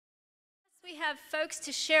have folks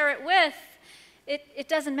to share it with, it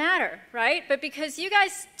doesn't matter, right? But because you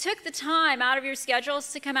guys took the time out of your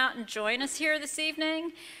schedules to come out and join us here this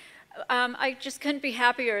evening, I just couldn't be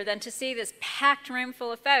happier than to see this packed room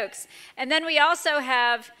full of folks. And then we also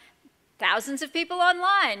have thousands of people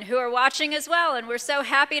online who are watching as well, and we're so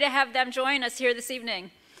happy to have them join us here this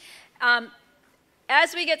evening.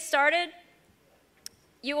 As we get started,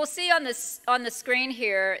 you will see on the screen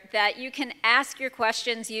here that you can ask your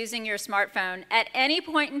questions using your smartphone at any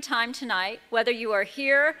point in time tonight, whether you are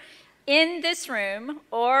here in this room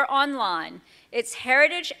or online. It's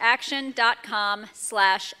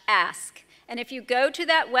heritageaction.com/ask. And if you go to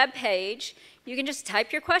that web page, you can just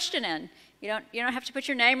type your question in. You don't have to put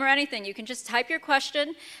your name or anything. You can just type your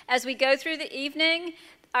question. As we go through the evening,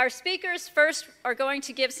 our speakers first are going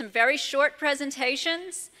to give some very short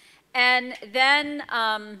presentations, and then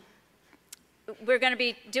we're going to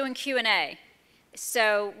be doing Q&A.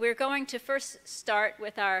 So we're going to first start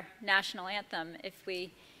with our national anthem, if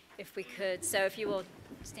we could. So if you will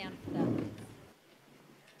stand for that.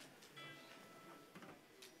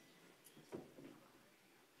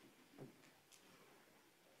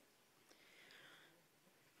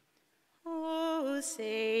 Oh,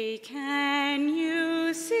 say, can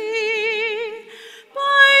you see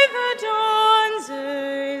by the dawn's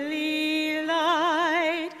early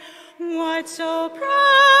light what so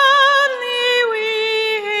proudly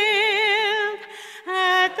we hailed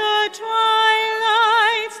at the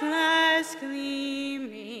twilight's last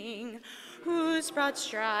gleaming, whose broad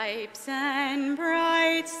stripes and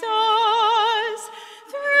bright stars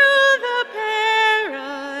through the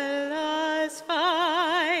perilous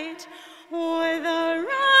fight o'er the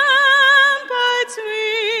ramparts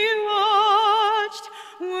we watched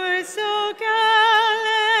were so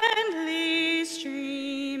gallantly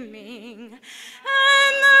streaming,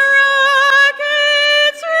 and the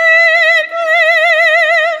rockets' red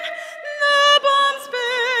gleam, the bombs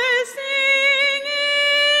bursting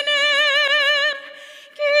in it,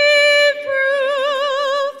 gave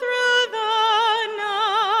proof through the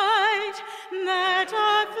night that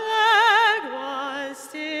our flag was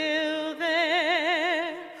still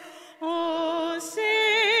there. Oh,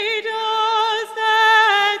 say does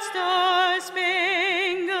that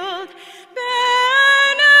star-spangled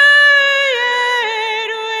banner yet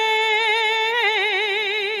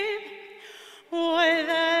wave o'er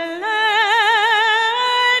the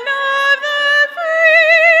land of the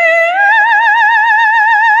free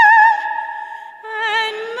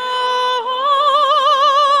and the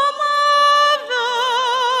home of the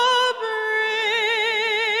brave?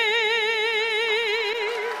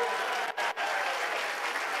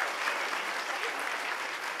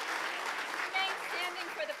 Remain standing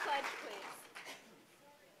for the pledge, please.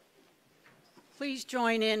 Please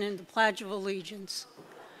join in the Pledge of Allegiance.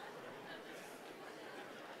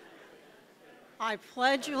 I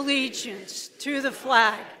pledge allegiance to the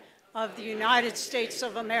flag of the United States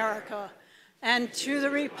of America and to the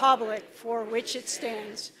republic for which it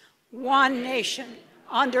stands, one nation,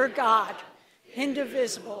 under God,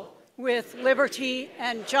 indivisible, with liberty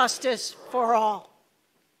and justice for all.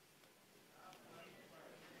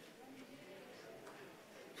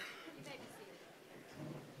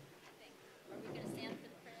 Are we going to stand for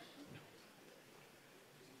the prayer?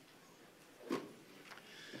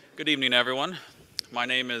 Good evening, everyone. My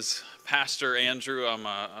name is Pastor Andrew. I'm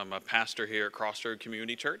a pastor here at Crossroad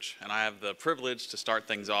Community Church, and I have the privilege to start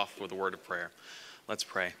things off with a word of prayer. Let's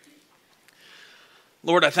pray.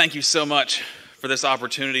 Lord, I thank you so much for this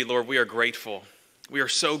opportunity. Lord, we are grateful. We are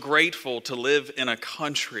so grateful to live in a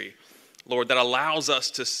country, Lord, that allows us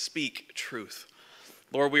to speak truth.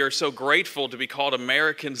 Lord, we are so grateful to be called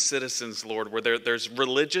American citizens, Lord, where there's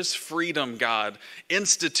religious freedom, God,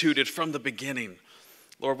 instituted from the beginning.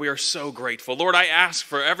 Lord, we are so grateful. Lord, I ask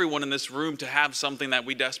for everyone in this room to have something that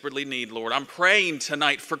we desperately need, Lord. I'm praying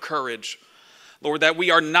tonight for courage, Lord, that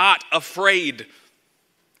we are not afraid.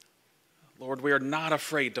 Lord, we are not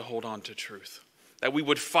afraid to hold on to truth, that we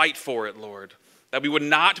would fight for it, Lord, that we would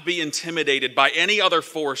not be intimidated by any other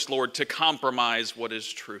force, Lord, to compromise what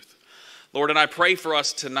is truth. Lord, and I pray for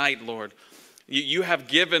us tonight, Lord. You have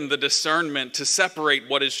given the discernment to separate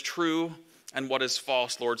what is true and what is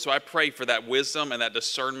false, Lord. So I pray for that wisdom and that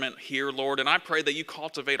discernment here, Lord. And I pray that you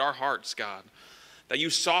cultivate our hearts, God, that you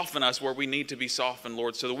soften us where we need to be softened,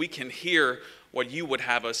 Lord, so that we can hear what you would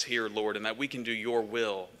have us hear, Lord, and that we can do your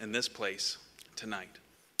will in this place tonight.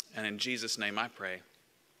 And in Jesus' name I pray.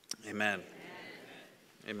 Amen.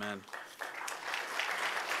 Amen. Amen.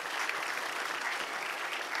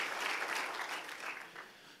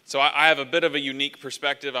 So I have a bit of a unique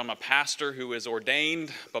perspective. I'm a pastor who is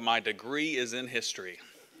ordained, but my degree is in history.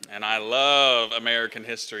 And I love American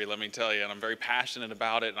history, let me tell you, and I'm very passionate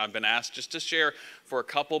about it. And I've been asked just to share for a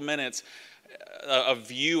couple minutes a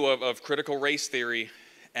view of critical race theory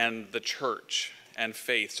and the church and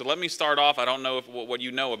faith. So let me start off. I don't know what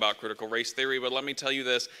you know about critical race theory, but let me tell you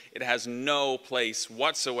this. It has no place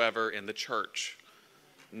whatsoever in the church.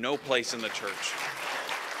 No place in the church.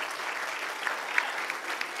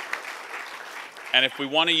 And if we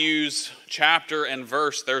want to use chapter and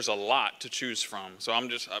verse, there's a lot to choose from. So I'm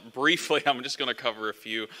just I'm just going to cover a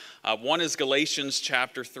few. One is Galatians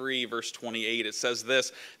chapter 3, verse 28. It says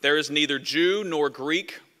this: "There is neither Jew nor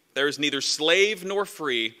Greek, there is neither slave nor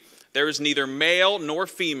free, there is neither male nor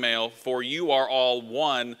female, for you are all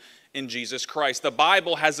one in Jesus Christ." The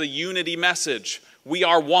Bible has a unity message. We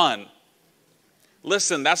are one.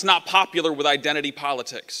 Listen, that's not popular with identity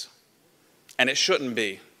politics, and it shouldn't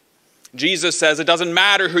be. Jesus says it doesn't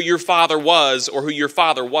matter who your father was or who your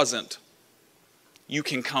father wasn't. You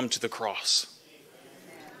can come to the cross.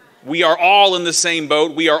 We are all in the same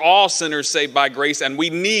boat. We are all sinners saved by grace, and we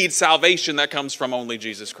need salvation that comes from only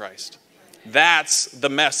Jesus Christ. That's the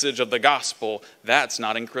message of the gospel. That's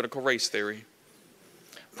not in critical race theory.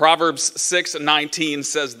 Proverbs 6:19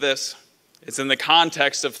 says this. It's in the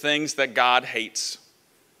context of things that God hates.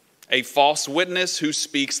 "A false witness who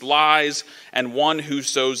speaks lies, and one who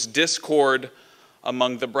sows discord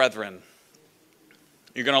among the brethren."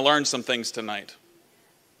 You're going to learn some things tonight.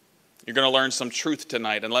 You're going to learn some truth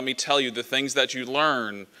tonight. And let me tell you, the things that you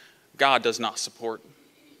learn, God does not support.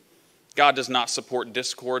 God does not support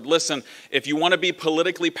discord. Listen, if you want to be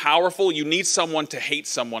politically powerful, you need someone to hate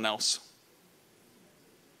someone else.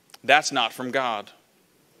 That's not from God.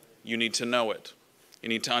 You need to know it. You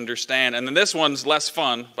need to understand. And then this one's less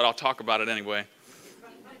fun, but I'll talk about it anyway.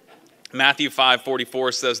 Matthew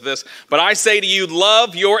 5:44 says this: "But I say to you,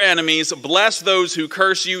 love your enemies, bless those who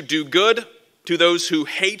curse you, do good to those who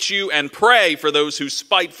hate you, and pray for those who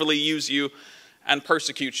spitefully use you and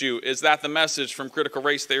persecute you." Is that the message from critical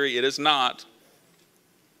race theory? It is not.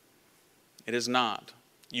 It is not.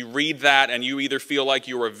 You read that and you either feel like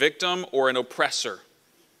you're a victim or an oppressor.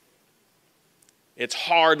 It's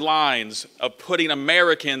hard lines of putting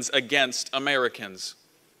Americans against Americans.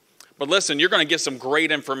 But listen, you're going to get some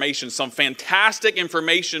great information, some fantastic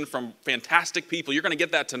information from fantastic people. You're going to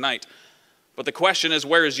get that tonight. But the question is,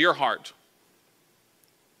 where is your heart?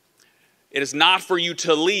 It is not for you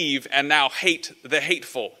to leave and now hate the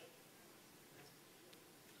hateful.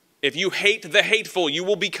 If you hate the hateful, you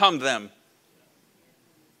will become them.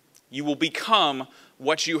 You will become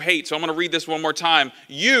what you hate. So I'm going to read this one more time.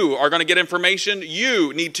 You are going to get information.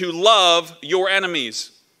 You need to love your enemies.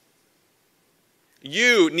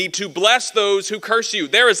 You need to bless those who curse you.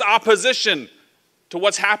 There is opposition to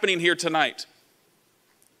what's happening here tonight.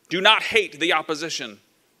 Do not hate the opposition.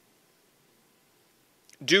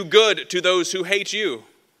 Do good to those who hate you.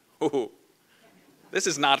 Ooh, this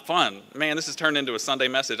is not fun. Man, this has turned into a Sunday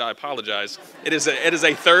message. I apologize. It is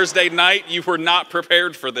a Thursday night. You were not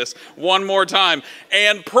prepared for this. One more time.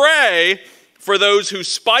 "And pray for those who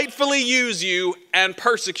spitefully use you and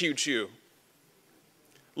persecute you."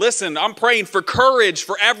 Listen, I'm praying for courage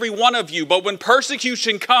for every one of you, but when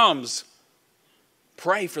persecution comes,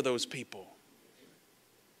 pray for those people.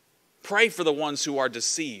 Pray for the ones who are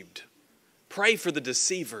deceived. Pray for the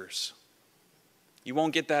deceivers. You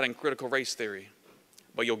won't get that in critical race theory,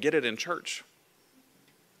 but you'll get it in church.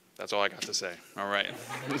 That's all I got to say. All right.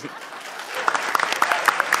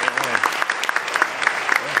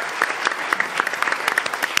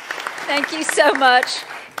 Thank you so much.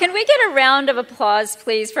 Can we get a round of applause,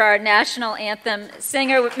 please, for our national anthem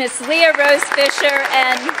singer, Miss Leah Rose Fisher,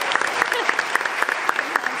 and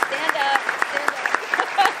stand up.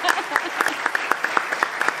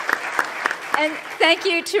 And thank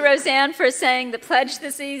you to Roseanne for saying the pledge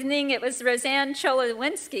this evening. It was Roseanne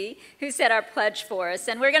Cholowinski who said our pledge for us.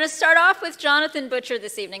 And we're going to start off with Jonathan Butcher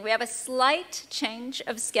this evening. We have a slight change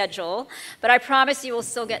of schedule, but I promise you will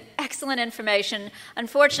still get excellent information.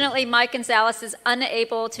 Unfortunately, Mike Gonzalez is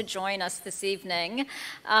unable to join us this evening,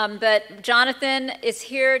 but Jonathan is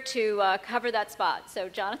here to cover that spot. So,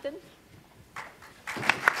 Jonathan?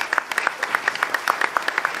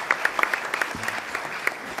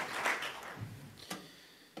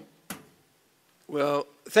 Well,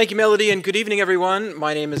 thank you, Melody, and good evening, everyone.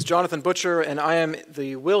 My name is Jonathan Butcher, and I am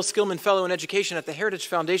the Will Skillman Fellow in Education at the Heritage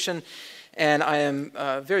Foundation, and I am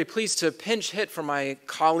very pleased to pinch hit for my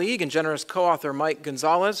colleague and generous co-author, Mike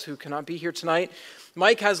Gonzalez, who cannot be here tonight.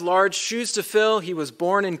 Mike has large shoes to fill. He was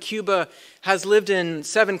born in Cuba, has lived in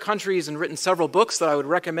 7 countries, and written several books that I would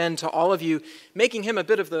recommend to all of you, making him a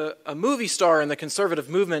bit of a movie star in the conservative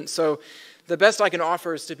movement. So the best I can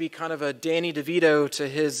offer is to be kind of a Danny DeVito to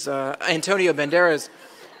his Antonio Banderas,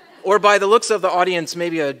 or by the looks of the audience,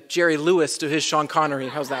 maybe a Jerry Lewis to his Sean Connery.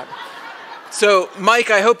 How's that? So,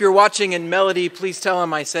 Mike, I hope you're watching, and Melody, please tell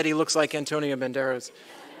him I said he looks like Antonio Banderas.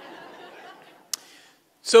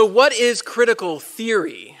 So what is critical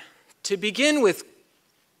theory? To begin with,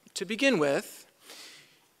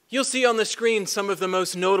 you'll see on the screen some of the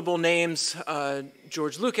most notable names.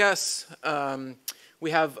 George Lucas. We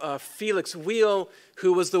have Felix Wheel,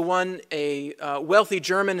 who was a wealthy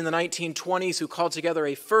German in the 1920s who called together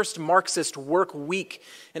a first Marxist work week.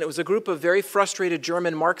 And it was a group of very frustrated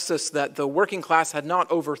German Marxists that the working class had not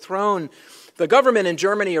overthrown the government in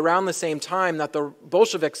Germany around the same time that the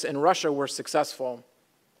Bolsheviks in Russia were successful.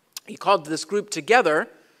 He called this group together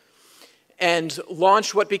and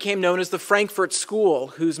launched what became known as the Frankfurt School,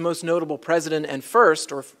 whose most notable president and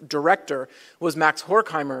first, or director, was Max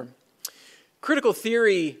Horkheimer. Critical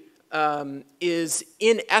theory is,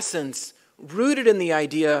 in essence, rooted in the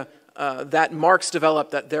idea that Marx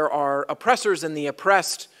developed that there are oppressors and the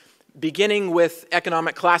oppressed, beginning with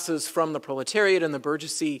economic classes from the proletariat and the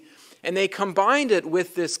bourgeoisie, and they combined it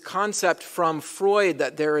with this concept from Freud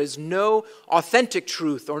that there is no authentic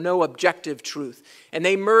truth or no objective truth. And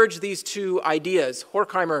they merged these two ideas.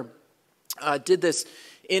 Horkheimer did this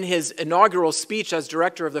in his inaugural speech as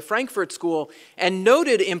director of the Frankfurt School, and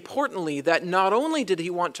noted importantly that not only did he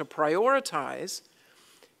want to prioritize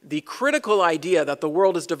the critical idea that the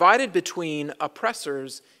world is divided between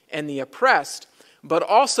oppressors and the oppressed, but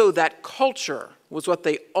also that culture was what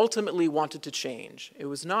they ultimately wanted to change. It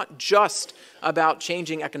was not just about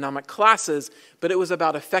changing economic classes, but it was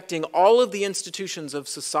about affecting all of the institutions of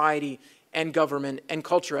society and government and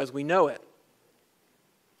culture as we know it.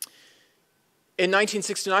 In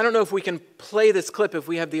 1969, I don't know if we can play this clip, if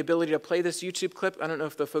we have the ability to play this YouTube clip. I don't know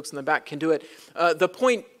if the folks in the back can do it. The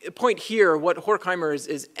point here, what Horkheimer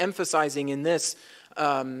is emphasizing in this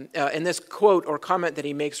quote or comment that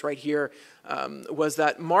he makes right here, was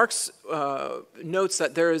that Marx notes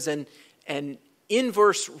that there is an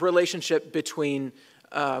inverse relationship between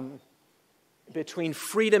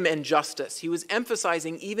freedom and justice. He was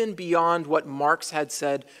emphasizing even beyond what Marx had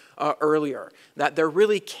said earlier, that there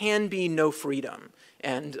really can be no freedom,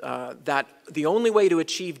 and that the only way to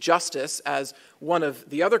achieve justice, as one of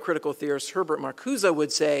the other critical theorists, Herbert Marcuse,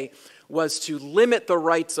 would say, was to limit the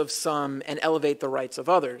rights of some and elevate the rights of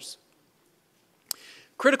others.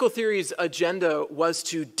 Critical theory's agenda was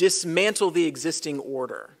to dismantle the existing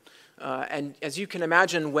order. And as you can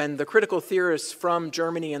imagine, when the critical theorists from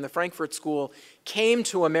Germany and the Frankfurt School came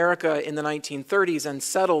to America in the 1930s and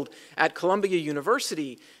settled at Columbia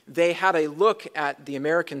University, they had a look at the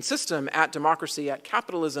American system, at democracy, at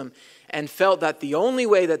capitalism, and felt that the only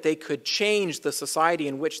way that they could change the society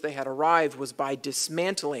in which they had arrived was by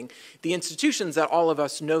dismantling the institutions that all of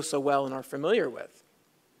us know so well and are familiar with.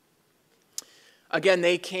 Again,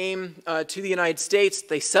 they came to the United States.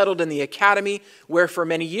 They settled in the academy, where for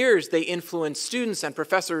many years they influenced students and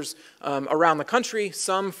professors around the country.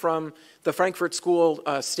 Some from the Frankfurt School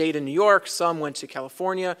stayed in New York. Some went to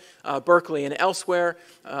California, Berkeley, and elsewhere.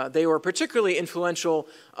 They were particularly influential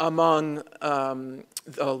among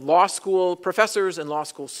the law school professors and law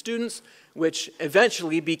school students, which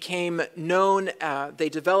eventually became known. They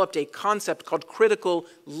developed a concept called critical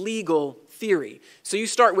legal theory. So you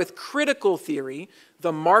start with critical theory,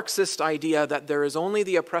 the Marxist idea that there is only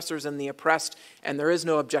the oppressors and the oppressed, and there is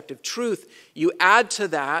no objective truth. You add to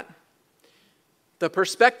that the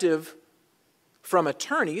perspective from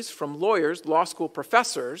attorneys, from lawyers, law school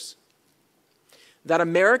professors, that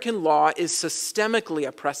American law is systemically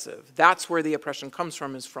oppressive. That's where the oppression comes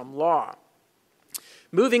from, is from law.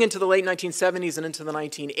 Moving into the late 1970s and into the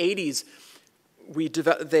 1980s,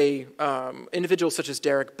 individuals such as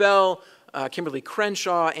Derek Bell, Kimberly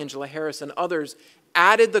Crenshaw, Angela Harris, and others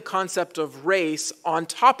added the concept of race on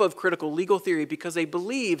top of critical legal theory because they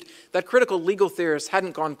believed that critical legal theorists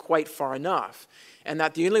hadn't gone quite far enough, and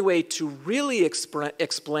that the only way to really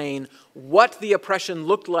explain what the oppression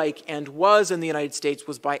looked like and was in the United States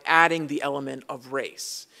was by adding the element of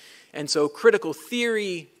race. And so critical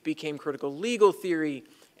theory became critical legal theory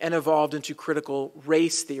and evolved into critical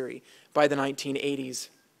race theory by the 1980s.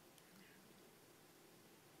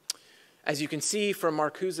 As you can see from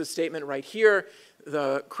Marcuse's statement right here,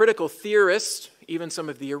 the critical theorists, even some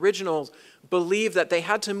of the originals, believed that they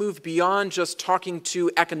had to move beyond just talking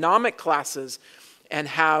to economic classes and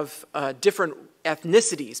have different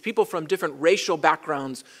ethnicities. People from different racial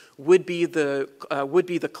backgrounds would be the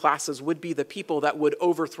classes, would be the people that would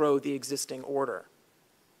overthrow the existing order.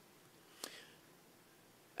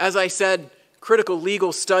 As I said, Critical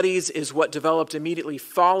legal studies is what developed immediately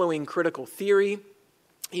following critical theory.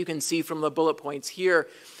 You can see from the bullet points here,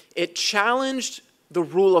 it challenged the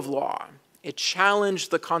rule of law. It challenged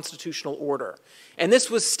the constitutional order. And this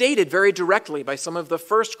was stated very directly by some of the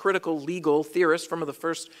first critical legal theorists, some of the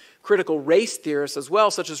first critical race theorists as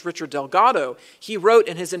well, such as Richard Delgado. He wrote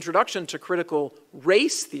in his introduction to critical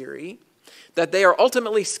race theory that they are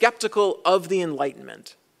ultimately skeptical of the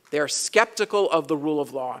Enlightenment. They are skeptical of the rule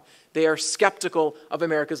of law. They are skeptical of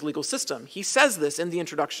America's legal system. He says this in the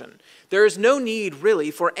introduction. There is no need,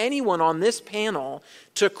 really, for anyone on this panel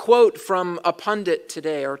to quote from a pundit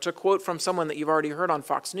today or to quote from someone that you've already heard on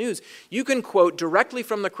Fox News. You can quote directly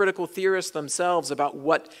from the critical theorists themselves about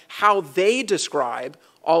how they describe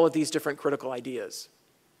all of these different critical ideas.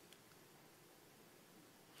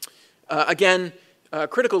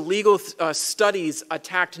 Critical legal studies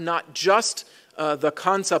attacked not just the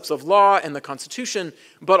concepts of law and the Constitution,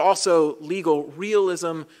 but also legal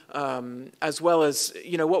realism, as well as,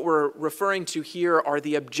 what we're referring to here are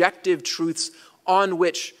the objective truths on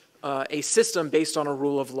which a system based on a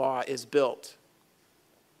rule of law is built.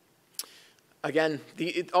 Again,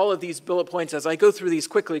 all of these bullet points, as I go through these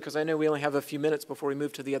quickly, because I know we only have a few minutes before we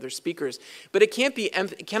move to the other speakers, but it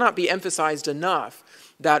cannot be emphasized enough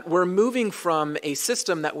that we're moving from a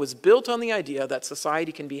system that was built on the idea that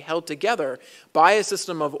society can be held together by a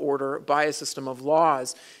system of order, by a system of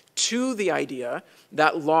laws, to the idea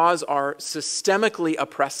that laws are systemically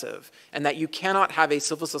oppressive and that you cannot have a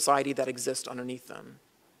civil society that exists underneath them.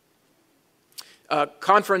 A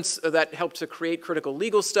conference that helped to create critical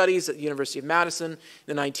legal studies at the University of Madison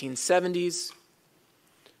in the 1970s.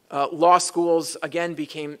 Law schools, again,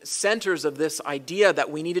 became centers of this idea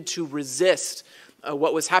that we needed to resist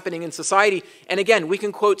what was happening in society. And again, we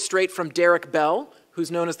can quote straight from Derek Bell,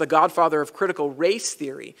 who's known as the godfather of critical race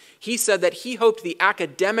theory. He said that he hoped the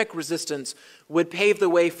academic resistance would pave the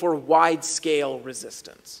way for wide-scale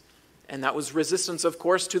resistance. And that was resistance, of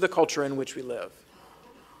course, to the culture in which we live.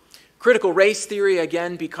 Critical race theory,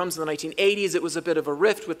 again, becomes in the 1980s. It was a bit of a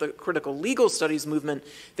rift with the critical legal studies movement.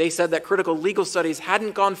 They said that critical legal studies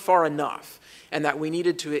hadn't gone far enough and that we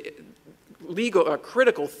needed to,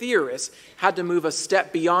 critical theorists had to move a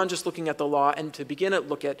step beyond just looking at the law and to begin to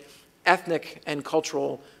look at ethnic and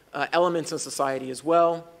cultural elements in society as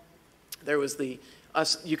well. There was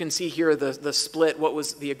you can see here the split, what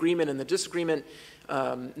was the agreement and the disagreement.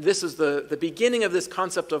 This is the beginning of this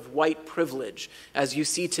concept of white privilege, as you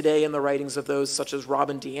see today in the writings of those such as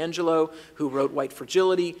Robin DiAngelo, who wrote White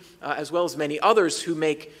Fragility, as well as many others who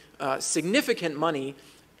make significant money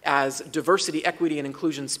as diversity, equity, and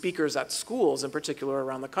inclusion speakers at schools, in particular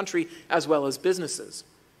around the country, as well as businesses.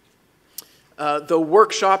 The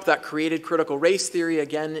workshop that created critical race theory,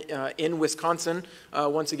 again, in Wisconsin,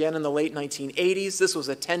 once again in the late 1980s. This was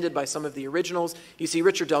attended by some of the originals. You see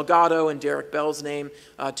Richard Delgado and Derek Bell's name,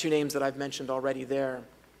 two names that I've mentioned already there.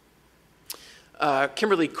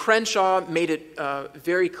 Kimberly Crenshaw made it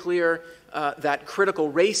very clear that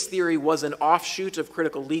critical race theory was an offshoot of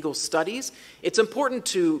critical legal studies. It's important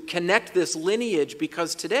to connect this lineage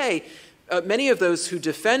because today, many of those who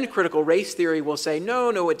defend critical race theory will say,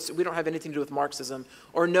 no, we don't have anything to do with Marxism,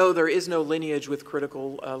 or no, there is no lineage with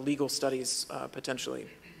critical legal studies, potentially.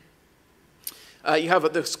 You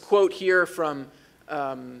have this quote here from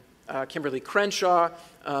Kimberly Crenshaw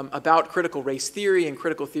about critical race theory and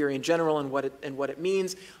critical theory in general and what it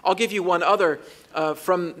means. I'll give you one other.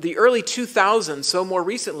 From the early 2000s, so more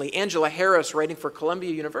recently, Angela Harris, writing for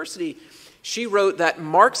Columbia University, she wrote that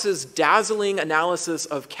Marx's dazzling analysis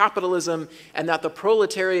of capitalism and that the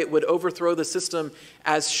proletariat would overthrow the system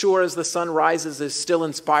as sure as the sun rises is still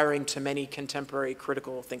inspiring to many contemporary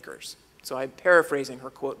critical thinkers. So I'm paraphrasing her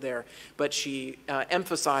quote there, but she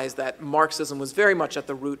emphasized that Marxism was very much at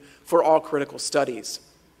the root for all critical studies.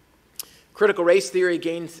 Critical race theory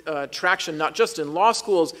gained traction not just in law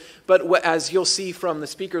schools, but as you'll see from the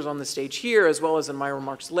speakers on the stage here, as well as in my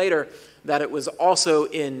remarks later, that it was also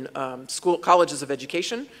in colleges of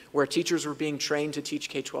education, where teachers were being trained to teach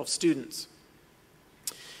K-12 students.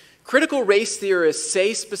 Critical race theorists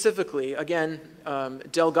say specifically, again,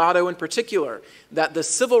 Delgado in particular, that the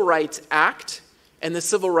Civil Rights Act and the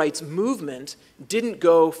Civil Rights Movement didn't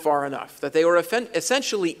go far enough, that they were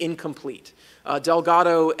essentially incomplete.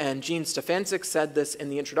 Delgado and Jean Stefancic said this in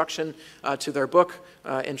the introduction to their book,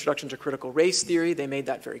 Introduction to Critical Race Theory. They made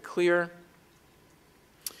that very clear.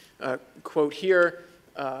 Quote here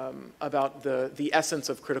about the essence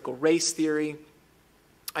of critical race theory.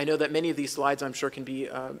 I know that many of these slides, I'm sure, can be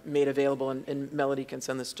made available, and Melody can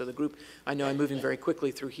send this to the group. I know I'm moving very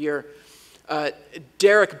quickly through here.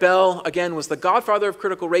 Derek Bell, again, was the godfather of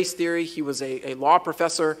critical race theory. He was a law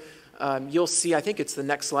professor You'll see, I think it's the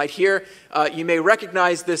next slide here. You may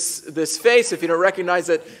recognize this face. If you don't recognize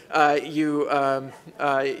it, you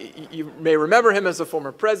may remember him as a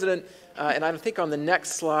former president. And I think on the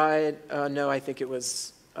next slide, no, I think it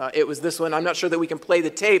was this one. I'm not sure that we can play the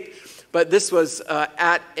tape, but this was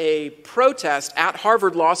at a protest at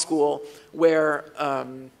Harvard Law School where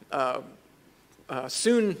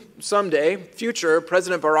soon, someday, future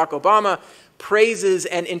President Barack Obama praises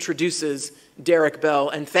and introduces Derek Bell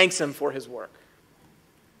and thanks him for his work.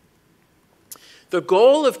 The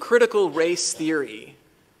goal of critical race theory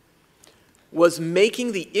was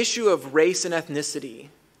making the issue of race and ethnicity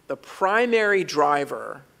the primary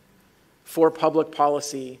driver for public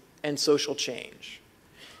policy and social change.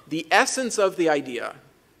 The essence of the idea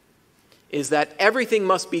is that everything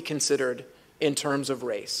must be considered in terms of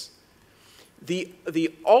race.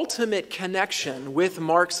 The ultimate connection with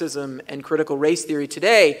Marxism and critical race theory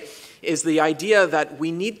today is the idea that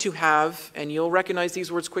we need to have, and you'll recognize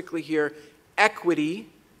these words quickly here, equity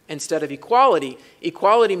instead of equality.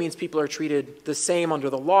 Equality means people are treated the same under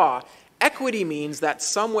the law. Equity means that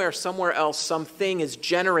somewhere else, something is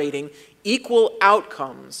generating equal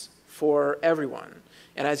outcomes for everyone.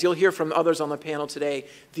 And as you'll hear from others on the panel today,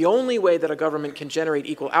 the only way that a government can generate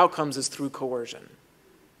equal outcomes is through coercion.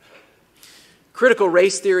 Critical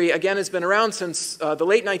race theory, again, has been around since the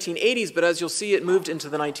late 1980s, but as you'll see, it moved into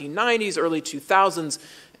the 1990s, early 2000s,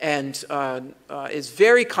 and is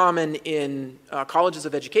very common in colleges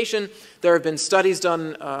of education. There have been studies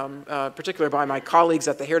done, particularly by my colleagues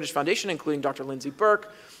at the Heritage Foundation, including Dr. Lindsay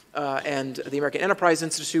Burke and the American Enterprise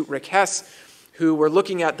Institute, Rick Hess, who were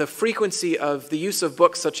looking at the frequency of the use of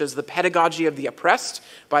books such as The Pedagogy of the Oppressed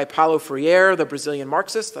by Paulo Freire, the Brazilian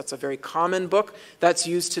Marxist. That's a very common book that's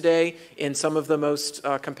used today in some of the most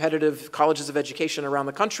competitive colleges of education around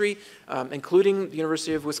the country, including the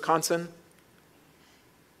University of Wisconsin.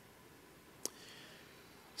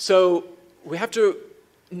 So we have to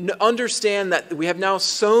understand that we have now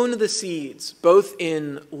sown the seeds, both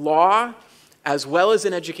in law as well as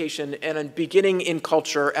in education, and beginning in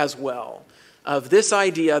culture as well, of this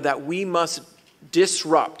idea that we must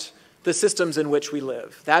disrupt the systems in which we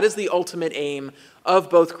live. That is the ultimate aim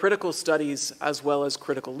of both critical studies as well as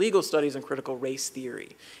critical legal studies and critical race theory.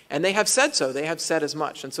 And they have said so. They have said as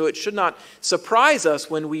much. And so it should not surprise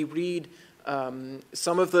us when we read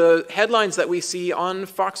some of the headlines that we see on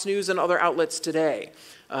Fox News and other outlets today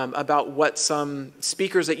about what some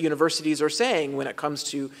speakers at universities are saying when it comes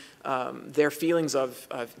to their feelings of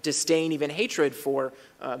disdain, even hatred for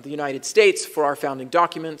the United States, for our founding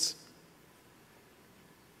documents.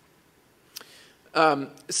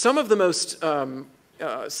 Some of the most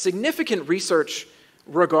significant research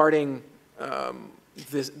regarding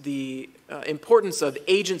the importance of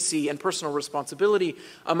agency and personal responsibility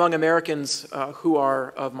among Americans who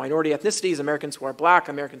are of minority ethnicities, Americans who are Black,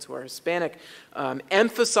 Americans who are Hispanic,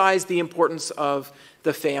 emphasize the importance of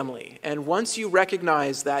the family. And once you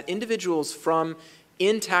recognize that individuals from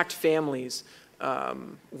intact families,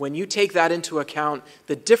 when you take that into account,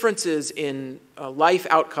 the differences in life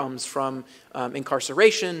outcomes from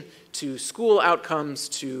incarceration to school outcomes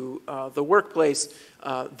to the workplace,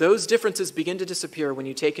 those differences begin to disappear when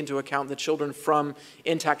you take into account the children from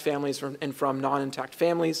intact families and from non-intact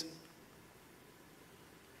families.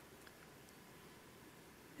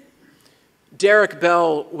 Derek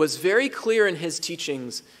Bell was very clear in his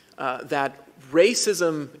teachings that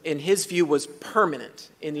racism, in his view, was permanent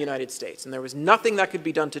in the United States, and there was nothing that could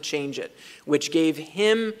be done to change it, which gave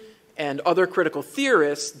him and other critical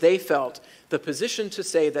theorists, they felt, the position to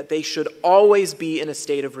say that they should always be in a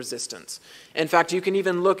state of resistance. In fact, you can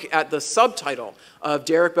even look at the subtitle of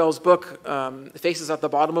Derek Bell's book, Faces at the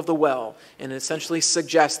Bottom of the Well, and it essentially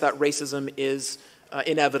suggests that racism is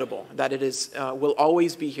inevitable, that it is will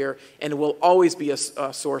always be here, and it will always be a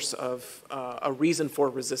source of a reason for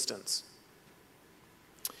resistance.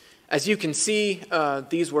 As you can see,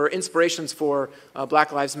 these were inspirations for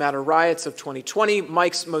Black Lives Matter riots of 2020.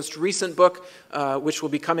 Mike's most recent book, which will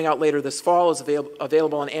be coming out later this fall, is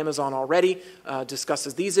available on Amazon already,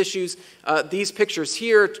 discusses these issues. These pictures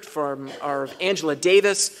here are of Angela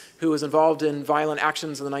Davis, who was involved in violent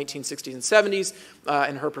actions in the 1960s and 70s,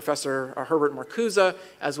 and her professor, Herbert Marcuse,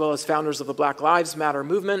 as well as founders of the Black Lives Matter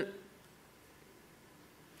movement.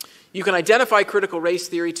 You can identify critical race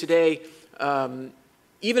theory today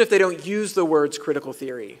even if they don't use the words critical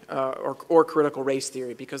theory or critical race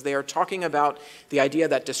theory, because they are talking about the idea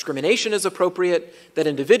that discrimination is appropriate, that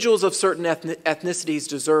individuals of certain ethnicities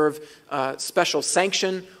deserve special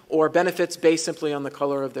sanction or benefits based simply on the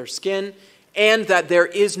color of their skin, and that there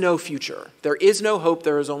is no future. There is no hope,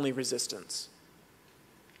 there is only resistance.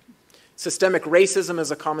 Systemic racism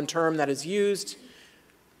is a common term that is used.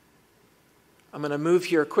 I'm going to move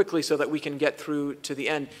here quickly so that we can get through to the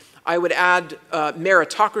end. I would add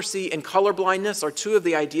meritocracy and colorblindness are two of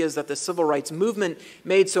the ideas that the civil rights movement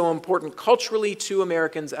made so important culturally to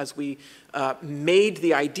Americans as we made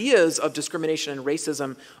the ideas of discrimination and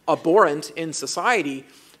racism abhorrent in society.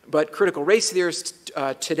 But critical race theorists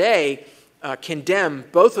today condemn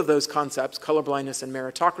both of those concepts, colorblindness and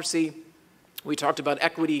meritocracy. We talked about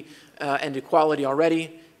equity and equality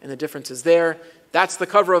already and the differences there. That's the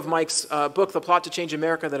cover of Mike's book, The Plot to Change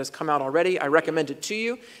America, that has come out already. I recommend it to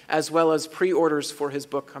you, as well as pre-orders for his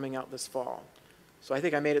book coming out this fall. So I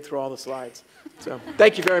think I made it through all the slides. So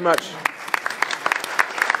thank you very much.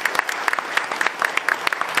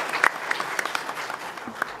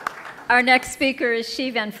 Our next speaker is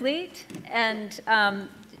She Van Fleet, and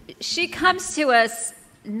she comes to us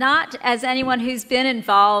not as anyone who's been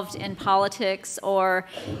involved in politics or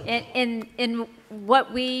in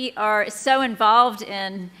what we are so involved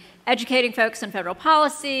in, educating folks on federal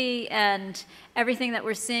policy and everything that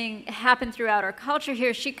we're seeing happen throughout our culture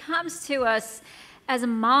here. She comes to us as a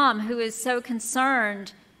mom who is so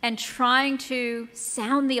concerned and trying to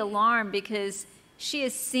sound the alarm because she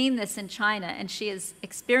has seen this in China and she has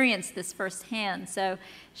experienced this firsthand. So,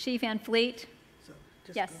 She Van Fleet.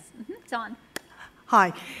 Yes, it's on.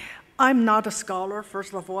 Hi, I'm not a scholar.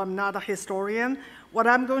 First of all, I'm not a historian. What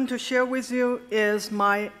I'm going to share with you is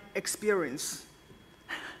my experience.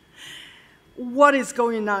 What is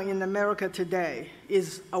going on in America today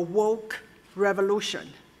is a woke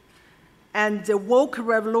revolution. And the woke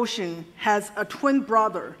revolution has a twin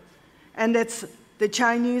brother, and it's the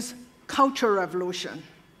Chinese Cultural Revolution.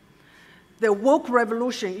 The woke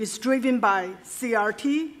revolution is driven by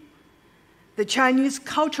CRT. The Chinese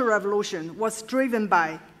Cultural Revolution was driven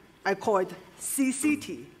by, I call it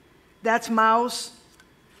CCT. That's Mao's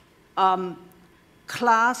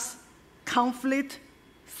class conflict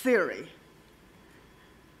theory.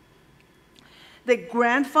 The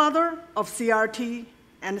grandfather of CRT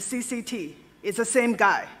and CCT is the same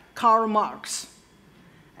guy, Karl Marx.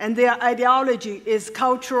 And their ideology is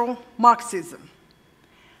cultural Marxism.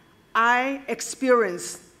 I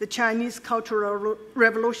experienced the Chinese Cultural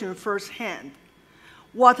Revolution firsthand.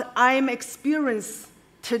 What I'm experiencing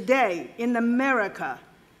today in America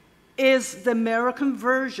is the American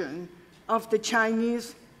version of the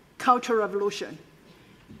Chinese Cultural Revolution.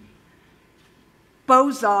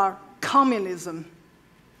 Both are communism.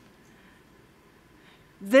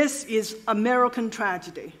 This is American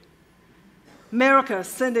tragedy. America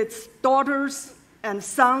sent its daughters and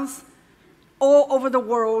sons all over the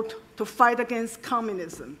world to fight against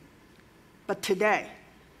communism. But today,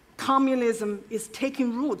 communism is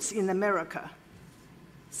taking roots in America.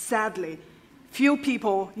 Sadly, few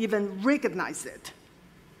people even recognize it.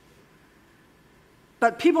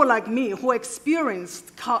 But people like me who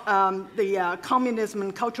experienced the communism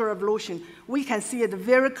and Cultural Revolution, we can see it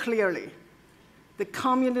very clearly. The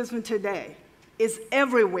communism today is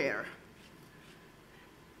everywhere.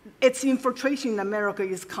 Its infiltration in America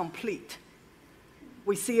is complete.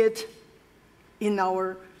 We see it in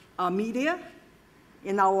our media,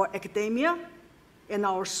 in our academia, in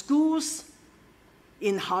our schools,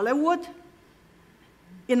 in Hollywood,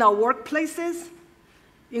 in our workplaces,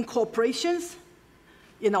 in corporations,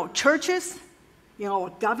 in our churches, in our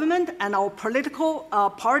government and our political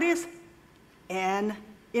parties, and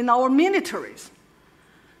in our militaries.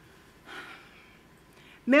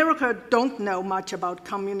 America don't know much about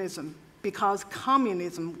communism because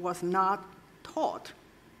communism was not taught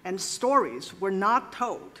and stories were not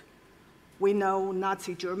told. We know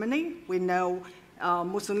Nazi Germany, we know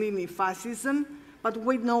Mussolini fascism, but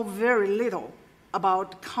we know very little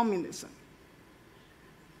about communism.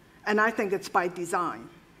 And I think it's by design.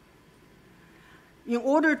 In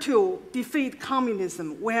order to defeat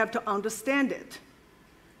communism, we have to understand it.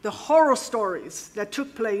 The horror stories that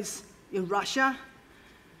took place in Russia,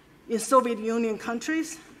 in Soviet Union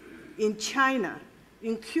countries, in China,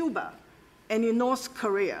 in Cuba, and in North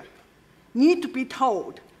Korea need to be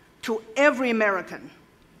told to every American.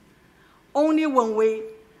 Only when we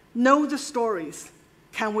know the stories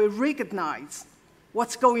can we recognize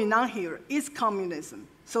what's going on here is communism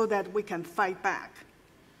so that we can fight back.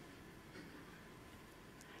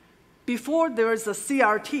 Before there is a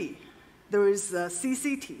CRT, there is a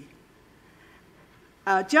CCT.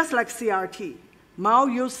 Just like CRT, Mao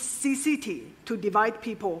used CCT to divide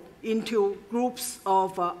people into groups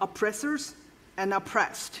of oppressors and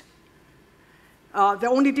oppressed. The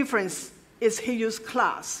only difference is he used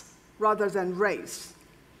class rather than race.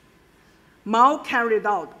 Mao carried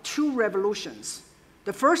out two revolutions.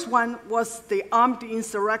 The first one was the armed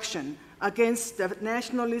insurrection against the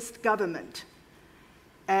nationalist government.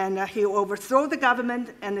 And he overthrew the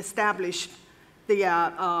government and established the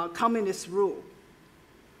communist rule.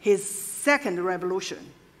 His second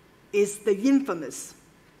revolution is the infamous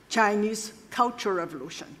Chinese Cultural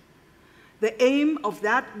Revolution. The aim of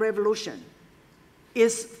that revolution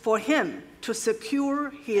is for him to secure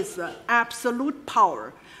his absolute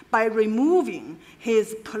power by removing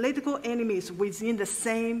his political enemies within the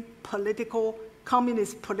same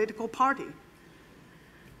communist political party.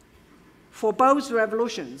 For both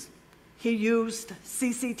revolutions, he used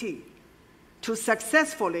CCT to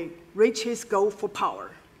successfully reach his goal for power.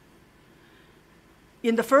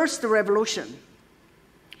 In the first revolution,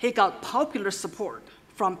 he got popular support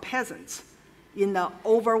from peasants in an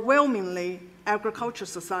overwhelmingly agricultural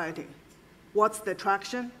society. What's the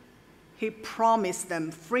attraction? He promised them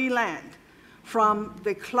free land from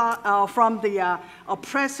the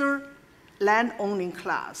oppressor land-owning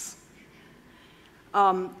class.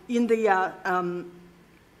 In the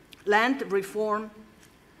land reform,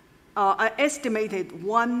 an estimated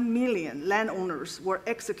 1 million landowners were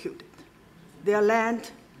executed. Their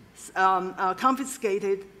land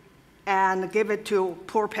confiscated and given to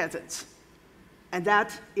poor peasants. And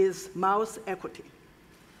that is Mao's equity.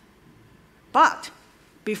 But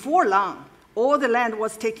before long, all the land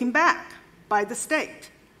was taken back by the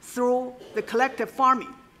state through the collective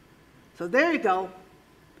farming. So there you go.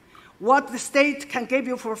 What the state can give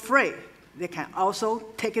you for free, they can also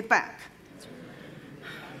take it back.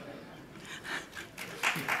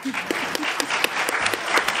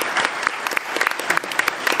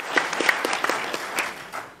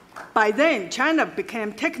 By then, China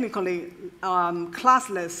became technically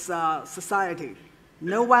classless society.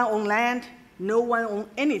 No one owned land, no one owned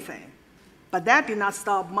anything. But that did not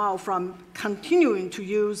stop Mao from continuing to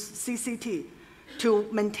use CCT to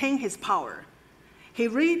maintain his power. He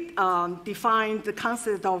redefined the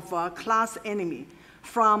concept of class enemy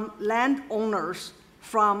from landowners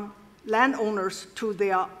to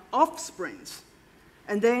their offsprings.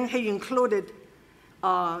 And then he included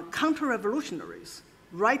counter-revolutionaries,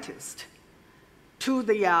 rightists, to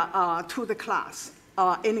the class,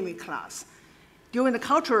 enemy class. During the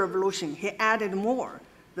Cultural Revolution, he added more.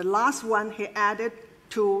 The last one he added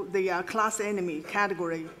to the class enemy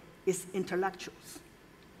category is intellectuals.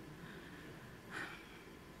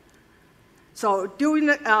 So during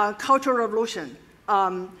the Cultural Revolution,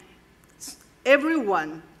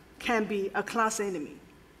 everyone can be a class enemy.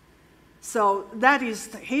 So that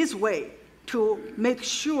is his way to make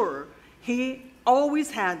sure he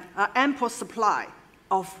always had an ample supply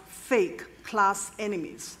of fake class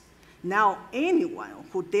enemies. Now anyone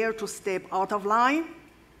who dare to step out of line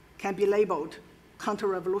can be labeled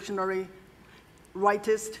counter-revolutionary,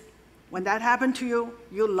 rightist. When that happened to you,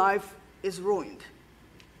 your life is ruined.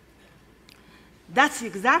 That's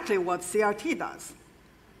exactly what CRT does.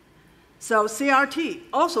 So CRT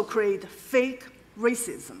also create fake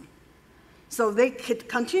racism. So they could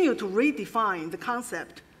continue to redefine the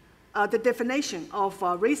concept, the definition of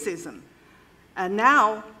racism. And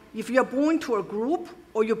now, if you're born to a group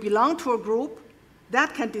or you belong to a group,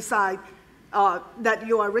 that can decide that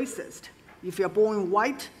you are racist. If you're born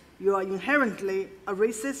white, you are inherently a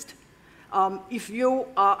racist. If you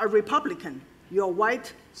are a Republican, you're a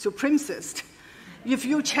white supremacist. If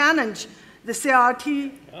you challenge the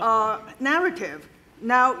CRT narrative,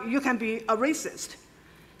 now you can be a racist.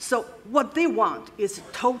 So what they want is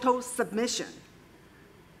total submission.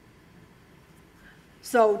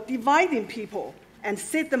 So dividing people and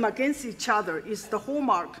set them against each other is the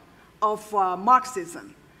hallmark of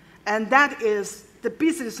Marxism. And that is the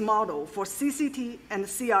business model for CCT and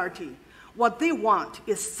CRT. What they want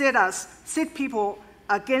is set people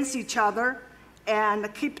against each other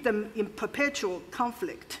and keep them in perpetual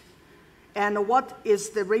conflict. And what is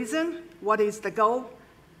the reason? What is the goal?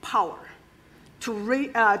 Power.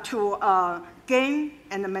 To gain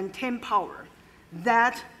and maintain power.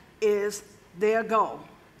 That is their goal.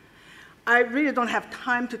 I really don't have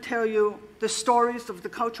time to tell you the stories of the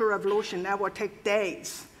Cultural Revolution. That will take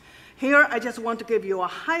days. Here, I just want to give you a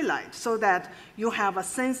highlight so that you have a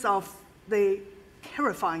sense of the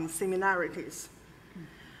terrifying similarities.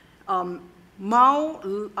 Mao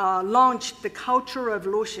launched the Cultural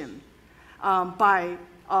Revolution by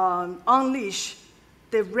unleash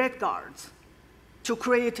the Red Guards to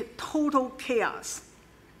create total chaos.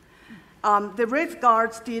 The Red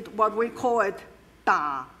Guards did what we call it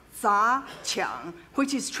打砸抢,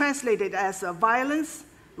 which is translated as violence,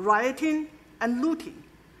 rioting, and looting.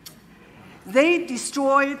 They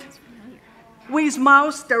destroyed, with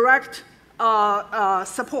Mao's direct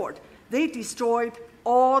support, they destroyed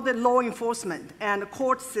all the law enforcement and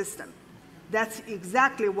court system. That's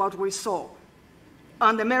exactly what we saw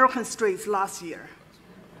on the American streets last year.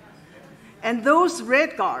 And those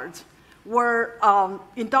Red Guards were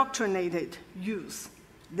indoctrinated youth.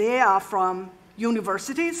 They are from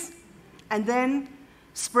universities and then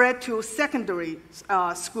spread to secondary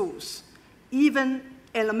schools, even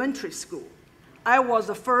elementary school. I was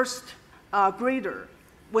the first grader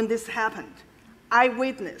when this happened. I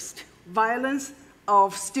witnessed violence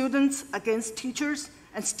of students against teachers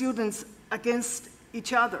and students against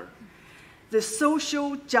each other. The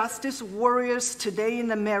social justice warriors today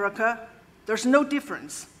in America, there's no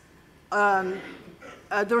difference.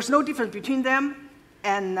 There's no difference between them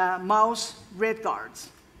and Mao's Red Guards.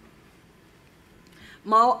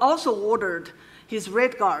 Mao also ordered his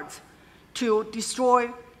Red Guards to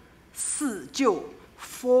destroy 四旧,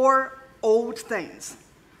 4 old things,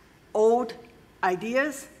 old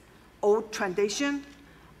ideas, old tradition,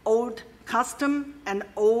 old custom, and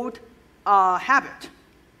old habit.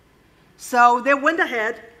 So they went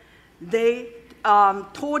ahead, they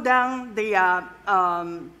tore down the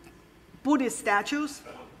Buddhist statues,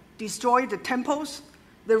 destroyed the temples,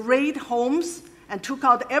 they raided homes, and took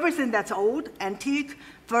out everything that's old, antique,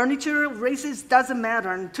 furniture, races, doesn't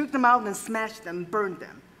matter, and took them out and smashed them, burned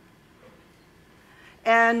them.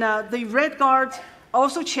 And the Red Guards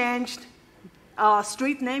also changed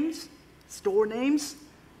street names, store names,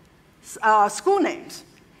 school names,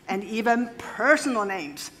 and even personal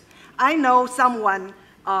names. I know someone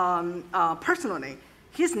personally.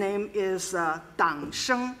 His name is Dang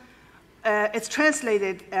Sheng. It's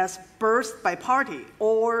translated as birth by party,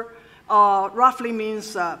 or roughly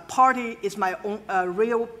means party is my own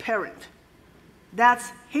real parent.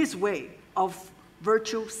 That's his way of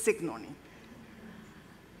virtue signaling.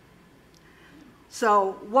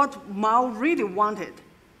 So what Mao really wanted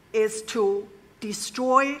is to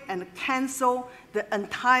destroy and cancel the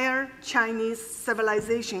entire Chinese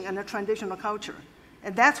civilization and the traditional culture.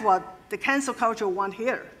 And that's what the cancel culture want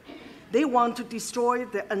here. They want to destroy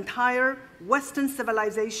the entire Western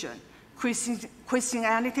civilization,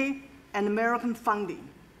 Christianity, and American founding.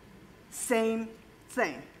 Same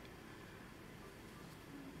thing.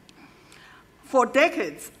 For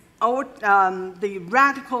decades, the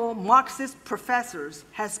radical Marxist professors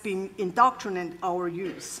has been indoctrinating our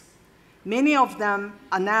youth. Many of them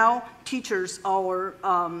are now teachers of our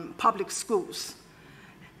public schools.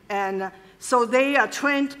 And so they are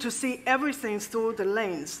trained to see everything through the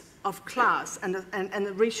lens of class and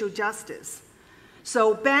racial justice.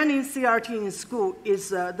 So banning CRT in school is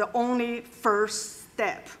the only first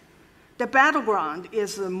step. The battleground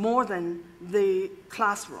is more than the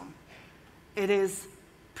classroom. It is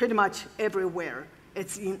pretty much everywhere.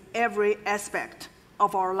 It's in every aspect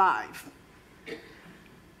of our life.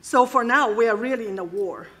 So for now, we are really in a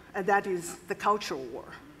war, and that is the cultural war.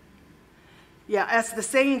 Yeah, as the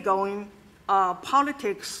saying going,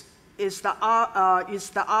 politics is the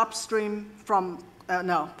upstream from,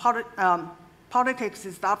 politics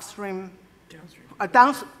is the upstream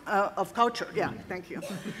of culture. Yeah, thank you.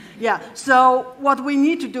 Yeah, so what we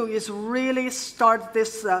need to do is really start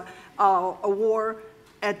this a war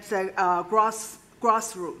at the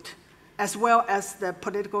grassroots, as well as the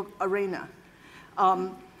political arena.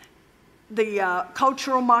 The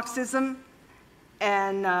cultural Marxism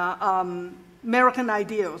and American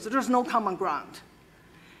ideals, there's no common ground.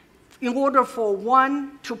 In order for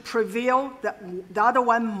one to prevail, the other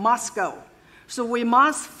one must go. So we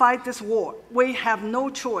must fight this war. We have no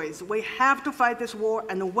choice. We have to fight this war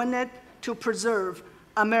and win it to preserve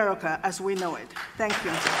America as we know it. Thank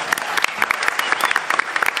you.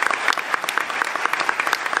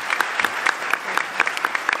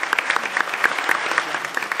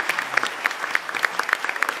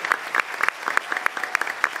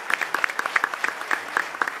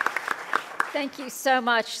 Thank you so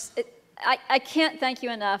much. I can't thank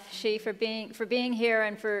you enough, Xi, for being here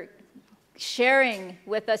and for sharing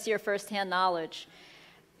with us your firsthand knowledge.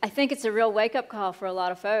 I think it's a real wake-up call for a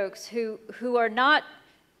lot of folks who are not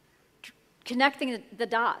connecting the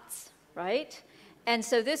dots, right? And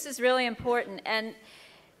so this is really important. And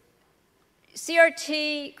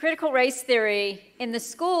CRT, critical race theory, in the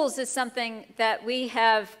schools is something that we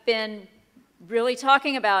have been really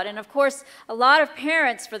talking about. And of course, a lot of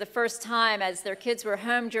parents, for the first time, as their kids were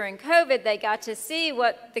home during COVID, they got to see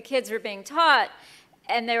what the kids were being taught.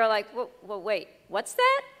 And they were like, well wait, what's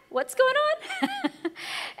that? What's going on?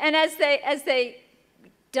 And as they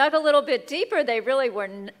dug a little bit deeper, they really were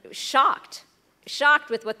shocked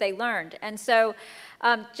with what they learned. And so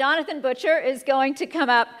Jonathan Butcher is going to come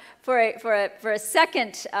up for a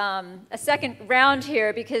second round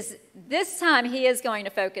here, because this time he is going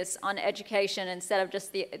to focus on education instead of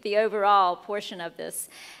just the overall portion of this.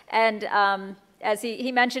 And as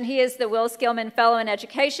he mentioned, he is the Will Skillman Fellow in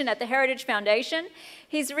Education at the Heritage Foundation.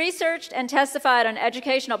 He's researched and testified on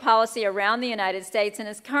educational policy around the United States and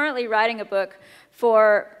is currently writing a book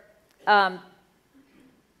for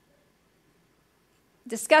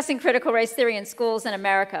discussing critical race theory in schools in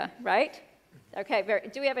America, right? Okay,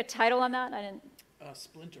 do we have a title on that? I didn't.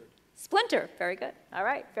 Splintered. Splinter, very good. All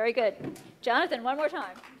right, very good. Jonathan, one more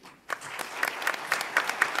time.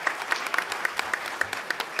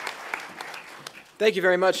 Thank you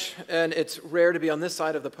very much, and it's rare to be on this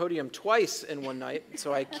side of the podium twice in one night,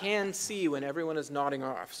 so I can see when everyone is nodding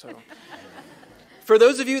off. So, for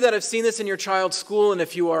those of you that have seen this in your child's school, and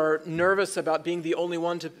if you are nervous about being the only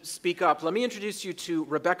one to speak up, let me introduce you to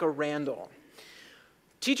Rebecca Randall.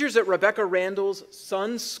 Teachers at Rebecca Randall's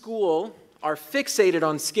son's school are fixated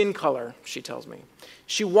on skin color, she tells me.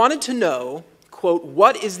 She wanted to know, quote,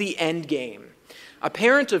 what is the end game? A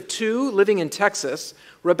parent of 2 living in Texas,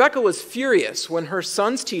 Rebecca was furious when her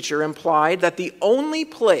son's teacher implied that the only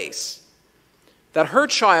place that her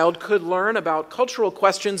child could learn about cultural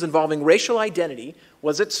questions involving racial identity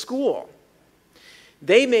was at school.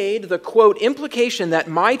 They made the, quote, implication that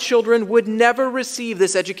my children would never receive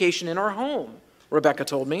this education in our home, Rebecca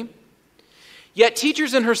told me. Yet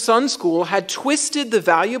teachers in her son's school had twisted the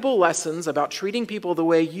valuable lessons about treating people the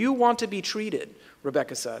way you want to be treated,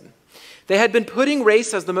 Rebecca said. They had been putting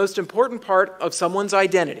race as the most important part of someone's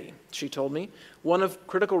identity, she told me, one of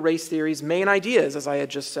critical race theory's main ideas, as I had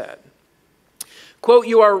just said. Quote,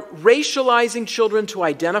 you are racializing children to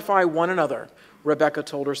identify one another, Rebecca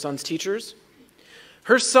told her son's teachers.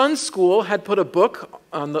 Her son's school had put a book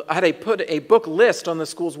list on the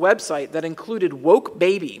school's website that included Woke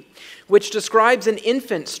Baby, which describes an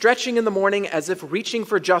infant stretching in the morning as if reaching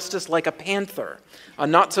for justice like a panther, a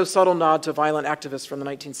not-so-subtle nod to violent activists from the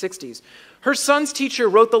 1960s. Her son's teacher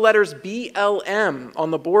wrote the letters BLM on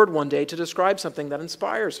the board one day to describe something that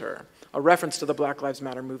inspires her, a reference to the Black Lives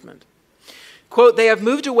Matter movement. Quote, they have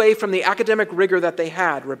moved away from the academic rigor that they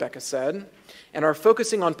had, Rebecca said, and are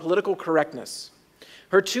focusing on political correctness.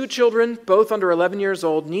 Her 2 children, both under 11 years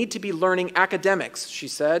old, need to be learning academics, she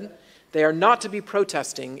said. They are not to be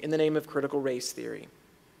protesting in the name of critical race theory.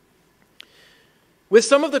 With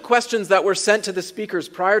some of the questions that were sent to the speakers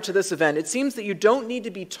prior to this event, it seems that you don't need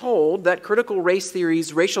to be told that critical race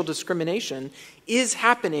theory's racial discrimination is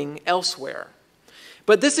happening elsewhere.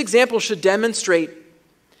 But this example should demonstrate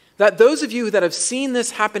that those of you that have seen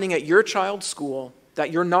this happening at your child's school,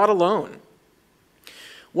 that you're not alone.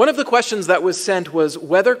 One of the questions that was sent was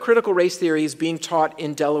whether critical race theory is being taught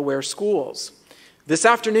in Delaware schools. This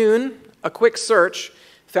afternoon, a quick search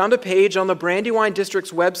found a page on the Brandywine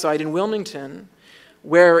District's website in Wilmington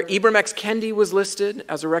where Ibram X. Kendi was listed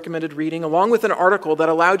as a recommended reading, along with an article that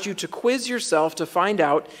allowed you to quiz yourself to find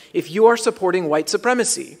out if you are supporting white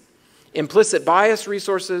supremacy, implicit bias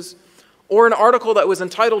resources, or an article that was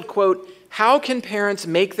entitled, quote, how can parents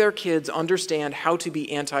make their kids understand how to be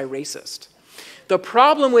anti-racist? The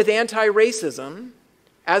problem with anti-racism,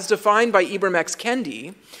 as defined by Ibram X.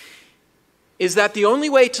 Kendi, is that the only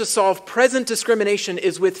way to solve present discrimination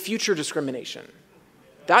is with future discrimination.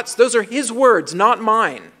 Those are his words, not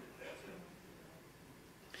mine.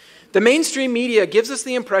 The mainstream media gives us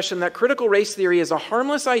the impression that critical race theory is a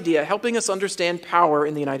harmless idea helping us understand power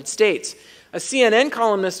in the United States. A CNN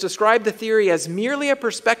columnist described the theory as merely a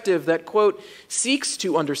perspective that, quote, seeks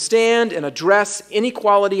to understand and address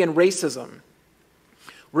inequality and racism.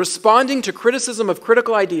 Responding to criticism of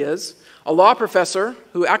critical ideas, a law professor,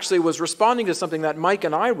 who actually was responding to something that Mike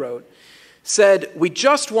and I wrote, said, we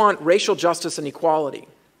just want racial justice and equality.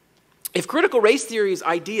 If critical race theory's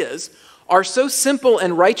ideas are so simple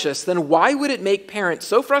and righteous, then why would it make parents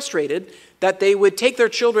so frustrated that they would take their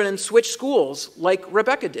children and switch schools like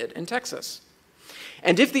Rebecca did in Texas?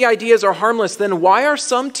 And if the ideas are harmless, then why are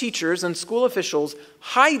some teachers and school officials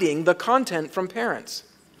hiding the content from parents?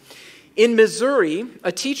 In Missouri,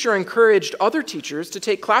 a teacher encouraged other teachers to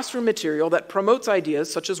take classroom material that promotes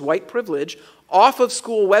ideas such as white privilege off of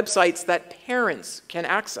school websites that parents can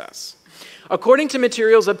access. According to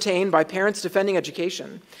materials obtained by Parents Defending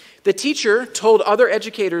Education, the teacher told other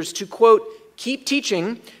educators to, quote, keep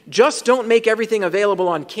teaching, just don't make everything available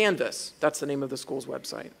on Canvas. That's the name of the school's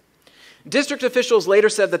website. District officials later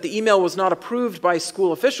said that the email was not approved by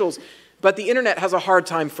school officials, but the internet has a hard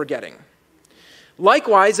time forgetting.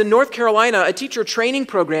 Likewise, in North Carolina, a teacher training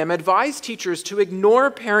program advised teachers to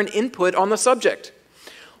ignore parent input on the subject.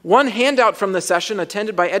 One handout from the session,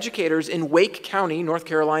 attended by educators in Wake County, North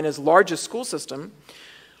Carolina's largest school system,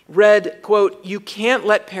 read, quote, "You can't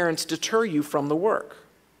let parents deter you from the work."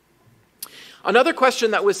 Another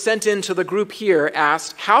question that was sent in to the group here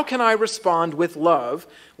asked, how can I respond with love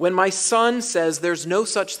when my son says there's no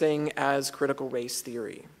such thing as critical race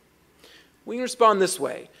theory? We can respond this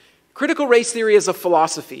way. Critical race theory is a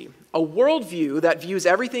philosophy, a worldview that views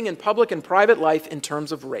everything in public and private life in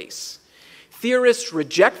terms of race. Theorists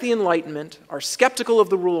reject the Enlightenment, are skeptical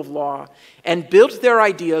of the rule of law, and built their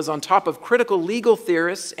ideas on top of critical legal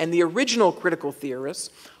theorists and the original critical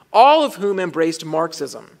theorists, all of whom embraced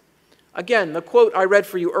Marxism. Again, the quote I read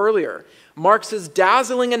for you earlier, Marx's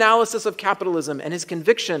dazzling analysis of capitalism and his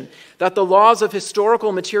conviction that the laws of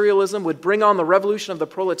historical materialism would bring on the revolution of the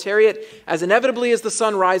proletariat as inevitably as the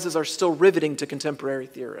sun rises are still riveting to contemporary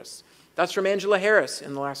theorists. That's from Angela Harris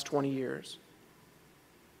in the last 20 years.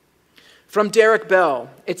 From Derek Bell,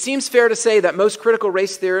 it seems fair to say that most critical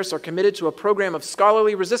race theorists are committed to a program of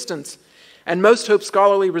scholarly resistance, and most hope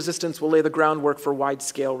scholarly resistance will lay the groundwork for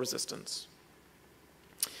wide-scale resistance.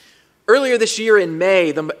 Earlier this year in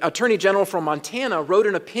May, the Attorney General from Montana wrote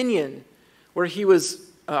an opinion where he was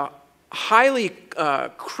highly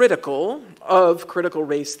critical of critical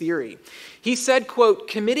race theory. He said, quote,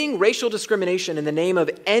 "Committing racial discrimination in the name of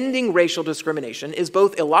ending racial discrimination is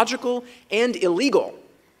both illogical and illegal."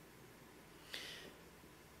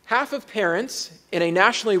 Half of parents in a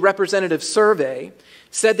nationally representative survey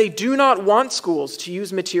said they do not want schools to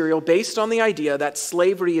use material based on the idea that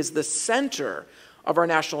slavery is the center of our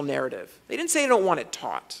national narrative. They didn't say they don't want it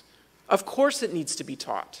taught. Of course it needs to be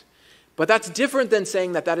taught. But that's different than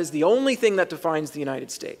saying that that is the only thing that defines the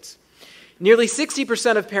United States. Nearly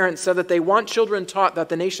 60% of parents said that they want children taught that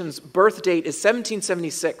the nation's birth date is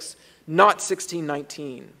 1776, not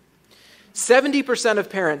 1619. 70% of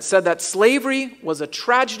parents said that slavery was a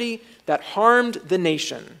tragedy that harmed the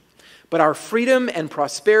nation, but our freedom and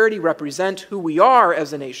prosperity represent who we are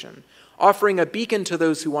as a nation, offering a beacon to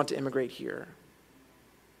those who want to immigrate here.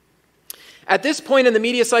 At this point in the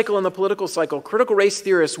media cycle and the political cycle, critical race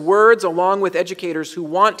theorists' words, along with educators who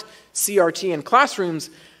want CRT in classrooms,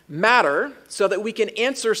 matter so that we can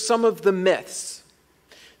answer some of the myths.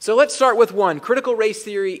 So let's start with one. Critical race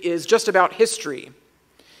theory is just about history.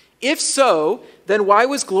 If so, then why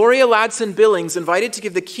was Gloria Ladson Billings invited to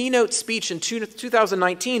give the keynote speech in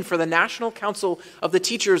 2019 for the National Council of the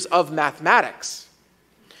Teachers of Mathematics?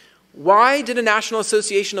 Why did a National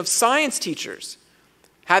Association of Science Teachers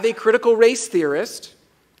have a critical race theorist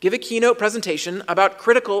give a keynote presentation about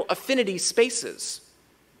critical affinity spaces?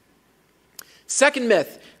 Second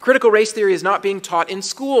myth, critical race theory is not being taught in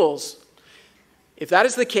schools. If that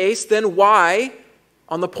is the case, then why,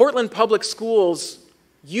 on the Portland Public Schools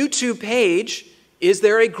YouTube page, is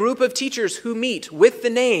there a group of teachers who meet with the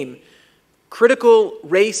name Critical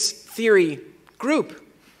Race Theory Group?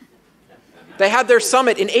 They had their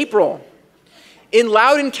summit in April. In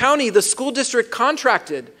Loudoun County, the school district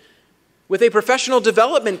contracted with a professional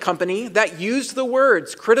development company that used the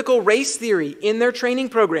words critical race theory in their training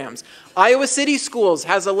programs. Iowa City Schools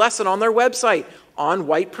has a lesson on their website on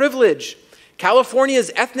white privilege.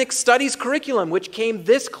 California's ethnic studies curriculum, which came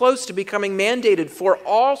this close to becoming mandated for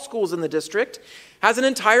all schools in the district, has an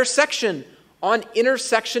entire section on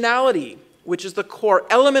intersectionality, which is the core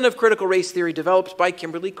element of critical race theory developed by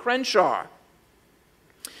Kimberly Crenshaw.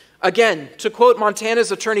 Again, to quote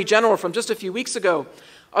Montana's Attorney General from just a few weeks ago,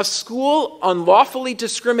 a school unlawfully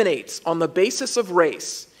discriminates on the basis of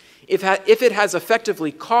race if it has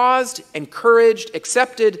effectively caused, encouraged,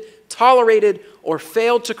 accepted, tolerated, or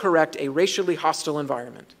failed to correct a racially hostile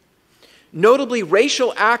environment. Notably,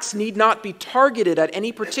 racial acts need not be targeted at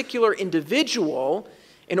any particular individual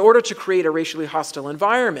in order to create a racially hostile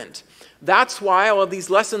environment. That's why all of these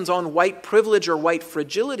lessons on white privilege or white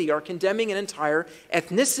fragility are condemning an entire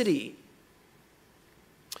ethnicity.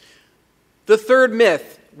 The third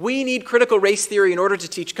myth, we need critical race theory in order to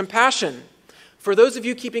teach compassion. For those of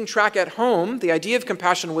you keeping track at home, the idea of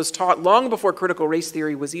compassion was taught long before critical race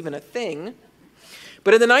theory was even a thing.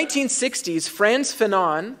 But in the 1960s, Frantz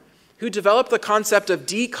Fanon, who developed the concept of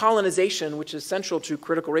decolonization, which is central to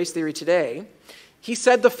critical race theory today, he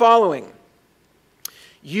said the following: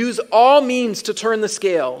 use all means to turn the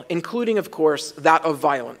scale, including, of course, that of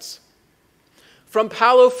violence. From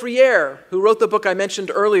Paulo Freire, who wrote the book I mentioned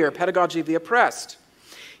earlier, Pedagogy of the Oppressed,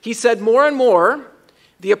 he said, more and more,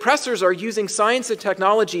 the oppressors are using science and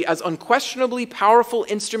technology as unquestionably powerful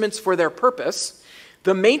instruments for their purpose,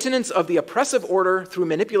 the maintenance of the oppressive order through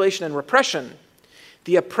manipulation and repression.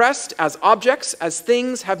 The oppressed as objects, as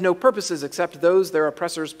things, have no purposes except those their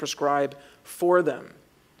oppressors prescribe for them.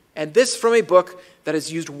 And this from a book that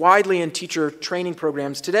is used widely in teacher training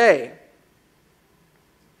programs today.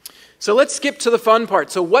 So let's skip to the fun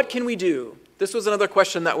part. So what can we do? This was another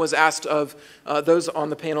question that was asked of those on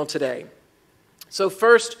the panel today. So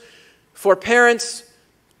first, for parents,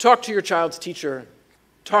 talk to your child's teacher,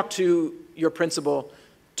 talk to your principal,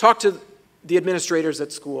 talk to the administrators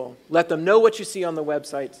at school. Let them know what you see on the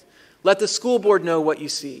websites. Let the school board know what you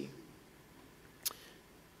see.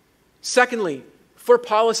 Secondly, for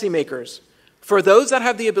policymakers, for those that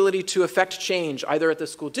have the ability to affect change, either at the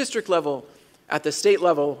school district level, at the state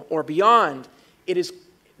level, or beyond, it is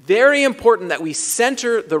very important that we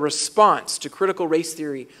center the response to critical race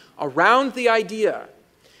theory around the idea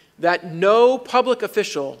that no public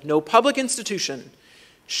official, no public institution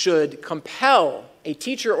should compel a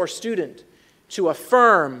teacher or student to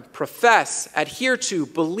affirm, profess, adhere to,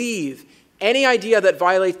 believe any idea that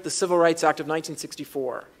violates the Civil Rights Act of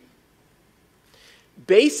 1964.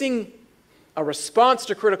 Basing a response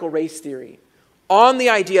to critical race theory on the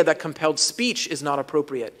idea that compelled speech is not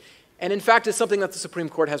appropriate, and in fact is something that the Supreme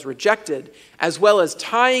Court has rejected, as well as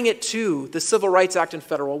tying it to the Civil Rights Act and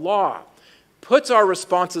federal law, puts our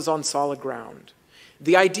responses on solid ground.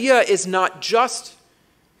 The idea is not just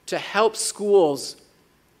to help schools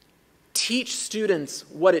teach students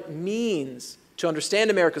what it means to understand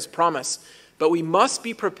America's promise, but we must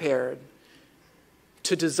be prepared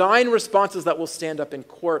to design responses that will stand up in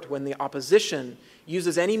court when the opposition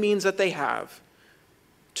uses any means that they have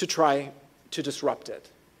to try to disrupt it.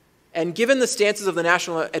 And given the stances of the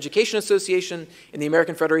National Education Association and the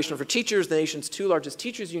American Federation for Teachers, the nation's two largest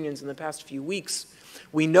teachers' unions in the past few weeks,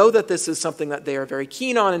 we know that this is something that they are very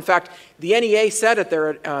keen on. In fact, the NEA said at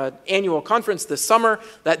their annual conference this summer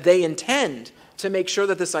that they intend to make sure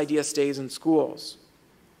that this idea stays in schools.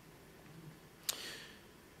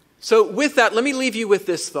 So with that, let me leave you with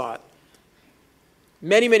this thought.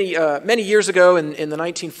 Many years ago in the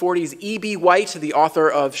 1940s, E.B. White, the author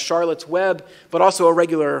of Charlotte's Web, but also a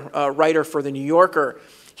regular writer for The New Yorker,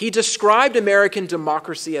 he described American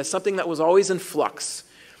democracy as something that was always in flux.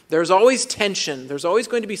 There's always tension. There's always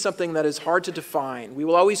going to be something that is hard to define. We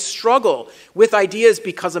will always struggle with ideas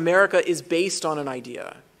because America is based on an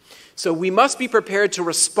idea. So we must be prepared to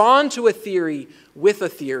respond to a theory with a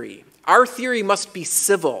theory. Our theory must be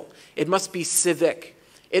civil. It must be civic.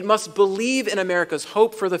 It must believe in America's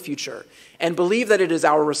hope for the future and believe that it is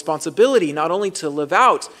our responsibility not only to live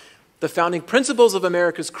out the founding principles of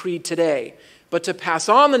America's creed today, but to pass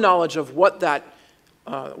on the knowledge of what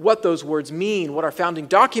those words mean, what our founding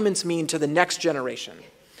documents mean to the next generation.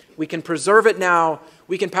 We can preserve it now.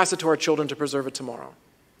 We can pass it to our children to preserve it tomorrow.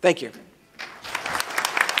 Thank you.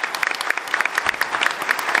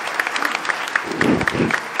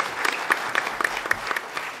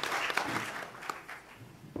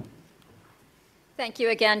 Thank you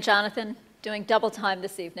again, Jonathan, doing double time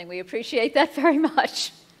this evening. We appreciate that very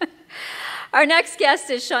much. Our next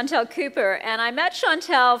guest is Chantel Cooper, and I met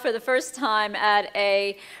Chantel for the first time at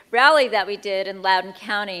a rally that we did in Loudoun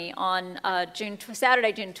County on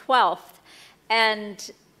Saturday, June 12th.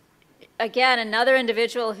 And again, another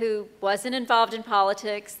individual who wasn't involved in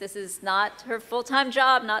politics. This is not her full-time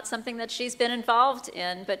job, not something that she's been involved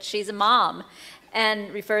in, but she's a mom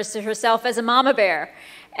and refers to herself as a mama bear.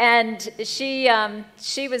 And she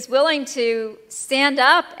was willing to stand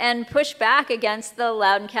up and push back against the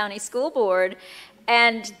Loudoun County School Board.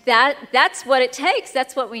 And that's what it takes.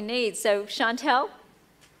 That's what we need. So, Chantel?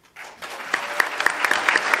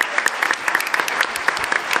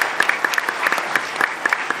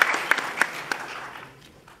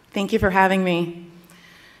 Thank you for having me.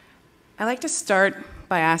 I'd like to start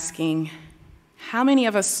by asking, how many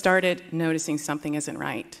of us started noticing something isn't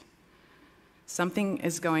right? Something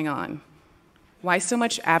is going on. Why so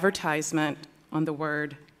much advertisement on the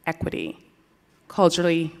word equity,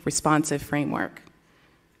 culturally responsive framework,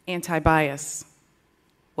 anti-bias?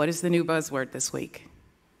 What is the new buzzword this week?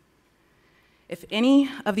 If any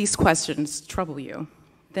of these questions trouble you,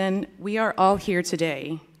 then we are all here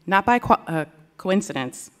today, not by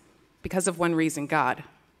coincidence, because of one reason, God.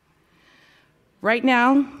 Right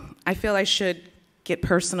now, I feel I should get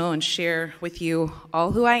personal and share with you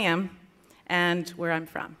all who I am and where I'm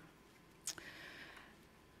from.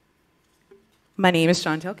 My name is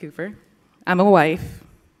Chantel Cooper. I'm a wife,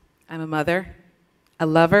 I'm a mother, a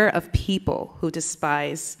lover of people who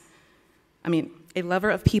despise hate,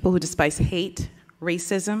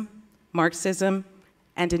 racism, Marxism,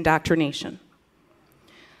 and indoctrination.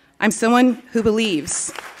 I'm someone who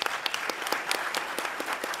believes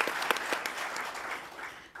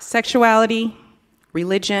sexuality,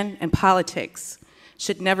 religion, and politics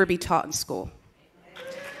should never be taught in school.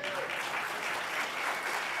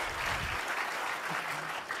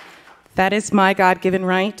 That is my God-given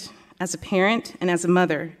right as a parent and as a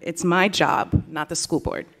mother. It's my job, not the school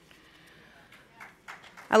board.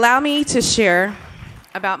 Allow me to share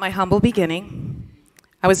about my humble beginning.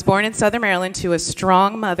 I was born in Southern Maryland to a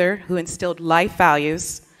strong mother who instilled life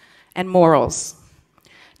values and morals.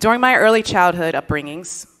 During my early childhood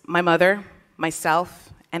upbringings, my mother,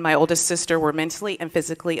 myself, and my oldest sister were mentally and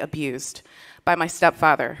physically abused by my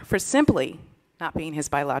stepfather for simply not being his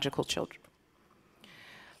biological children.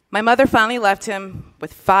 My mother finally left him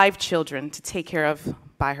with 5 children to take care of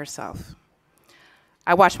by herself.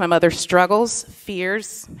 I watched my mother's struggles,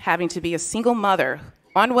 fears, having to be a single mother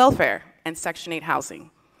on welfare and Section 8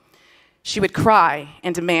 housing. She would cry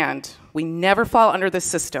and demand we never fall under the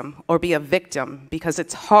system or be a victim because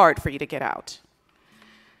it's hard for you to get out.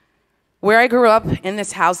 Where I grew up in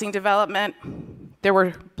this housing development, there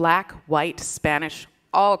were black, white, Spanish,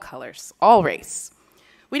 all colors, all race.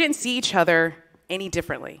 We didn't see each other any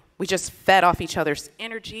differently. We just fed off each other's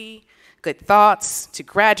energy, good thoughts, to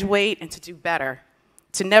graduate and to do better,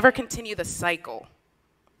 to never continue the cycle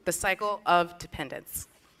of dependence.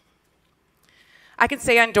 I can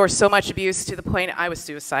say I endured so much abuse to the point I was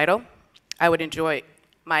suicidal. I would enjoy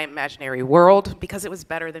my imaginary world because it was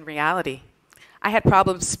better than reality. I had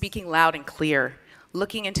problems speaking loud and clear,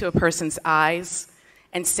 looking into a person's eyes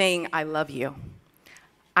and saying, I love you.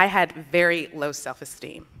 I had very low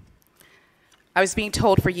self-esteem. I was being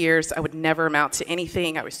told for years I would never amount to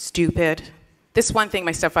anything, I was stupid. This one thing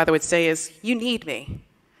my stepfather would say is, you need me.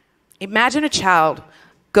 Imagine a child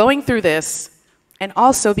going through this and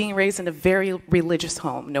also being raised in a very religious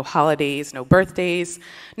home. No holidays, no birthdays,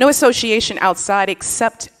 no association outside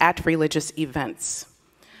except at religious events.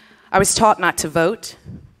 I was taught not to vote,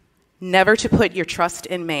 never to put your trust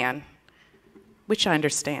in man, which I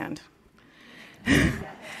understand.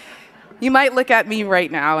 You might look at me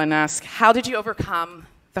right now and ask, how did you overcome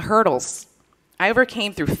the hurdles? I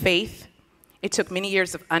overcame through faith. It took many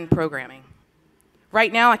years of unprogramming.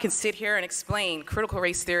 Right now, I can sit here and explain critical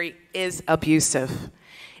race theory is abusive.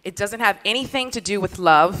 It doesn't have anything to do with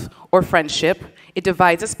love or friendship. It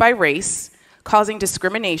divides us by race, causing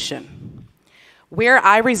discrimination. Where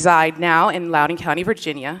I reside now in Loudoun County,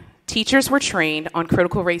 Virginia, teachers were trained on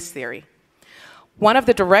critical race theory. One of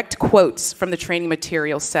the direct quotes from the training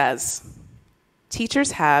material says,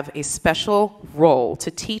 teachers have a special role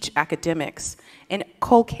to teach academics and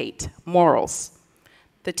inculcate morals.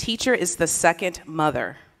 The teacher is the second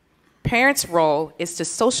mother. Parents' role is to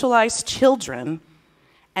socialize children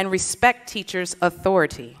and respect teachers'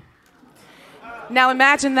 authority. Now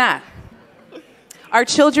imagine that. Our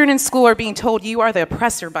children in school are being told you are the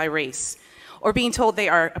oppressor by race, or being told they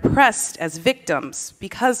are oppressed as victims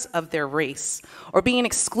because of their race, or being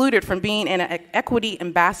excluded from being in an equity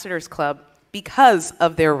ambassadors club because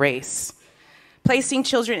of their race. Placing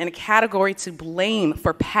children in a category to blame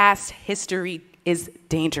for past history is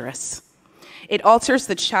dangerous. It alters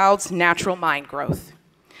the child's natural mind growth.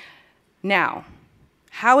 Now,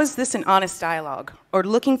 how is this an honest dialogue or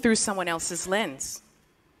looking through someone else's lens?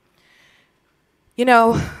 You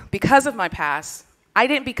know, because of my past, I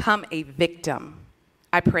didn't become a victim.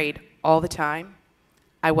 I prayed all the time.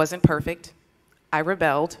 I wasn't perfect. I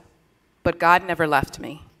rebelled, but God never left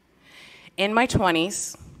me. In my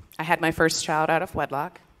 20s, I had my first child out of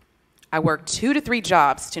wedlock. I worked 2 to 3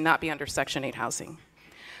 jobs to not be under Section 8 housing.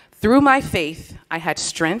 Through my faith, I had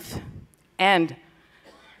strength, and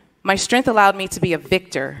my strength allowed me to be a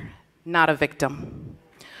victor, not a victim.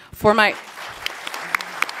 For my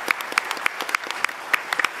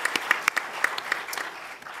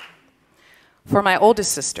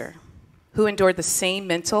oldest sister, who endured the same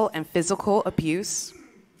mental and physical abuse,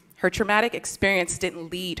 her traumatic experience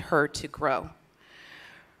didn't lead her to grow.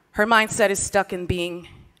 Her mindset is stuck in being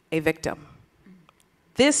a victim.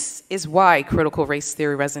 This is why critical race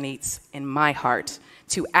theory resonates in my heart,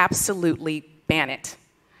 to absolutely ban it.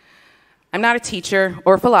 I'm not a teacher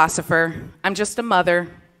or philosopher. I'm just a mother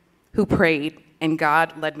who prayed, and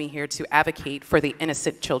God led me here to advocate for the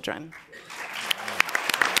innocent children.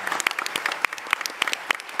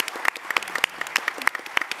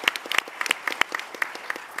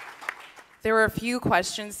 There were a few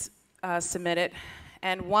questions submitted,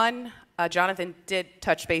 and one Jonathan did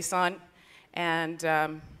touch base on,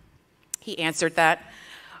 and he answered that.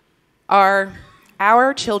 Are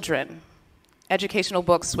our children educational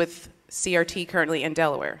books with CRT currently in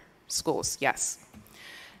Delaware schools? Yes.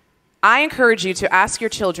 I encourage you to ask your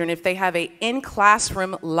children if they have an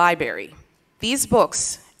in-classroom library. These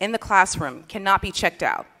books in the classroom cannot be checked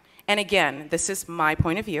out. And again, this is my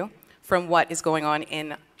point of view from what is going on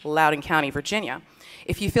in Loudoun County, Virginia.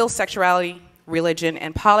 If you feel sexuality, religion,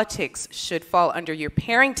 and politics should fall under your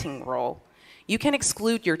parenting role, you can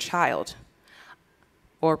exclude your child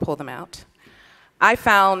or pull them out. I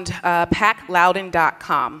found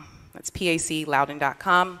paclouden.com. That's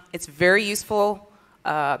paclouden.com. It's very useful.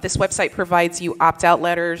 This website provides you opt-out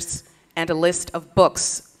letters and a list of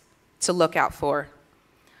books to look out for.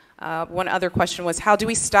 One other question was, how do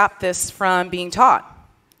we stop this from being taught?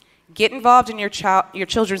 Get involved in your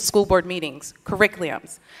children's school board meetings,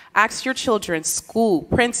 curriculums. Ask your children's school,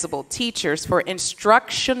 principal, teachers for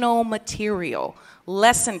instructional material,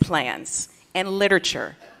 lesson plans, and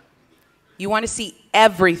literature. You want to see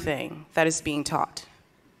everything that is being taught.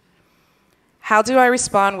 How do I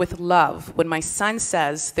respond with love when my son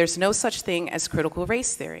says there's no such thing as critical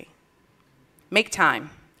race theory? Make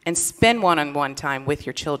time and spend one-on-one time with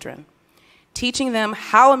your children, teaching them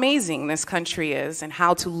how amazing this country is and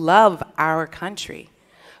how to love our country.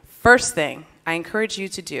 First thing I encourage you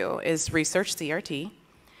to do is research CRT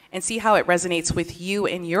and see how it resonates with you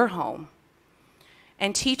in your home.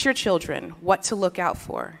 And teach your children what to look out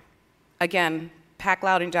for. Again,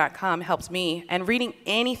 paclouden.com helps me, and reading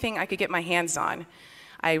anything I could get my hands on.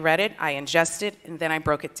 I read it, I ingested, and then I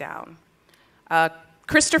broke it down.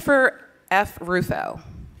 Christopher F. Rufo.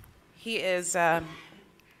 He has a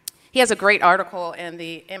great article in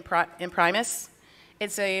the Imprimis.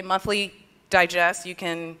 It's a monthly digest. You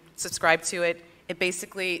can subscribe to it. It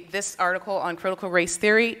basically, this article on critical race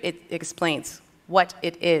theory, it explains what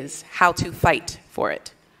it is, how to fight for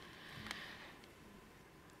it.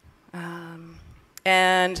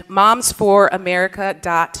 And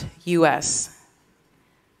momsforamerica.us.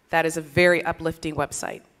 That is a very uplifting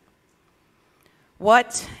website.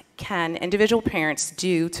 What can individual parents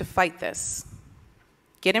do to fight this?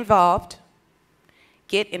 Get involved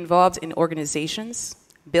in organizations,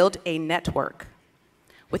 build a network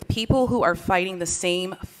with people who are fighting the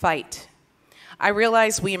same fight. I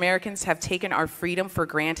realize we Americans have taken our freedom for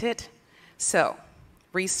granted, so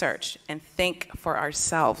research and think for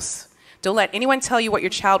ourselves. Don't let anyone tell you what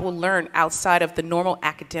your child will learn outside of the normal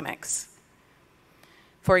academics.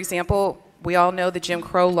 For example, we all know the Jim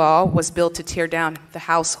Crow law was built to tear down the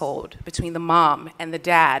household between the mom and the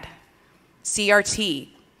dad. CRT,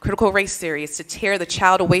 critical race theory, is to tear the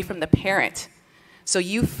child away from the parent. So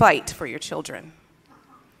you fight for your children.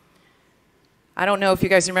 I don't know if you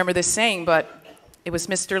guys remember this saying, but it was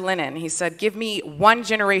Mr. Lennon. He said, give me one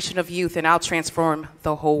generation of youth and I'll transform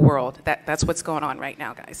the whole world. That's what's going on right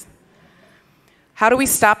now, guys. How do we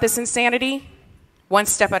stop this insanity? One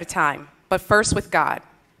step at a time, but first with God.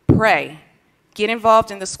 Pray. Get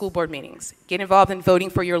involved in the school board meetings. Get involved in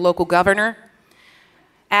voting for your local governor.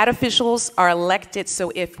 Ad officials are elected,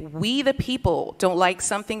 so if we, the people, don't like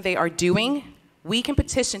something they are doing, we can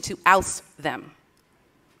petition to oust them.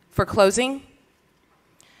 For closing,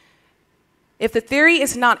 if the theory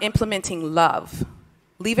is not implementing love,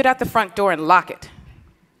 leave it at the front door and lock it.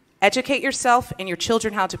 Educate yourself and your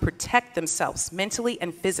children how to protect themselves mentally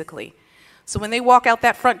and physically. So when they walk out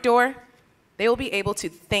that front door, they will be able to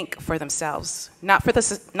think for themselves, not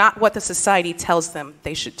what the society tells them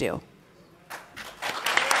they should do.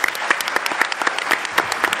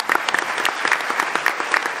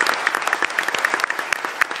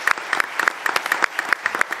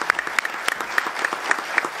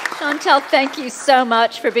 Chantel, thank you so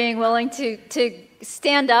much for being willing to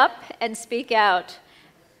stand up and speak out.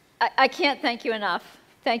 I can't thank you enough.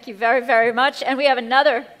 Thank you very, very much. And we have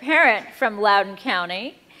another parent from Loudoun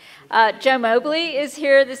County. Joe Mobley is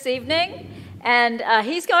here this evening, and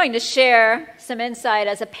he's going to share some insight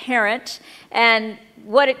as a parent and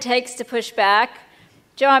what it takes to push back.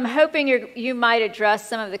 Joe, I'm hoping you might address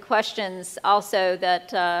some of the questions also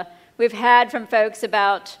that we've had from folks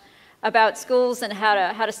about schools and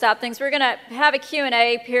how to stop things. We're going to have a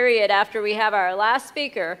Q&A period after we have our last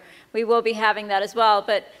speaker. We will be having that as well.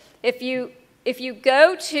 But if you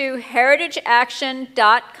go to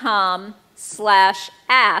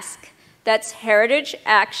heritageaction.com/ask, that's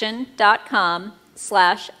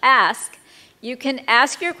heritageaction.com/ask, you can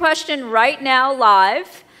ask your question right now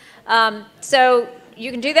live. So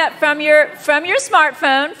you can do that from your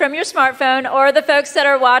smartphone, or the folks that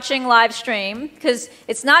are watching live stream, because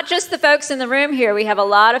it's not just the folks in the room here. We have a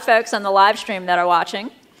lot of folks on the live stream that are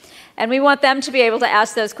watching, and we want them to be able to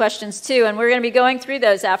ask those questions too, and we're going to be going through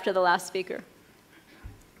those after the last speaker.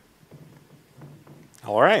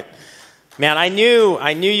 All right. Man, I knew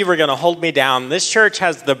you were going to hold me down. This church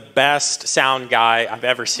has the best sound guy I've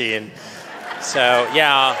ever seen. So,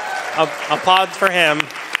 yeah, applaud for him.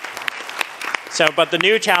 So, but the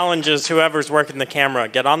new challenge is whoever's working the camera,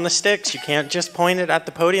 get on the sticks. You can't just point it at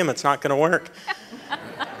the podium. It's not going to work.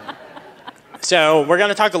 So we're going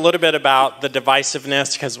to talk a little bit about the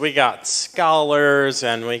divisiveness because we got scholars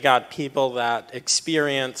and we got people that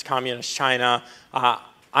experience communist China.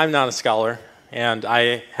 I'm not a scholar, and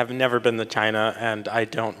I have never been to China, and I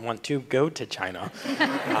don't want to go to China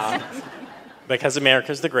because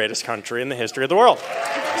America is the greatest country in the history of the world.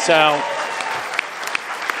 So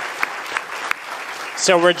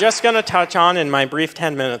we're just going to touch on, in my brief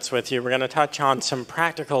 10 minutes with you, we're going to touch on some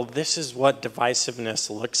practical, this is what divisiveness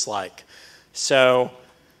looks like. So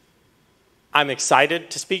I'm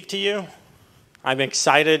excited to speak to you. I'm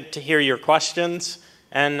excited to hear your questions.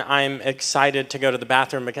 And I'm excited to go to the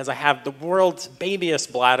bathroom because I have the world's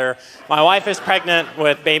babyest bladder. My wife is pregnant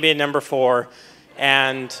with baby number 4.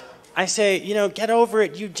 And I say, get over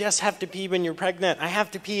it. You just have to pee when you're pregnant. I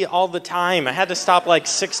have to pee all the time. I had to stop like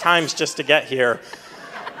 6 times just to get here.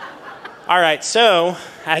 All right, so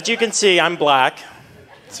as you can see, I'm black.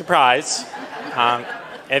 Surprise.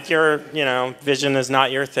 If your, vision is not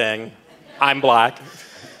your thing, I'm black.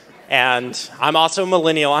 And I'm also a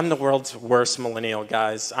millennial. I'm the world's worst millennial,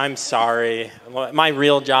 guys. I'm sorry. My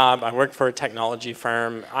real job, I work for a technology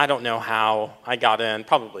firm. I don't know how I got in,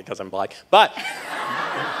 probably because I'm black. But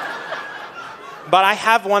I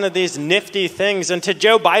have one of these nifty things, and to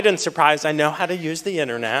Joe Biden's surprise, I know how to use the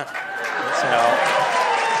internet. So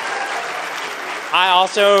I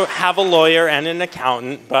also have a lawyer and an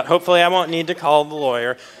accountant, but hopefully I won't need to call the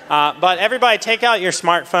lawyer. But everybody, take out your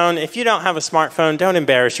smartphone. If you don't have a smartphone, don't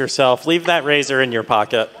embarrass yourself. Leave that razor in your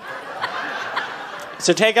pocket.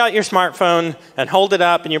 So take out your smartphone and hold it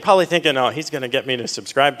up, and you're probably thinking, oh, he's going to get me to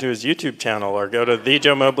subscribe to his YouTube channel or go to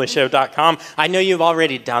thejoemobleyshow.com. I know you've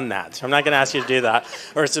already done that, so I'm not going to ask you to do that,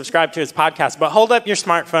 or subscribe to his podcast. But hold up your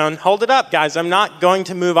smartphone. Hold it up, guys. I'm not going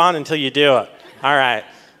to move on until you do it. All right.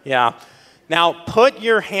 Yeah. Now, put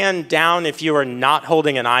your hand down if you are not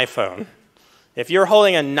holding an iPhone. If you're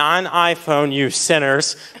holding a non-iPhone, you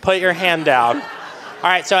sinners, put your hand down. All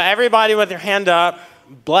right, so everybody with your hand up,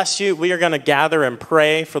 bless you. We are going to gather and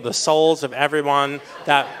pray for the souls of everyone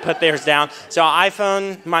that put theirs down. So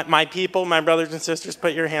iPhone, my people, my brothers and sisters,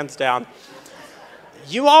 put your hands down.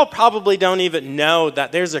 You all probably don't even know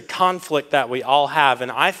that there's a conflict that we all have,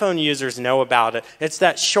 and iPhone users know about it. It's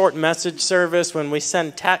that short message service when we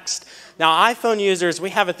send text. Now, iPhone users, we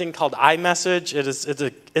have a thing called iMessage.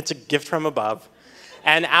 It's a gift from above.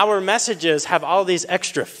 And our messages have all these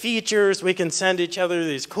extra features. We can send each other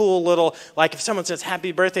these cool little, like if someone says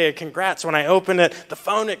happy birthday or congrats, when I open it, the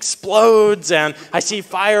phone explodes and I see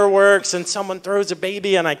fireworks and someone throws a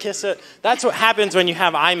baby and I kiss it. That's what happens when you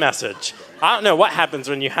have iMessage. I don't know what happens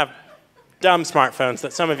when you have dumb smartphones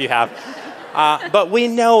that some of you have. But we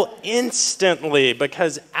know instantly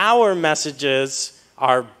because our messages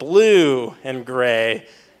are blue and gray,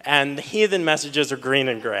 and the heathen messages are green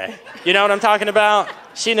and gray. You know what I'm talking about?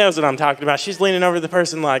 She knows what I'm talking about. She's leaning over to the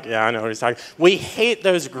person like, yeah, I know what he's talking about. We hate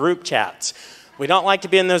those group chats. We don't like to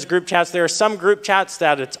be in those group chats. There are some group chats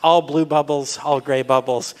that it's all blue bubbles, all gray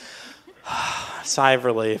bubbles. Sigh of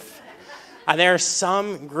relief. And there are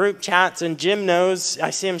some group chats, and Jim knows, I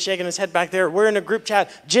see him shaking his head back there, we're in a group chat.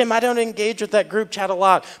 Jim, I don't engage with that group chat a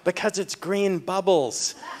lot because it's green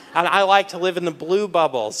bubbles. And I like to live in the blue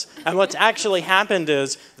bubbles. And what's actually happened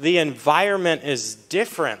is the environment is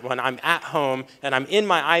different when I'm at home and I'm in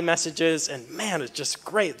my iMessages, and man, it's just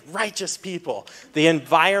great, righteous people. The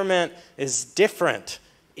environment is different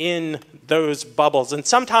in those bubbles. And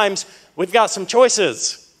sometimes we've got some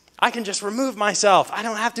choices. I can just remove myself. I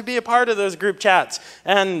don't have to be a part of those group chats.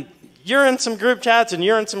 And you're in some group chats, and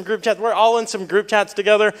you're in some group chats. We're all in some group chats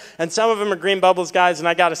together, and some of them are green bubbles, guys, and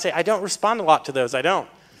I got to say, I don't respond a lot to those. I don't.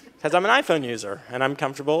 Because I'm an iPhone user, and I'm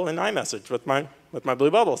comfortable in iMessage with my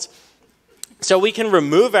blue bubbles. So we can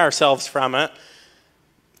remove ourselves from it.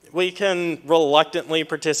 We can reluctantly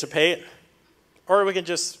participate, or we can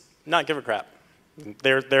just not give a crap.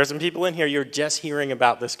 There's some people in here, you're just hearing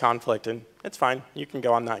about this conflict, and it's fine. You can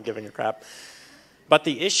go on not giving a crap. But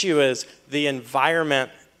the issue is the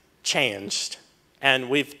environment changed,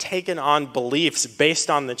 and we've taken on beliefs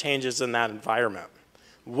based on the changes in that environment.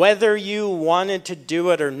 Whether you wanted to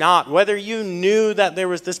do it or not, whether you knew that there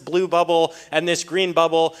was this blue bubble and this green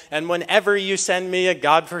bubble, and whenever you send me a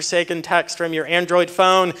godforsaken text from your Android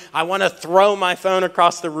phone, I want to throw my phone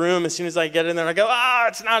across the room as soon as I get in there. I go,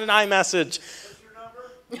 it's not an iMessage.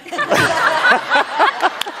 What's your number?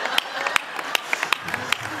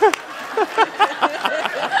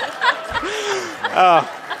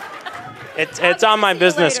 It's on my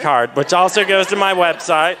business card, which also goes to my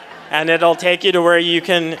website. And it'll take you to where you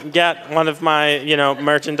can get one of my,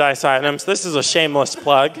 merchandise items. This is a shameless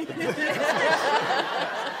plug.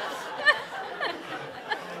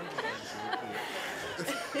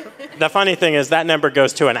 The funny thing is that number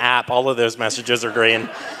goes to an app. All of those messages are green.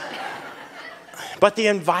 But the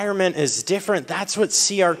environment is different. That's what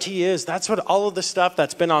CRT is. That's what all of the stuff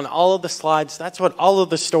that's been on all of the slides, that's what all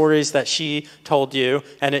of the stories that she told you.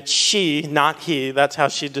 And it's she, not he. That's how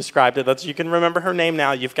she described it. You can remember her name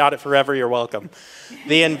now. You've got it forever. You're welcome.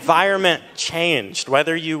 The environment changed,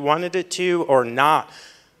 whether you wanted it to or not.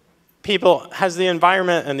 People, has the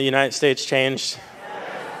environment in the United States changed?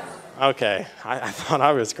 Okay, I thought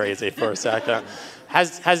I was crazy for a second.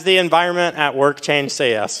 Has the environment at work changed?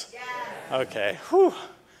 Say yes. Okay. Whew.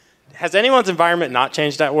 Has anyone's environment not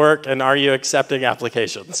changed at work, and are you accepting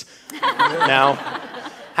applications? No.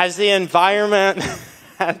 Has the environment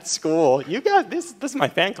at school, you guys, this is my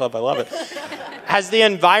fan club, I love it. Has the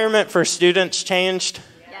environment for students changed?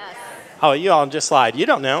 Yes. Oh, you all just lied. You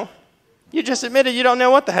don't know. You just admitted you don't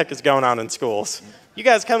know what the heck is going on in schools. You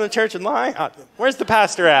guys come to church and lie? Where's the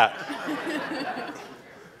pastor at?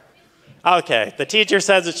 Okay, the teacher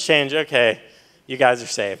says it's changed. Okay, you guys are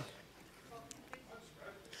saved.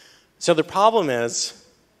 So the problem is,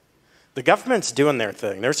 the government's doing their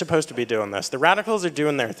thing. They're supposed to be doing this. The radicals are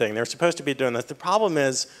doing their thing. They're supposed to be doing this. The problem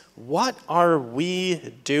is, what are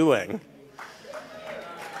we doing?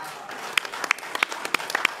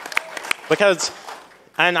 Because,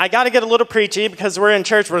 and I got to get a little preachy because we're in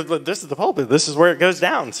church. This is the pulpit. This is where it goes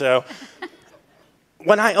down. So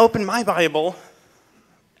when I open my Bible,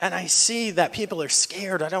 and I see that people are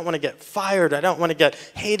scared. I don't want to get fired. I don't want to get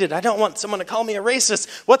hated. I don't want someone to call me a racist.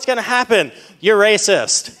 What's going to happen? You're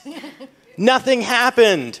racist. Nothing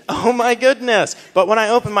happened. Oh my goodness. But when I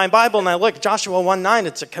open my Bible and I look, Joshua 1:9,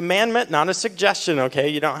 it's a commandment, not a suggestion, okay?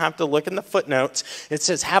 You don't have to look in the footnotes. It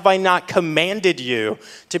says, have I not commanded you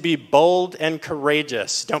to be bold and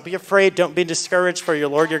courageous? Don't be afraid. Don't be discouraged, for your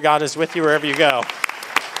Lord your God is with you wherever you go.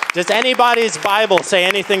 Does anybody's Bible say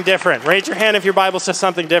anything different? Raise your hand if your Bible says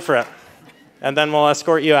something different, and then we'll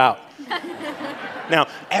escort you out. Now,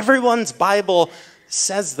 everyone's Bible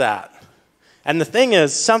says that. And the thing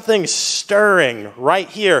is, something's stirring right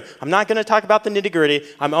here. I'm not going to talk about the nitty-gritty.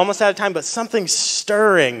 I'm almost out of time, but something's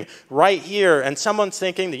stirring right here. And someone's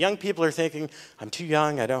thinking, the young people are thinking, I'm too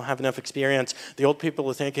young, I don't have enough experience. The old people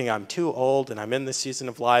are thinking, I'm too old, and I'm in this season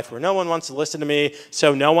of life where no one wants to listen to me,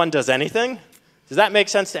 so no one does anything. Does that make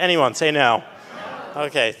sense to anyone? Say no. No.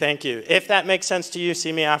 Okay, thank you. If that makes sense to you,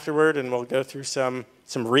 see me afterward, and we'll go through some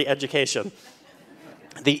re-education.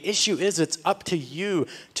 The issue is, it's up to you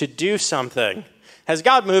to do something. Has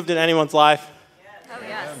God moved in anyone's life? Oh,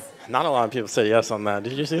 yes. Not a lot of people say yes on that.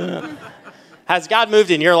 Did you see that? Has God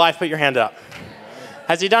moved in your life? Put your hand up.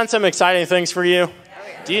 Has he done some exciting things for you?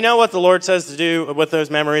 Do you know what the Lord says to do with those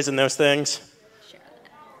memories and those things?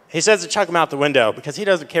 He says to chuck them out the window because he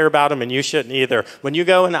doesn't care about them, and you shouldn't either. When you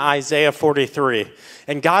go into Isaiah 43,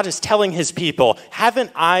 and God is telling his people,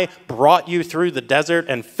 haven't I brought you through the desert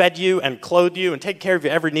and fed you and clothed you and taken care of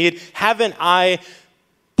your every need? Haven't I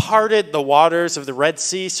parted the waters of the Red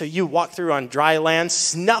Sea so you walk through on dry land,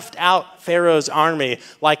 snuffed out Pharaoh's army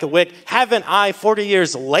like a wick? Haven't I, 40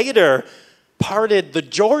 years later, parted the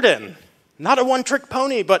Jordan? Not a one-trick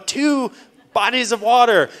pony, but two bodies of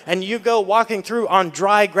water, and you go walking through on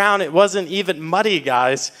dry ground. It wasn't even muddy,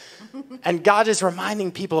 guys. And God is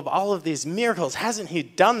reminding people of all of these miracles. Hasn't he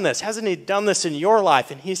done this? Hasn't he done this in your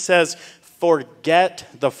life? And he says, forget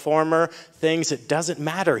the former things. It doesn't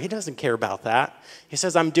matter. He doesn't care about that. He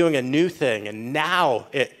says, I'm doing a new thing, and now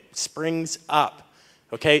it springs up.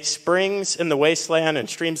 Okay, springs in the wasteland and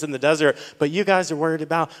streams in the desert, but you guys are worried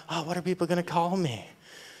about, oh, what are people going to call me?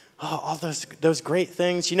 Oh, all those great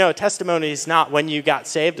things. You know, a testimony is not when you got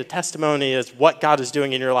saved. A testimony is what God is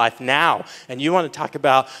doing in your life now. And you want to talk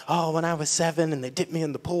about, oh, when I was 7 and they dipped me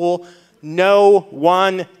in the pool. No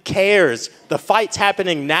one cares. The fight's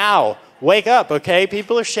happening now. Wake up, okay?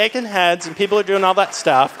 People are shaking heads and people are doing all that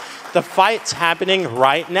stuff. The fight's happening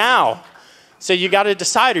right now. So you got to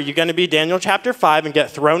decide, are you going to be Daniel chapter 5 and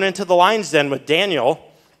get thrown into the lion's den with Daniel?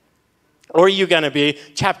 Or are you going to be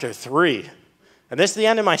chapter 3? And this is the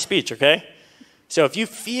end of my speech, okay? So if you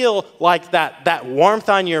feel like that warmth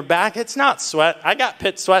on your back, it's not sweat. I got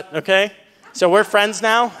pit sweat, okay? So we're friends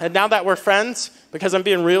now, and now that we're friends, because I'm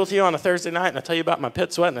being real to you on a Thursday night, and I tell you about my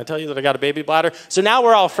pit sweat, and I tell you that I got a baby bladder, so now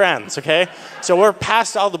we're all friends, okay? So we're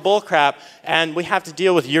past all the bull crap, and we have to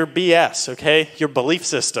deal with your BS, okay? Your belief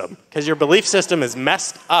system, because your belief system is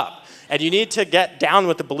messed up. And you need to get down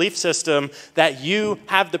with the belief system that you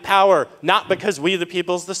have the power, not because we the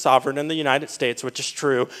people is the sovereign in the United States, which is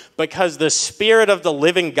true, because the Spirit of the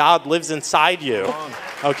living God lives inside you,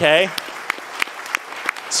 okay?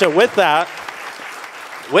 So with that,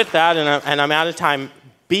 and I'm out of time,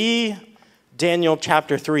 be Daniel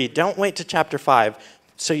chapter 3. Don't wait to chapter 5.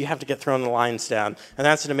 So you have to get thrown the lines down. And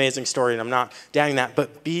that's an amazing story, and I'm not doubting that.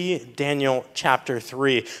 But be Daniel chapter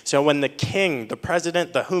 3. So when the king, the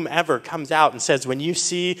president, the whomever comes out and says, when you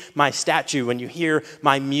see my statue, when you hear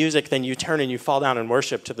my music, then you turn and you fall down and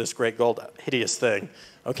worship to this great gold hideous thing.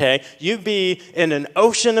 Okay? You be in an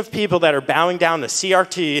ocean of people that are bowing down to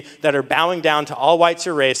CRT, that are bowing down to all whites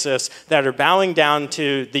are racist, that are bowing down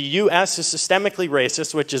to the U.S. is systemically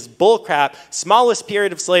racist, which is bullcrap, smallest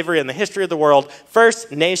period of slavery in the history of the world,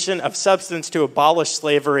 first nation of substance to abolish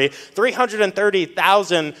slavery.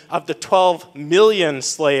 330,000 of the 12 million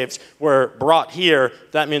slaves were brought here.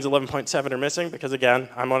 That means 11.7 are missing because, again,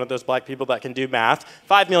 I'm one of those black people that can do math.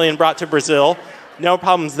 5 million brought to Brazil. No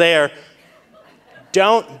problems there.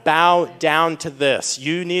 Don't bow down to this.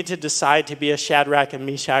 You need to decide to be a Shadrach and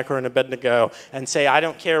Meshach or an Abednego and say, I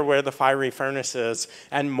don't care where the fiery furnace is.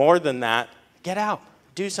 And more than that, get out.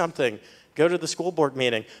 Do something. Go to the school board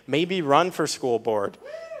meeting. Maybe run for school board.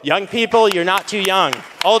 Young people, you're not too young.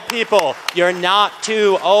 Old people, you're not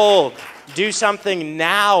too old. Do something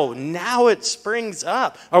now. Now it springs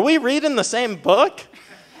up. Are we reading the same book?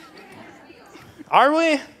 Are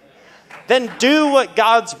we? Then do what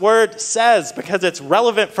God's word says because it's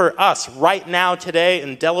relevant for us right now, today,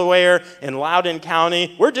 in Delaware, in Loudoun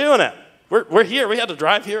County. We're doing it. We're here. We had to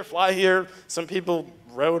drive here, fly here. Some people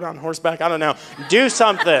rode on horseback. I don't know. Do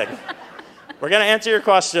something. We're going to answer your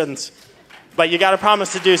questions, but you got to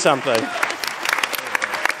promise to do something.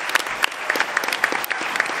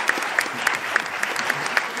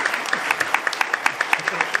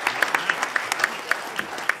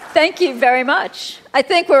 Thank you very much. I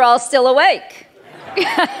think we're all still awake.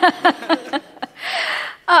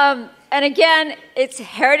 And again, it's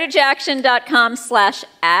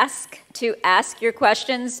heritageaction.com/ask to ask your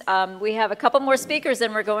questions. We have a couple more speakers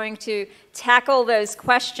and we're going to tackle those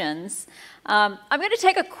questions. I'm going to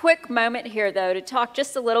take a quick moment here, though, to talk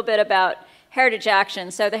just a little bit about Heritage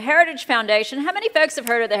Action. So the Heritage Foundation, how many folks have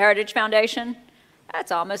heard of the Heritage Foundation?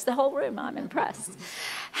 That's almost the whole room. I'm impressed.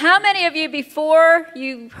 How many of you, before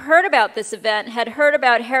you heard about this event, had heard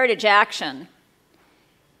about Heritage Action?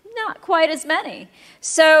 Not quite as many.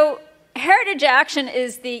 So Heritage Action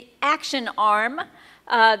is the action arm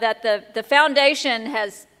that the foundation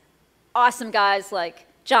has awesome guys like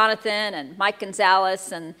Jonathan and Mike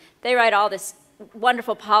Gonzalez, and they write all this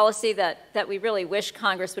wonderful policy that we really wish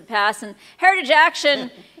Congress would pass. And Heritage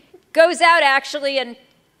Action goes out actually and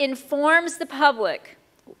informs the public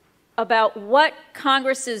about what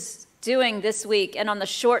Congress is doing this week and on the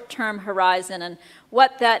short-term horizon and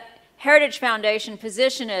what that Heritage Foundation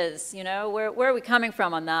position is. You know, where are we coming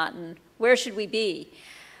from on that and where should we be?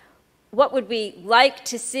 What would we like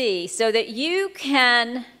to see so that you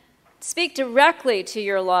can speak directly to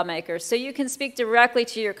your lawmakers, so you can speak directly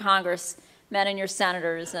to your congressmen and your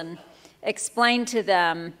senators and explain to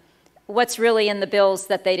them what's really in the bills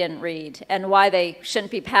that they didn't read and why they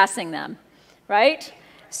shouldn't be passing them, right?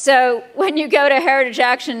 So when you go to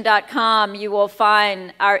heritageaction.com, you will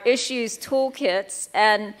find our issues toolkits,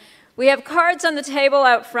 and we have cards on the table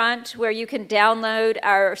out front where you can download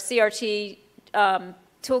our CRT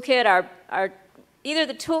toolkit, our either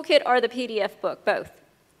the toolkit or the PDF book, both.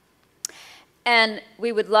 And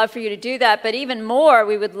we would love for you to do that, but even more,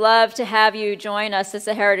 we would love to have you join us as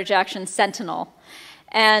a Heritage Action Sentinel.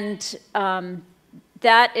 And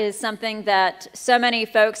that is something that so many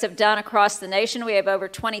folks have done across the nation. We have over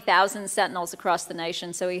 20,000 Sentinels across the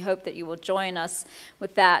nation, so we hope that you will join us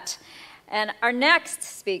with that. And our next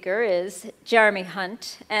speaker is Jeremy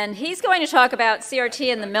Hunt, and he's going to talk about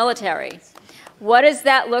CRT in the military. What does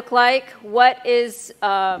that look like? What's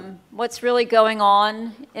really going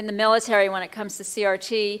on in the military when it comes to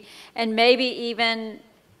CRT? And maybe even,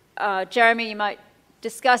 Jeremy, you might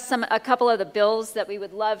discuss a couple of the bills that we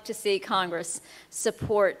would love to see Congress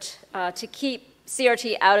support to keep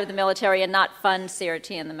CRT out of the military and not fund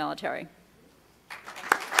CRT in the military.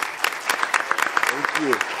 Thank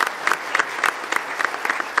you.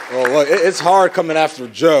 Well, look, it's hard coming after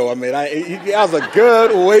Joe. I mean, that was a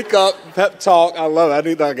good wake-up pep talk. I love it. I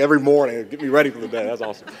need that every morning. Get me ready for the day. That's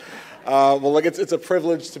awesome. Well, look, it's a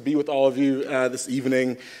privilege to be with all of you this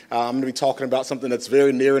evening. I'm going to be talking about something that's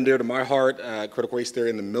very near and dear to my heart, critical race theory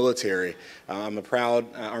in the military. I'm a proud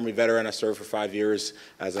Army veteran. I served for 5 years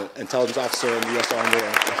as an intelligence officer in the U.S. Army.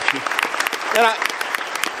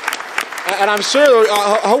 And I'm sure,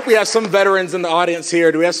 I hope we have some veterans in the audience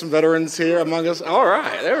here. Do we have some veterans here among us? All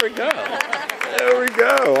right, there we go. There we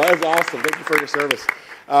go. That's awesome. Thank you for your service.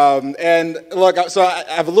 And look, so I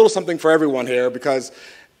have a little something for everyone here because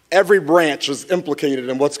every branch is implicated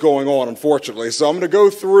in what's going on, unfortunately. So I'm going to go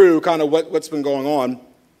through kind of what's been going on.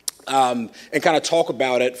 and kind of talk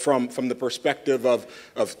about it from the perspective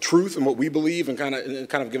of truth and what we believe, and kind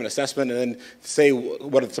of give an assessment, and then say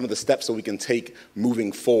what are some of the steps that we can take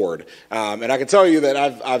moving forward. And I can tell you that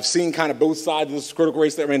I've seen kind of both sides of this critical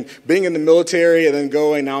race. I mean, being in the military and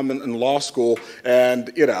then now I'm in law school,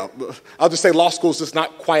 and I'll just say law school is just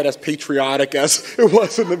not quite as patriotic as it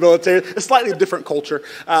was in the military. It's slightly different culture,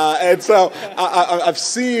 and so I've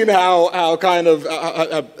seen how kind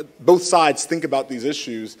of both sides think about these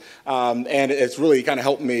issues. And it's really kind of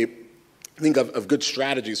helped me think of good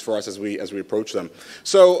strategies for us as we approach them.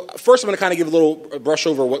 So first, I'm going to kind of give a little brush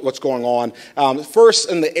over what's going on. First,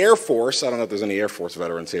 in the Air Force, I don't know if there's any Air Force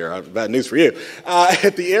veterans here. Bad news for you.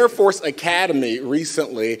 At the Air Force Academy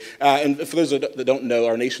recently, and for those that don't know,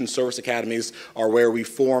 our nation's service academies are where we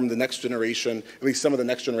form the next generation, at least some of the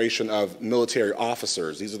next generation of military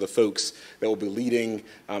officers. These are the folks that will be leading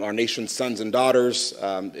our nation's sons and daughters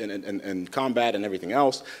in combat and everything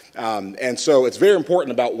else. And so it's very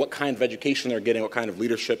important about what kind of education they're getting, what kind of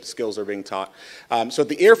leadership skills are being taught. So at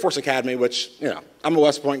the Air Force Academy, which, I'm a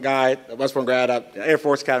West Point guy, a West Point grad, Air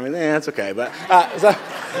Force Academy, that's okay. But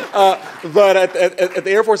but at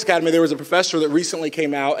the Air Force Academy, there was a professor that recently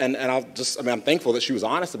came out, and I'm thankful that she was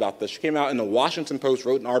honest about this. She came out in the Washington Post,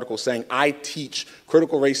 wrote an article saying, I teach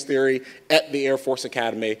critical race theory at the Air Force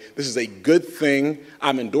Academy. This is a good thing.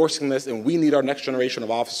 I'm endorsing this, and we need our next generation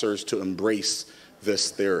of officers to embrace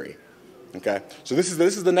this theory. Okay, so this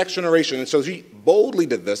is the next generation, and so she boldly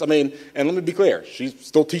did this. I mean, and let me be clear, she's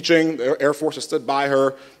still teaching. The Air Force has stood by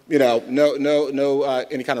her. No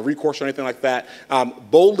any kind of recourse or anything like that.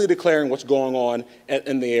 Boldly declaring what's going on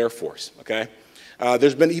in the Air Force. Okay,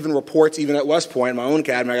 there's been even reports, even at West Point, my own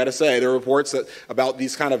academy. I got to say, there are reports about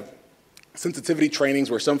these kind of sensitivity trainings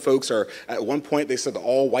where some folks are, at one point they said that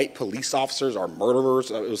all white police officers are murderers.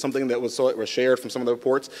 It was something that was shared from some of the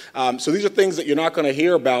reports. So these are things that you're not going to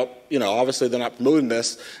hear about. Obviously they're not promoting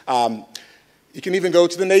this. You can even go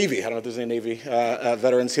to the Navy. I don't know if there's any Navy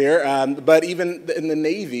veterans here, but even in the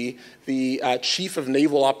Navy, the Chief of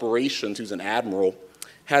Naval Operations, who's an admiral,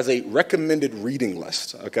 has a recommended reading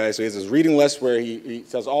list. Okay, so he has this reading list where he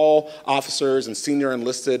says all officers and senior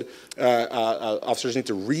enlisted officers need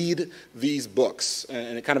to read these books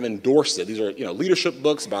and it kind of endorse it. These are leadership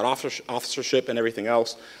books about officership and everything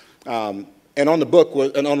else. And on the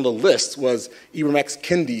book and on the list was Ibram X.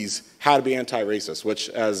 Kendi's How to Be Anti-Racist, which,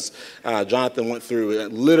 as Jonathan went through,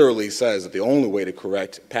 it literally says that the only way to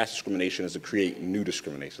correct past discrimination is to create new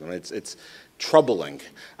discrimination. I mean, it's troubling,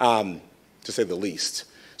 to say the least.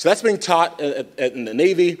 So that's being taught in the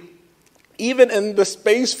Navy, even in the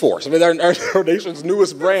Space Force. I mean, our nation's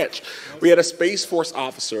newest branch. We had a Space Force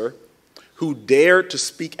officer who dared to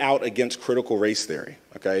speak out against critical race theory.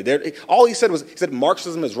 Okay, all he said was,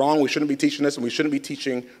 Marxism is wrong, we shouldn't be teaching this, and we shouldn't be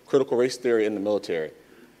teaching critical race theory in the military.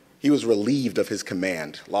 He was relieved of his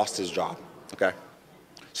command, lost his job. Okay.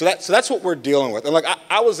 So that's what we're dealing with. And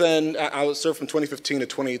I was served from 2015 to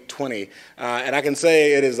 2020, and I can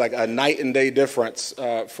say it is like a night and day difference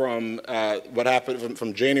from what happened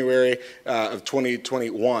from January of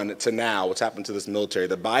 2021 to now. What's happened to this military?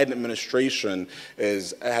 The Biden administration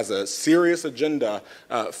has a serious agenda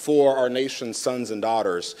for our nation's sons and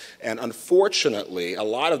daughters, and unfortunately, a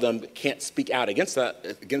lot of them can't speak out against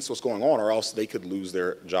what's going on, or else they could lose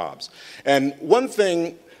their jobs. And one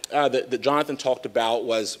thing that Jonathan talked about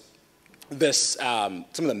was this, some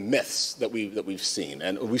of the myths that we've seen,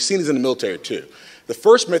 and we've seen these in the military too. The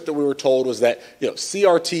first myth that we were told was that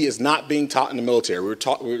CRT is not being taught in the military.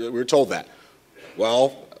 We were told that.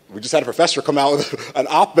 Well, we just had a professor come out with an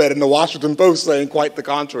op-ed in the Washington Post saying quite the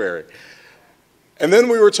contrary. And then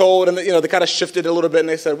we were told, and they kind of shifted a little bit, and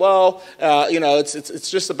they said, well,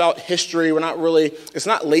 it's just about history. It's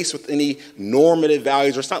not laced with any normative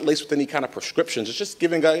values, or it's not laced with any kind of prescriptions. It's just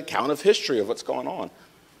giving an account of history of what's going on.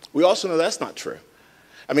 We also know that's not true.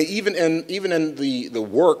 I mean, even in the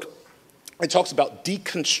work, it talks about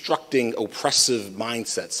deconstructing oppressive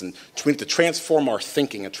mindsets and to transform our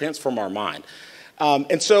thinking and transform our mind.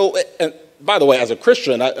 And by the way, as a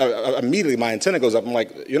Christian, immediately my antenna goes up. I'm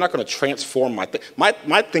like, you're not going to transform my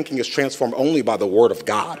thinking is transformed only by the Word of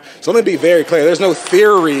God. So let me be very clear. There's no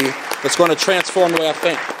theory that's going to transform the way I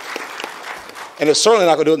think. And it's certainly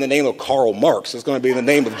not going to do it in the name of Karl Marx. It's going to be in the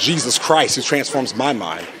name of Jesus Christ, who transforms my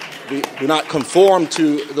mind. Do not conform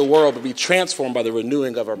to the world, but be transformed by the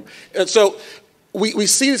renewing of our... And so we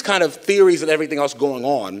see these kind of theories and everything else going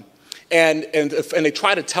on. And they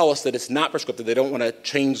try to tell us that it's not prescriptive. They don't want to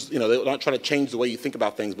change, they're not trying to change the way you think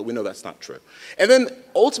about things, but we know that's not true. And then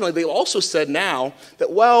ultimately, they've also said now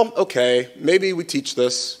that, well, okay, maybe we teach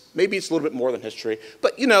this. Maybe it's a little bit more than history.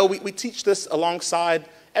 But, we teach this alongside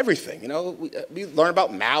everything. We learn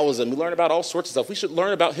about Maoism, we learn about all sorts of stuff. We should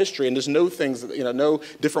learn about history and just know things, know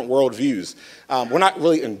different worldviews. We're not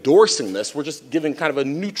really endorsing this. We're just giving kind of a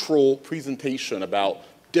neutral presentation about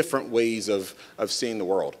different ways of seeing the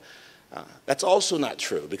world. That's also not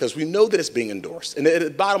true, because we know that it's being endorsed. And the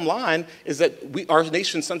bottom line is that our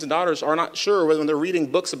nation's sons and daughters are not sure when they're reading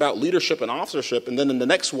books about leadership and officership, and then the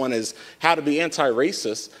next one is how to be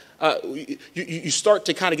anti-racist. You start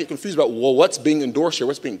to kind of get confused about, well, what's being endorsed here,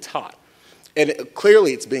 what's being taught. And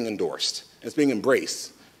clearly it's being endorsed, it's being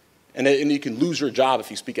embraced. And you can lose your job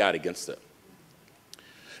if you speak out against it.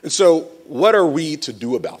 And so what are we to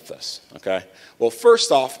do about this, okay? Well,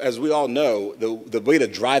 first off, as we all know, the way to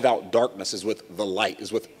drive out darkness is with the light,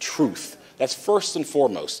 is with truth. That's first and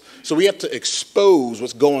foremost. So we have to expose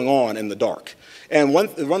what's going on in the dark. And one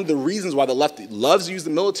of the reasons why the left loves to use the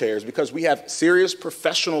military is because we have serious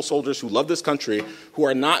professional soldiers who love this country who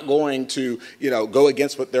are not going to, go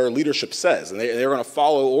against what their leadership says, and they're going to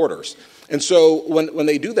follow orders. And so when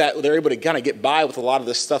they do that, they're able to kind of get by with a lot of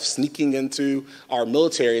this stuff sneaking into our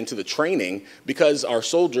military, into the training, because our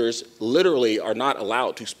soldiers literally are not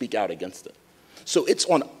allowed to speak out against it. So it's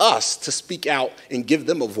on us to speak out and give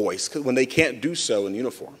them a voice when they can't do so in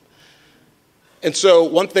uniform. And so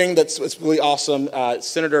one thing that's really awesome,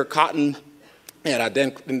 Senator Cotton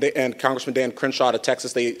and Congressman Dan Crenshaw of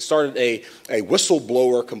Texas, they started a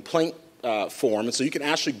whistleblower complaint form. And so you can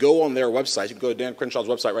actually go on their website. You can go to Dan Crenshaw's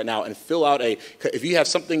website right now and fill out if you have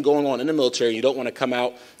something going on in the military and you don't want to come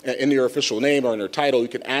out in your official name or in your title, you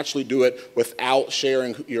can actually do it without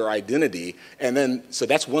sharing your identity. And then, so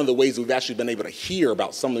that's one of the ways we've actually been able to hear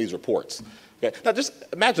about some of these reports. Okay? Now just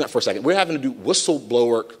imagine that for a second. We're having to do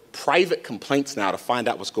whistleblower private complaints now to find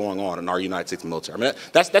out what's going on in our United States military. I mean,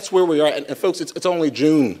 that's where we are. And folks, it's only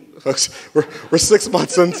June. Folks, we're 6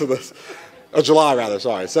 months into this. July, rather,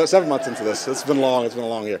 sorry. So 7 months into this. It's been long. It's been a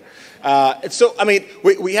long year. And so, I mean,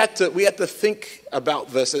 we had to think about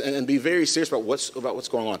this and be very serious about what's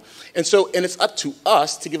going on. And it's up to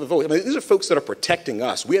us to give a vote. I mean, these are folks that are protecting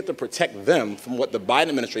us. We have to protect them from what the Biden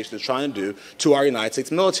administration is trying to do to our United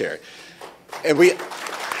States military. And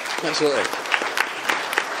absolutely.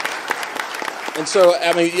 And so,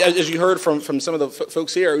 I mean, as you heard from some of the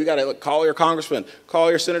folks here, we got to call your congressman, call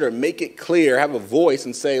your senator, make it clear, have a voice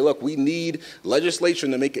and say, look, we need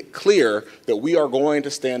legislation to make it clear that we are going to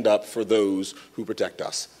stand up for those who protect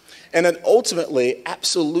us. And then ultimately,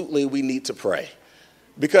 absolutely, we need to pray.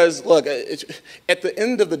 Because, look, at the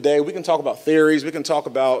end of the day, we can talk about theories, we can talk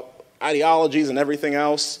about ideologies and everything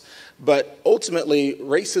else, but ultimately,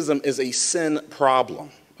 racism is a sin problem.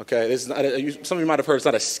 Okay, some of you might have heard it's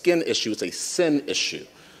not a skin issue, it's a sin issue.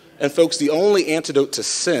 And folks, the only antidote to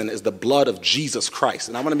sin is the blood of Jesus Christ.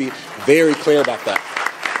 And I want to be very clear about that.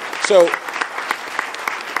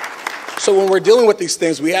 So when we're dealing with these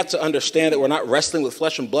things, we have to understand that we're not wrestling with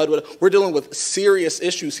flesh and blood. We're dealing with serious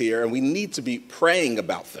issues here, and we need to be praying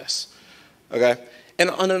about this. Okay? And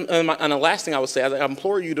the last thing I would say, I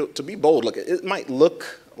implore you to be bold. Look, it might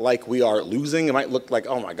look like we are losing. It might look like,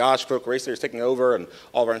 oh my gosh, critical race theory is taking over and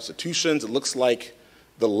all of our institutions. It looks like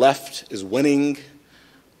the left is winning.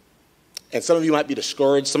 And some of you might be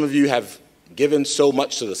discouraged. Some of you have given so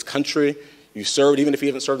much to this country. You served, even if you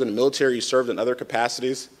haven't served in the military, you served in other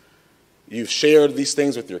capacities. You've shared these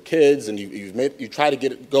things with your kids, and you try to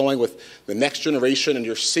get it going with the next generation, and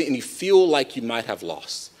you feel like you might have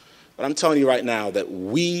lost. But I'm telling you right now that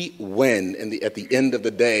we win at the end of the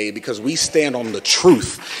day because we stand on the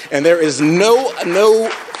truth. And there is no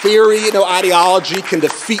theory, no ideology can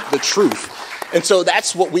defeat the truth. And so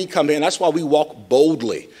that's what we come in. That's why we walk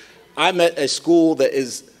boldly. I'm at a school that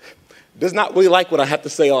does not really like what I have to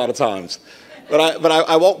say a lot of times. But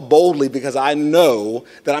I walk boldly because I know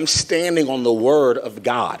that I'm standing on the word of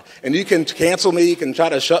God. And you can cancel me, you can try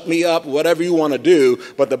to shut me up, whatever you want to do.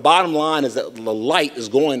 But the bottom line is that the light is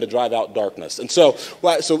going to drive out darkness. And so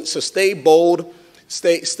stay bold,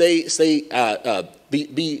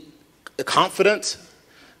 be confident,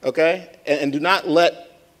 okay? And do not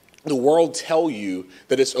let the world tell you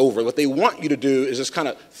that it's over. What they want you to do is just kind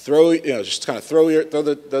of throw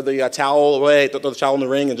the towel away, throw the towel in the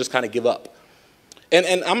ring, and just kind of give up. And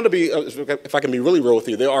I'm going to be, if I can be really real with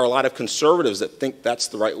you, there are a lot of conservatives that think that's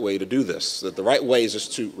the right way to do this, that the right way is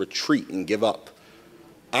just to retreat and give up.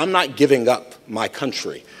 I'm not giving up my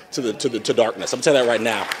country to darkness. I'm going to tell you that right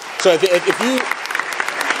now. So if you...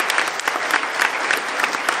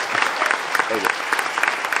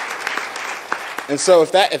 And so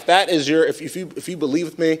if you believe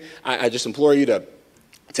with me, I just implore you to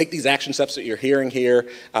take these action steps that you're hearing here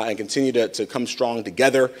and continue to come strong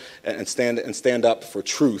together and stand up for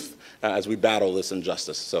truth as we battle this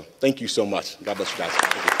injustice. So thank you so much. God bless you guys.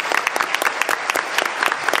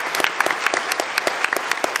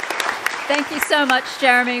 Thank you so much,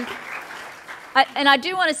 Jeremy. And I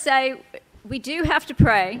do want to say, we do have to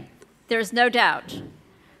pray. There's no doubt.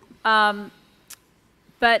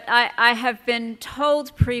 But I have been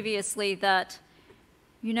told previously that,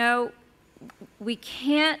 we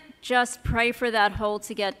can't just pray for that hole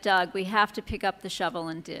to get dug. We have to pick up the shovel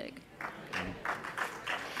and dig.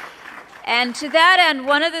 And to that end,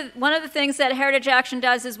 one of the things that Heritage Action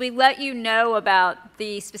does is we let you know about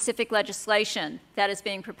the specific legislation that is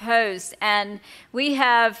being proposed. And we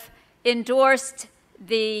have endorsed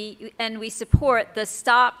and we support the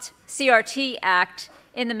Stopped CRT Act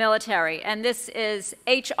in the military, and this is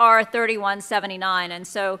HR 3179, and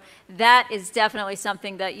so that is definitely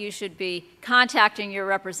something that you should be contacting your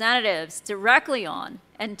representatives directly on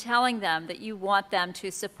and telling them that you want them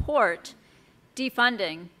to support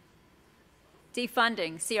defunding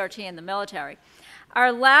CRT in the military.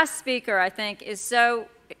 Our last speaker, I think, is so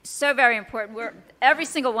very important. Every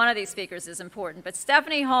single one of these speakers is important, but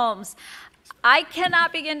Stephanie Holmes, I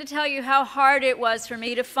cannot begin to tell you how hard it was for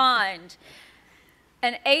me to find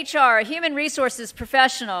an HR, a human resources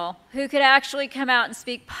professional, who could actually come out and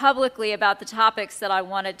speak publicly about the topics that I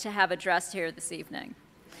wanted to have addressed here this evening.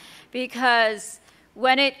 Because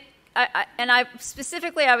when I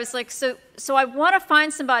was like, so I want to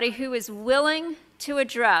find somebody who is willing to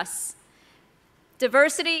address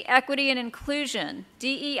diversity, equity, and inclusion,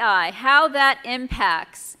 DEI, how that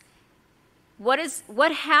impacts,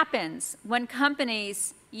 what happens when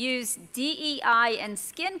companies use DEI and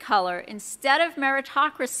skin color instead of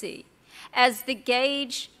meritocracy as the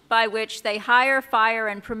gauge by which they hire, fire,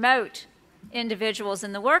 and promote individuals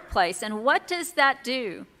in the workplace. And what does that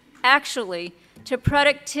do, actually, to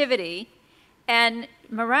productivity and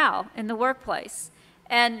morale in the workplace?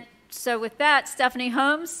 And so with that, Stephanie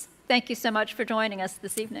Holmes, thank you so much for joining us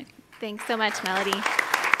this evening. Thanks so much, Melody.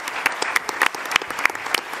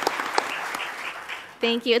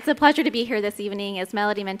 Thank you. It's a pleasure to be here this evening. As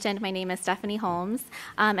Melody mentioned, my name is Stephanie Holmes.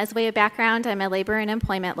 As way of background, I'm a labor and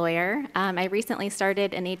employment lawyer. I recently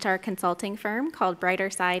started an HR consulting firm called Brighter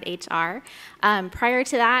Side HR. Prior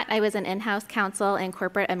to that, I was an in-house counsel in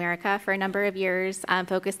corporate America for a number of years,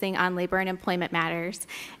 focusing on labor and employment matters.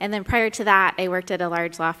 And then prior to that, I worked at a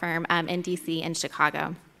large law firm in DC and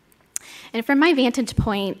Chicago. And from my vantage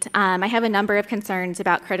point, I have a number of concerns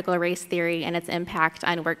about critical race theory and its impact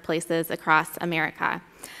on workplaces across America.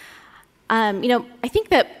 I think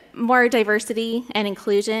that more diversity and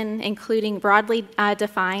inclusion, including broadly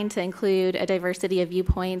defined to include a diversity of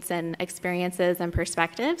viewpoints and experiences and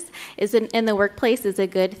perspectives, in the workplace is a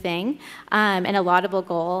good thing and a laudable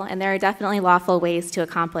goal, and there are definitely lawful ways to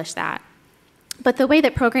accomplish that. But the way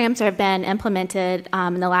that programs have been implemented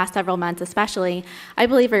in the last several months especially, I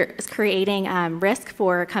believe is creating risk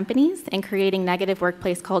for companies and creating negative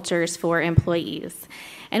workplace cultures for employees.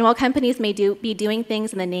 And while companies may be doing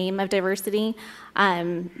things in the name of diversity,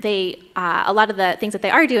 a lot of the things that they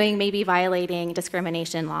are doing may be violating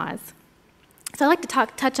discrimination laws. So I'd like to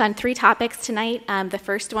touch on 3 topics tonight. The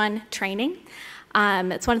first one, training.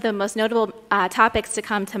 It's one of the most notable topics to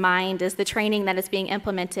come to mind is the training that is being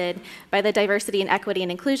implemented by the diversity and equity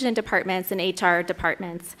and inclusion departments and HR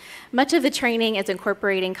departments. Much of the training is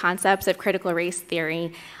incorporating concepts of critical race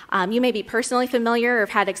theory. You may be personally familiar or have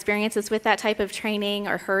had experiences with that type of training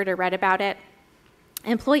or heard or read about it.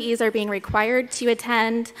 Employees are being required to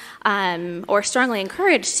attend or strongly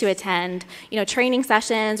encouraged to attend, training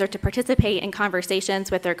sessions or to participate in conversations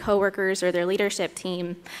with their coworkers or their leadership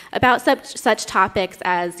team about such topics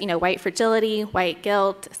as, white fragility, white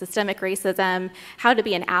guilt, systemic racism, how to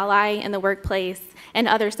be an ally in the workplace, and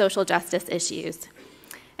other social justice issues.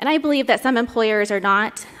 And I believe that some employers are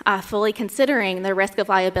not fully considering the risk of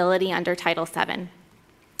liability under Title VII.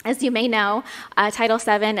 As you may know, Title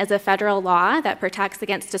VII is a federal law that protects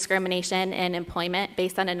against discrimination in employment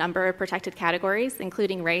based on a number of protected categories,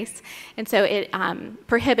 including race. And so it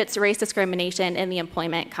prohibits race discrimination in the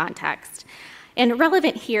employment context. And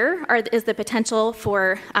relevant here is the potential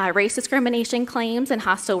for race discrimination claims and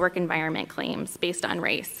hostile work environment claims based on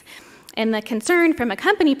race. And the concern from a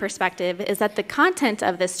company perspective is that the content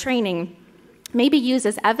of this training may be used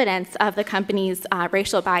as evidence of the company's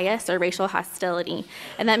racial bias or racial hostility,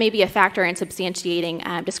 and that may be a factor in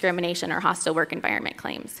substantiating discrimination or hostile work environment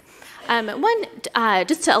claims.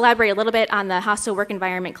 Just to elaborate a little bit on the hostile work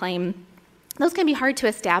environment claim, Those can be hard to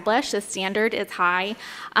establish. The standard is high.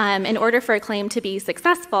 In order for a claim to be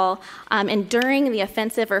successful, enduring the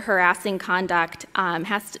offensive or harassing conduct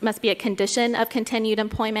must be a condition of continued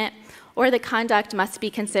employment, or the conduct must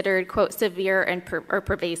be considered, quote, severe or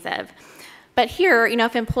pervasive. But here,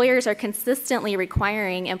 if employers are consistently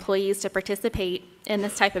requiring employees to participate in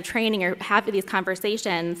this type of training or have these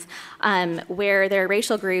conversations where their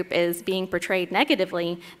racial group is being portrayed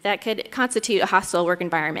negatively, that could constitute a hostile work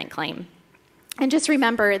environment claim. And just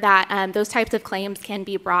remember that those types of claims can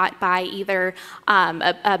be brought by either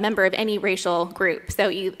a member of any racial group, so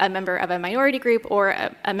a member of a minority group or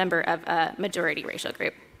a member of a majority racial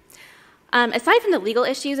group. Aside from the legal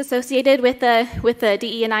issues associated with the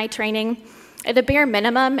DE&I training, at a bare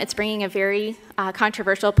minimum, it's bringing a very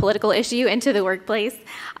controversial political issue into the workplace,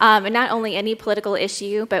 and not only any political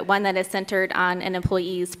issue, but one that is centered on an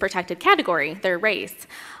employee's protected category, their race.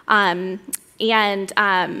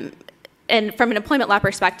 And from an employment law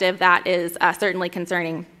perspective, that is certainly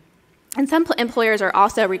concerning. And some employers are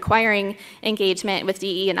also requiring engagement with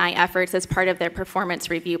DE&I efforts as part of their performance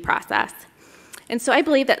review process. And so I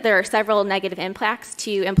believe that there are several negative impacts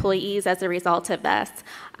to employees as a result of this.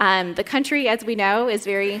 The country, as we know, is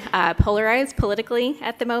very polarized politically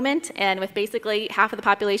at the moment, and with basically half of the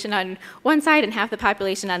population on one side and half the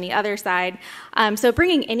population on the other side. So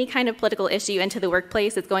bringing any kind of political issue into the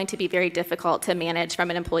workplace is going to be very difficult to manage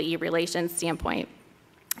from an employee relations standpoint.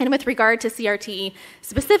 And with regard to CRT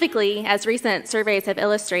specifically, as recent surveys have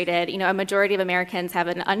illustrated, a majority of Americans have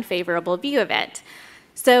an unfavorable view of it.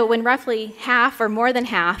 So when roughly half or more than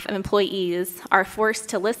half of employees are forced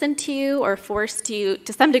to listen to or forced to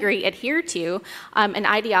some degree, adhere to an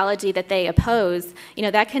ideology that they oppose,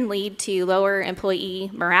 that can lead to lower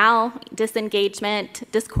employee morale, disengagement,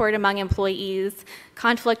 discord among employees,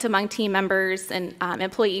 conflict among team members, and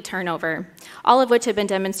employee turnover, all of which have been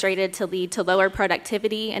demonstrated to lead to lower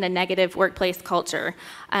productivity and a negative workplace culture,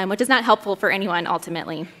 which is not helpful for anyone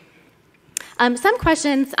ultimately. Some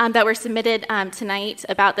questions that were submitted tonight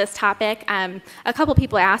about this topic. A couple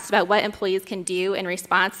people asked about what employees can do in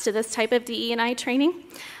response to this type of DE&I training.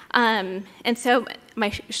 And so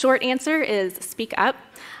my short answer is speak up,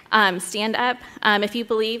 stand up. If you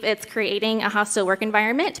believe it's creating a hostile work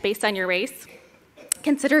environment based on your race,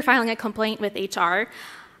 consider filing a complaint with HR.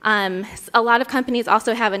 A lot of companies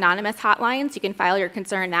also have anonymous hotlines. You can file your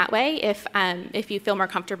concern that way if you feel more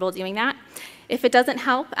comfortable doing that. If it doesn't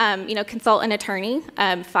help, consult an attorney,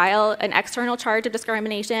 file an external charge of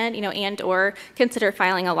discrimination, and/or consider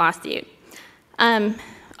filing a lawsuit.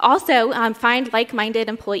 Also, find like-minded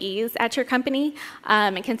employees at your company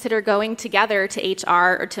and consider going together to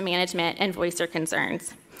HR or to management and voice your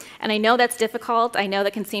concerns. And I know that's difficult. I know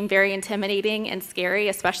that can seem very intimidating and scary,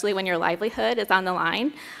 especially when your livelihood is on the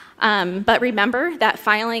line. But remember that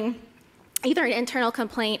filing either an internal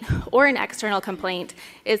complaint or an external complaint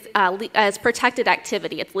is protected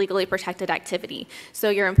activity. It's legally protected activity. So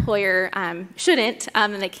your employer shouldn't,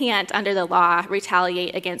 and they can't, under the law,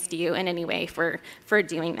 retaliate against you in any way for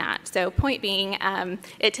doing that. So point being,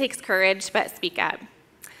 it takes courage, but speak up.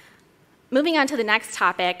 Moving on to the next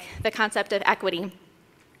topic, the concept of equity.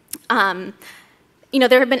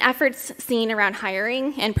 There have been efforts seen around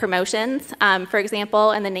hiring and promotions, for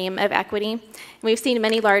example, in the name of equity. We've seen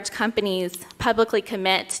many large companies publicly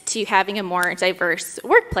commit to having a more diverse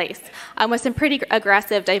workplace with some pretty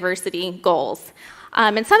aggressive diversity goals.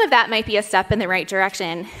 And some of that might be a step in the right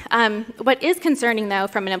direction. What is concerning, though,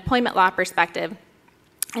 from an employment law perspective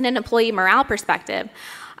and an employee morale perspective,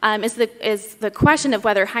 is the question of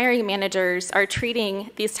whether hiring managers are treating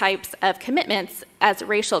these types of commitments as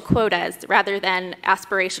racial quotas rather than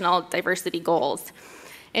aspirational diversity goals.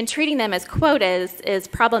 And treating them as quotas is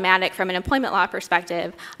problematic from an employment law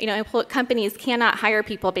perspective. Companies cannot hire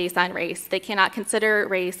people based on race. They cannot consider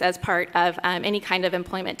race as part of any kind of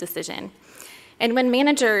employment decision. And when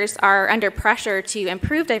managers are under pressure to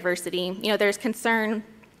improve diversity, there's concern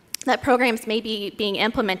that programs may be being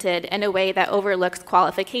implemented in a way that overlooks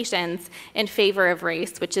qualifications in favor of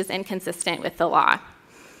race, which is inconsistent with the law.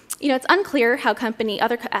 It's unclear how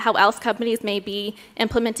else companies may be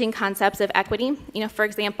implementing concepts of equity. For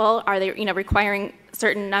example, are they requiring a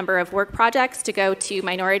certain number of work projects to go to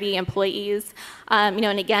minority employees?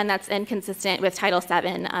 And again, that's inconsistent with Title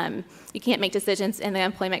VII. You can't make decisions in the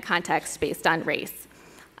employment context based on race.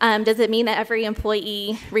 Does it mean that every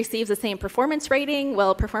employee receives the same performance rating?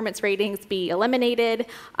 Will performance ratings be eliminated?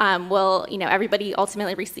 Will everybody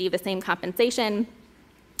ultimately receive the same compensation?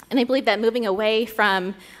 And I believe that moving away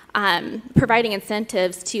from providing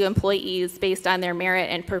incentives to employees based on their merit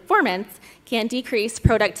and performance can decrease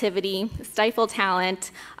productivity, stifle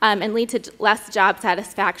talent, and lead to less job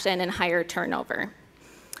satisfaction and higher turnover.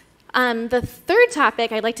 The third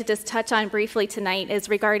topic I'd like to just touch on briefly tonight is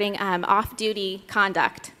regarding off-duty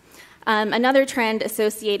conduct. Another trend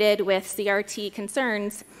associated with CRT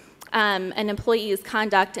concerns an employee's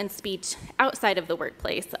conduct and speech outside of the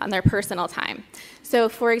workplace on their personal time. So,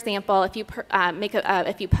 for example, if you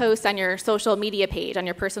if you post on your social media page, on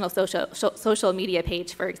your personal social media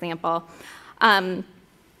page, for example,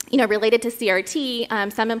 related to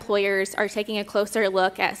CRT, some employers are taking a closer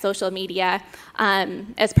look at social media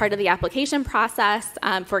as part of the application process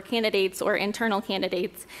for candidates or internal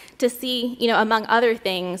candidates to see, among other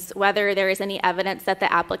things, whether there is any evidence that the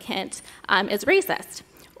applicant is racist.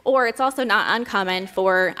 Or it's also not uncommon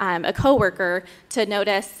for a coworker to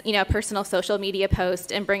notice, a personal social media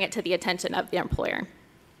post and bring it to the attention of the employer.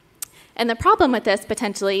 And the problem with this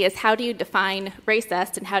potentially is how do you define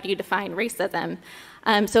racist and how do you define racism?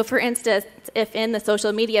 So for instance, if in the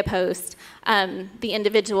social media post, the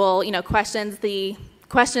individual,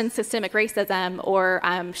 questions systemic racism or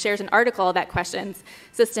shares an article that questions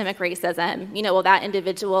systemic racism, will that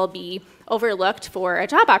individual be overlooked for a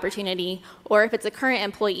job opportunity? Or if it's a current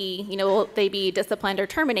employee, will they be disciplined or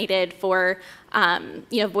terminated for,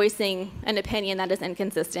 voicing an opinion that is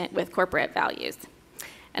inconsistent with corporate values?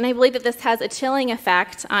 And I believe that this has a chilling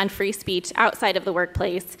effect on free speech outside of the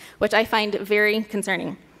workplace, which I find very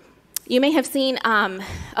concerning. You may have seen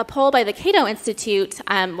a poll by the Cato Institute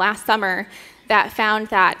last summer that found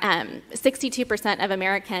that 62% of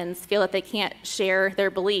Americans feel that they can't share their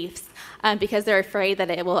beliefs because they're afraid that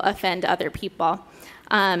it will offend other people.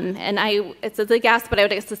 It's a guess, but I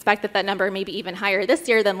would suspect that number may be even higher this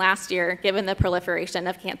year than last year, given the proliferation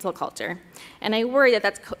of cancel culture. And I worry that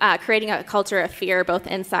that's creating a culture of fear both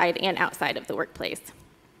inside and outside of the workplace.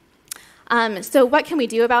 So what can we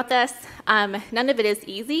do about this? None of it is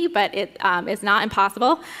easy, but it is not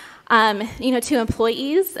impossible. To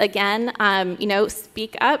employees, again,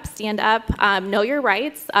 speak up, stand up, know your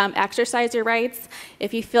rights, exercise your rights.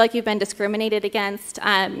 If you feel like you've been discriminated against,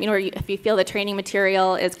 or if you feel the training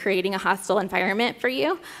material is creating a hostile environment for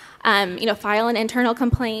you, file an internal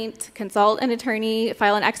complaint, consult an attorney,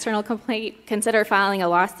 file an external complaint, consider filing a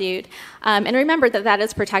lawsuit, and remember that that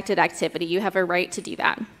is protected activity. You have a right to do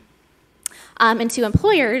that. And to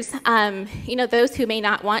employers, those who may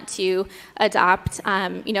not want to adopt,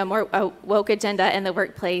 more woke agenda in the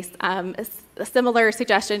workplace, a similar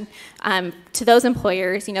suggestion to those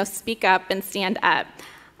employers, speak up and stand up.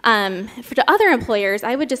 To other employers,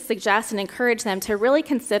 I would just suggest and encourage them to really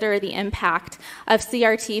consider the impact of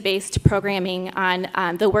CRT-based programming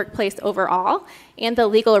on the workplace overall and the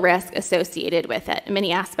legal risk associated with it,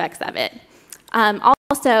 many aspects of it.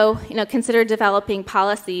 Also, consider developing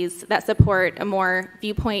policies that support a more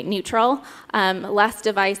viewpoint-neutral, less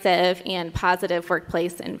divisive, and positive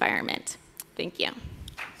workplace environment. Thank you.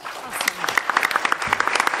 Awesome.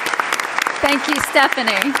 Thank you,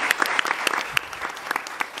 Stephanie.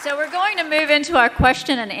 So we're going to move into our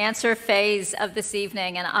question and answer phase of this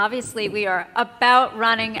evening, and obviously we are about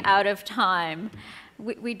running out of time.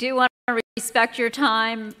 We do want to respect your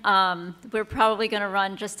time. We're probably going to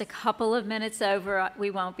run just a couple of minutes over. We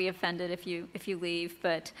won't be offended if you leave,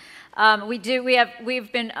 but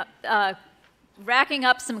we've been racking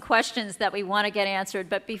up some questions that we want to get answered.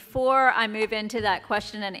 But before I move into that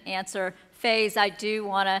question and answer phase, I do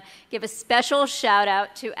want to give a special shout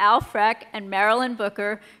out to Al Freck and Marilyn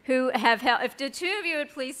Booker, who have helped. If the two of you would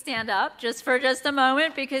please stand up just for a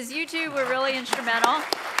moment, because you two were really instrumental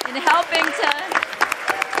in helping to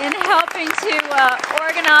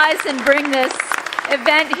organize and bring this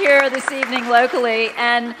event here this evening locally.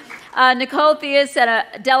 And Nicole Theus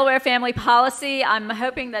at Delaware Family Policy, I'm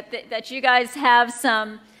hoping that you guys have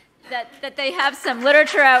that they have some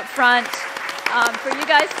literature out front for you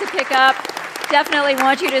guys to pick up. Definitely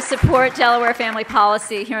want you to support Delaware Family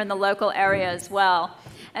Policy here in the local area as well.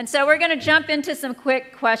 And so we're going to jump into some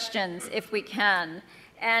quick questions if we can.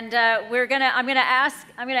 And I'm going to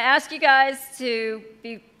ask you guys to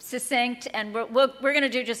be succinct, and we're going to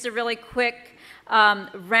do just a really quick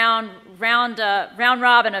round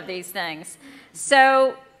robin of these things.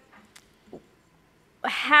 So,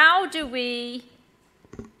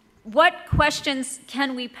 what questions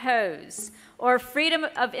can we pose? Or freedom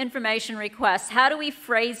of information requests, how do we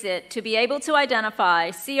phrase it to be able to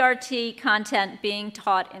identify CRT content being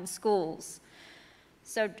taught in schools?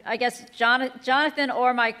 So I guess Jonathan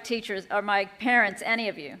or my teachers or my parents, any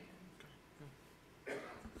of you.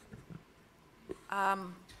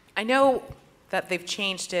 I know that they've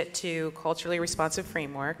changed it to culturally responsive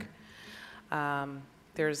framework.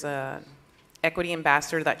 There's a equity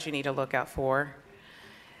ambassador that you need to look out for.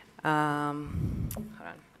 Hold on,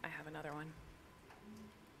 I have another one.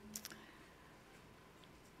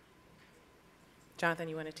 Jonathan,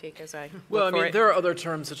 you want to take as I Well, I look for mean, it? there are other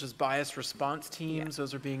terms such as biased response teams.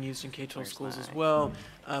 Those are being used in K-12 schools as well.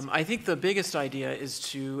 I think the biggest idea is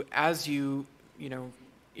to, as you know,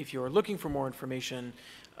 if you're looking for more information,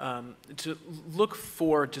 to look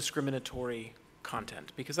for discriminatory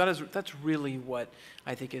content, because that's really what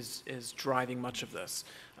I think is driving much of this.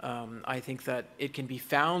 I think that it can be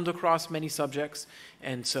found across many subjects,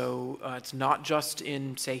 and so it's not just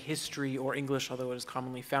in, say, history or English, although it is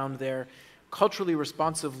commonly found there. Culturally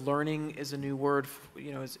responsive learning is a new word,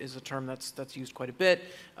 is a term that's used quite a bit.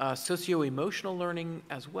 Socio-emotional learning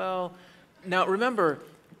as well. Now, remember,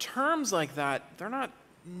 terms like that, they're not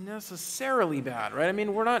necessarily bad, right? I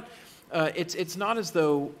mean, we're not, it's not as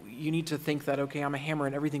though you need to think that, okay, I'm a hammer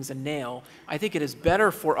and everything's a nail. I think it is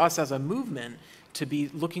better for us as a movement to be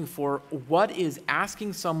looking for what is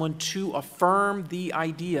asking someone to affirm the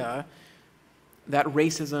idea that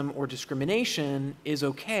racism or discrimination is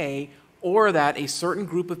okay, or that a certain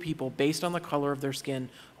group of people, based on the color of their skin,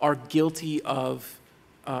 are guilty of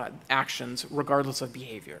actions regardless of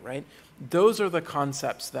behavior, right? Those are the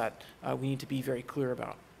concepts that we need to be very clear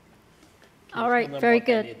about. All right, very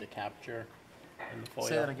good. They need to capture in the FOIA.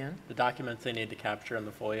 Say that again? The documents they need to capture in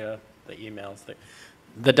the FOIA, the emails.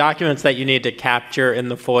 The documents that you need to capture in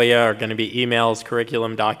the FOIA are going to be emails,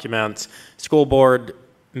 curriculum documents, school board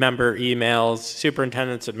member emails,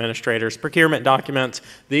 superintendents, administrators, procurement documents.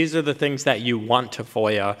 These are the things that you want to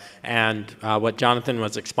FOIA. And what Jonathan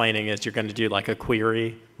was explaining is you're going to do like a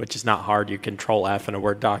query, which is not hard. You Control F in a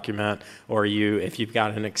Word document, or if you've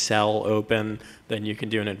got an Excel open, then you can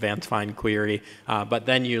do an advanced find query. But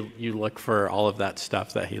then you look for all of that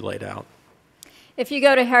stuff that he laid out. If you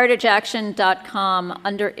go to heritageaction.com,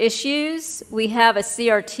 under issues, we have a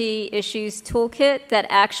CRT issues toolkit that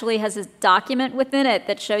actually has a document within it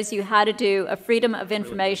that shows you how to do a Freedom of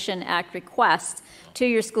Information Act request to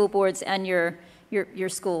your school boards and your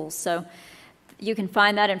schools. So you can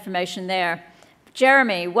find that information there.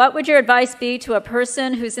 Jeremy, what would your advice be to a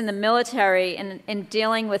person who's in the military in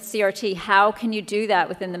dealing with CRT? How can you do that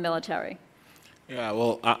within the military? Yeah,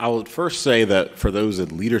 well, I would first say that for those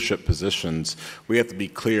in leadership positions, we have to be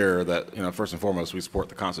clear that, first and foremost, we support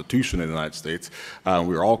the Constitution of the United States.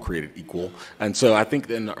 We are all created equal. And so I think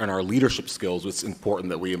in our leadership skills, it's important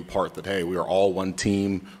that we impart that, hey, we are all one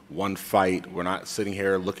team, one fight. We're not sitting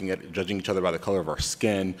here judging each other by the color of our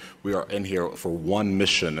skin. We are in here for one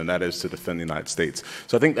mission, and that is to defend the United States.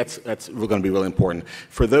 So I think that's going to be really important.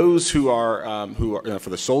 For those who are for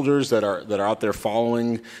the soldiers that are out there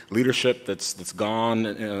following leadership that's gone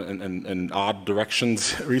in odd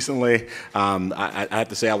directions recently, I have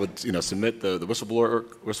to say I would submit the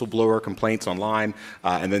whistleblower complaints online,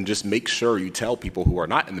 and then just make sure you tell people who are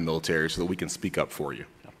not in the military so that we can speak up for you.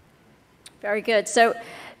 Very good. So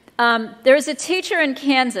there's a teacher in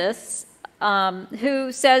Kansas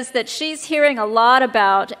who says that she's hearing a lot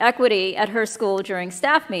about equity at her school during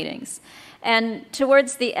staff meetings. And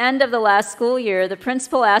towards the end of the last school year, the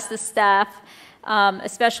principal asked the staff,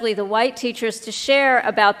 especially the white teachers, to share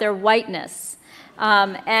about their whiteness.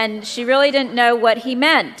 And she really didn't know what he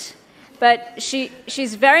meant. But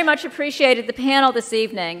she's very much appreciated the panel this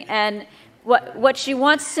evening. And what she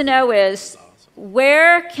wants to know is,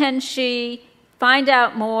 where can she find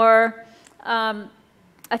out more?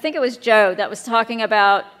 I think it was Joe that was talking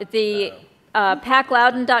about the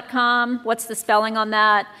pacloudon.com. What's the spelling on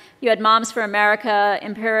that? You had Moms for America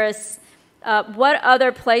in Paris. What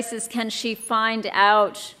other places can she find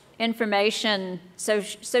out information so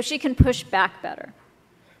she can push back better?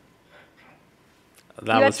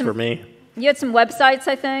 That was for me. You had some websites,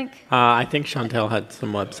 I think? I think Chantel had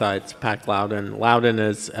some websites. Pac Loudon. Loudon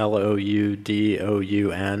is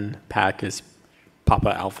Loudon. Pac is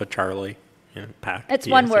Papa Alpha Charlie. Pac. It's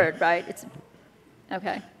one word, right? It's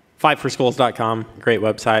okay. Fightforschools.com, great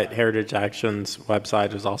website. Heritage Action's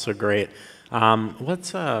website is also great.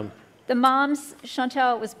 What's the moms,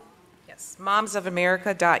 Chantel, was... Yes,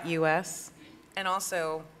 momsofamerica.us, and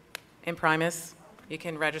also in Primus, you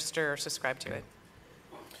can register or subscribe to it.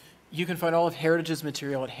 You can find all of Heritage's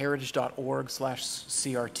material at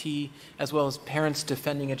heritage.org/CRT, as well as Parents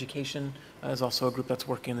Defending Education is also a group that's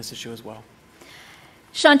working on this issue as well.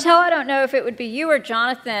 Chantel, I don't know if it would be you or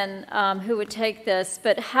Jonathan who would take this,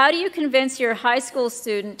 but how do you convince your high school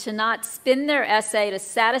student to not spin their essay to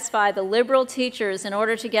satisfy the liberal teachers in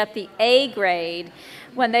order to get the A grade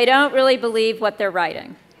when they don't really believe what they're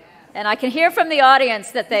writing? And I can hear from the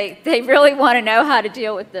audience that they really want to know how to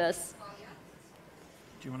deal with this.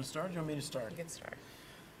 Do you want to start or do you want me to start? You can start.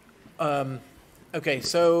 Okay,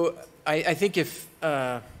 so I think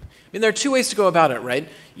there are two ways to go about it, right?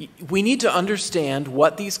 We need to understand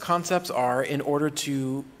what these concepts are in order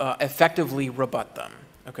to effectively rebut them,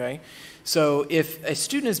 okay? So if a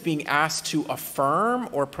student is being asked to affirm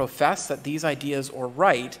or profess that these ideas are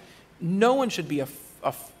right, no one should be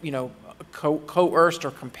coerced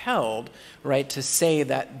or compelled, right, to say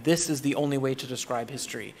that this is the only way to describe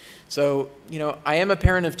history. So, I am a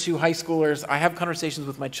parent of 2 high schoolers. I have conversations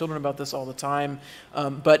with my children about this all the time,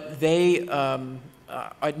 but they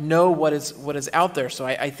know what is out there. So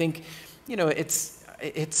I think,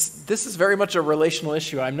 this is very much a relational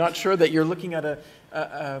issue. I'm not sure that you're looking at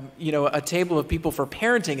a table of people for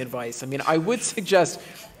parenting advice. I mean, I would suggest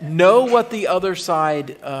know what the other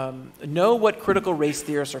side, know what critical race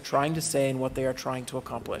theorists are trying to say and what they are trying to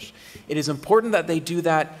accomplish. It is important that they do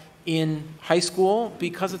that in high school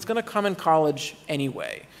because it's going to come in college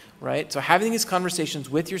anyway, right? So having these conversations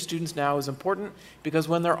with your students now is important because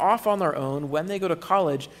when they're off on their own, when they go to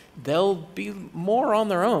college, they'll be more on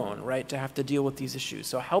their own, right, to have to deal with these issues.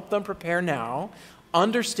 So help them prepare now,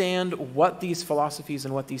 understand what these philosophies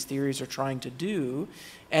and what these theories are trying to do,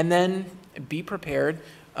 and then be prepared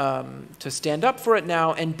to stand up for it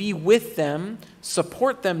now and be with them,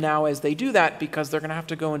 support them now as they do that because they're going to have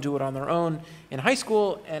to go and do it on their own in high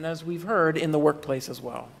school and, as we've heard, in the workplace as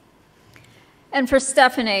well. And for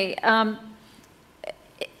Stephanie,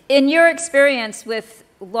 in your experience with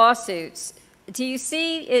lawsuits, do you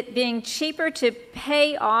see it being cheaper to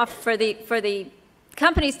pay off for the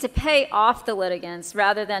companies to pay off the litigants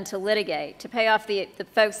rather than to litigate, to pay off the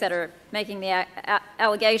folks that are making the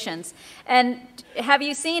allegations? And have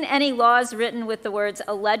you seen any laws written with the words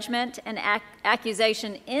allegement and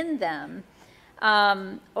accusation in them,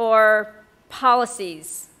 or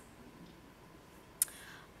policies?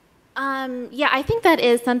 Yeah, I think that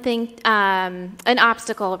is something, an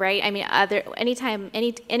obstacle, right? I mean,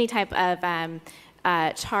 any type of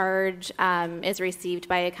charge is received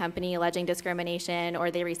by a company alleging discrimination,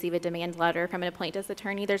 or they receive a demand letter from an plaintiff's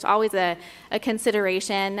attorney, there's always a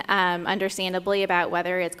consideration, understandably, about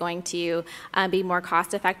whether it's going to be more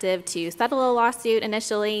cost effective to settle a lawsuit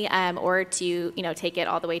initially, or to take it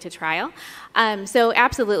all the way to trial. So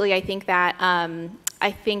absolutely, I think that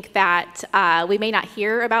we may not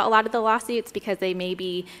hear about a lot of the lawsuits because they may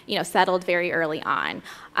be, settled very early on.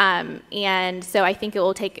 And so I think it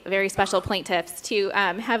will take very special plaintiffs to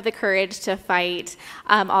have the courage to fight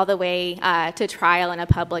all the way to trial in a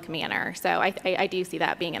public manner. So I do see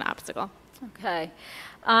that being an obstacle. Okay.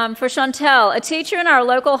 For Chantel, a teacher in our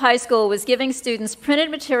local high school was giving students printed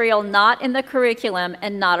material not in the curriculum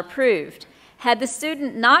and not approved. Had the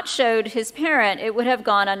student not showed his parent, it would have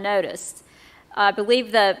gone unnoticed. I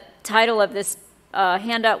believe the title of this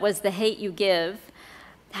handout was The Hate You Give.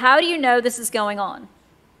 How do you know this is going on?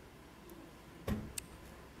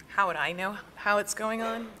 How would I know how it's going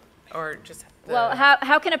on? Or just Well,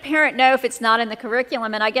 how can a parent know if it's not in the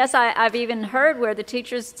curriculum? And I guess I've even heard where the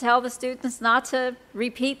teachers tell the students not to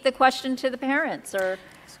repeat the question to the parents. Or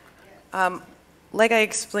like I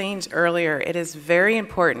explained earlier, it is very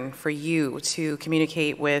important for you to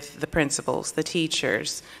communicate with the principals, the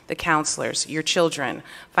teachers, the counselors, your children.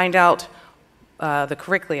 Find out the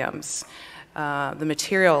curriculums, the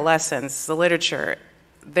material, lessons, the literature.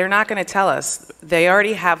 They're not going to tell us. They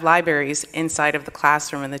already have libraries inside of the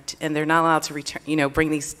classroom, and they're not allowed to return,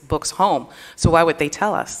 bring these books home. So why would they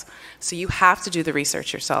tell us? So you have to do the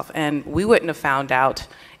research yourself. And we wouldn't have found out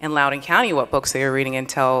in Loudoun County what books they were reading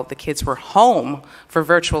until the kids were home for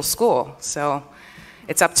virtual school. So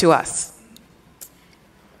it's up to us.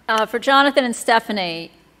 For Jonathan and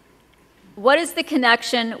Stephanie, what is the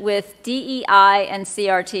connection with DEI and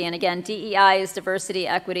CRT? And again, DEI is diversity,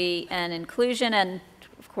 equity, and inclusion, and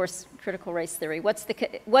of course, critical race theory. What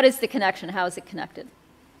is the connection? How is it connected?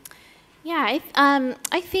 Yeah,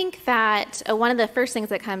 I think that one of the first things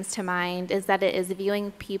that comes to mind is that it is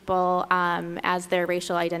viewing people as their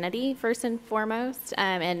racial identity first and foremost,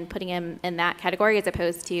 and putting them in that category as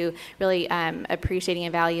opposed to really appreciating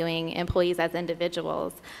and valuing employees as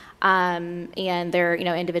individuals and their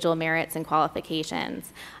individual merits and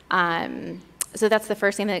qualifications. So that's the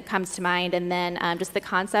first thing that comes to mind, and then just the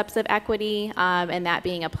concepts of equity and that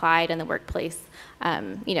being applied in the workplace,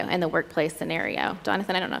 in the workplace scenario.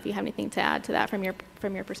 Jonathan, I don't know if you have anything to add to that from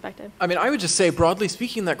your perspective. I mean, I would just say, broadly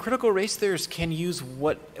speaking, that critical race theorists can use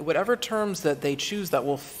whatever terms that they choose that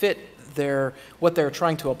will fit what they're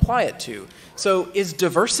trying to apply it to. So is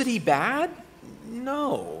diversity bad?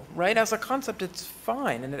 No, right? As a concept, it's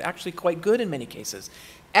fine, and it's actually quite good in many cases.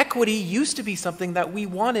 Equity used to be something that we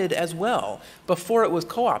wanted as well before it was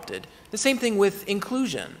co-opted. The same thing with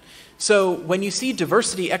inclusion. So when you see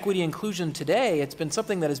diversity, equity, inclusion today, it's been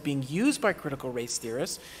something that is being used by critical race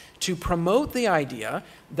theorists to promote the idea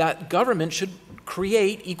that government should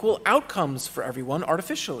create equal outcomes for everyone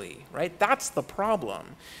artificially, right? That's the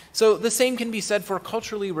problem. So the same can be said for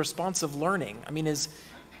culturally responsive learning. I mean, is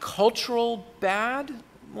cultural bad?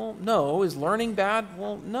 Well, no. Is learning bad?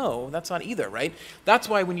 Well, no, that's not either, right? That's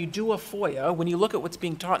why when you do a FOIA, when you look at what's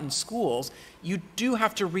being taught in schools, you do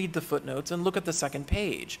have to read the footnotes and look at the second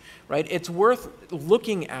page, right? It's worth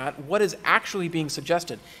looking at what is actually being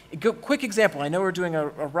suggested. Quick example, I know we're doing a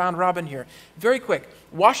round robin here. Very quick,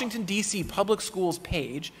 Washington, D.C. Public Schools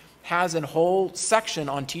page has a whole section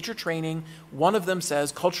on teacher training. One of them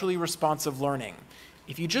says culturally responsive learning.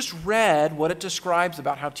 If you just read what it describes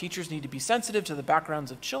about how teachers need to be sensitive to the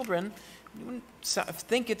backgrounds of children, you wouldn't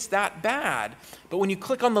think it's that bad. But when you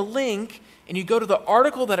click on the link and you go to the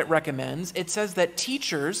article that it recommends, it says that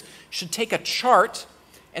teachers should take a chart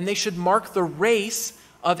and they should mark the race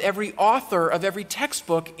of every author of every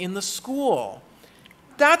textbook in the school.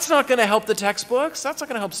 That's not going to help the textbooks. That's not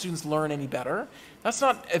going to help students learn any better. That's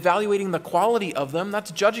not evaluating the quality of them.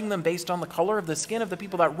 That's judging them based on the color of the skin of the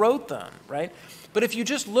people that wrote them, right? But if you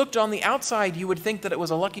just looked on the outside, you would think that it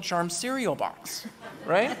was a Lucky Charms cereal box,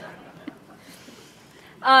 right?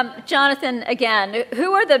 Jonathan, again,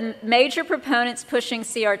 who are the major proponents pushing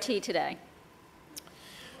CRT today?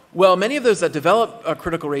 Well, many of those that develop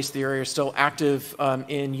critical race theory are still active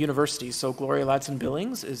in universities. So Gloria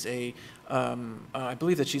Ladson-Billings is I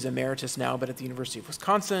believe that she's emeritus now, but at the University of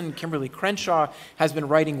Wisconsin. Kimberly Crenshaw has been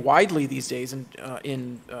writing widely these days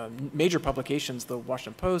in major publications, the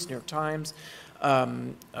Washington Post, New York Times.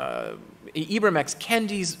 Ibram X.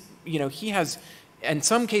 Kendi's, he has, in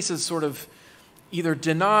some cases, sort of either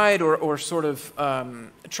denied or sort of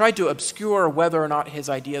tried to obscure whether or not his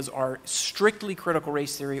ideas are strictly critical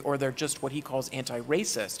race theory or they're just what he calls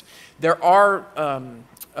anti-racist. There are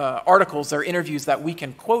articles, there are interviews that we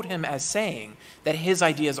can quote him as saying that his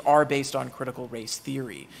ideas are based on critical race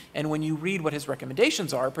theory. And when you read what his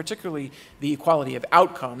recommendations are, particularly the equality of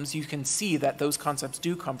outcomes, you can see that those concepts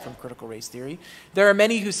do come from critical race theory. There are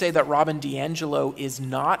many who say that Robin DiAngelo is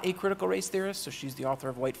not a critical race theorist, so she's the author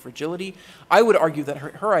of White Fragility. I would argue that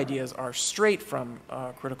her ideas are straight from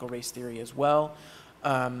critical race theory as well.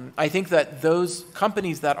 I think that those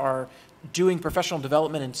companies that are doing professional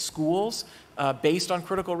development in schools based on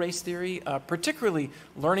critical race theory, particularly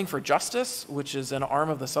Learning for Justice, which is an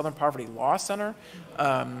arm of the Southern Poverty Law Center,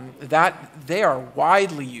 that they are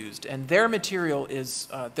widely used, and their material is,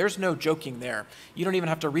 there's no joking there. You don't even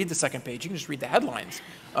have to read the second page. You can just read the headlines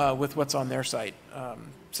with what's on their site.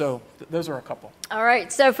 So those are a couple. All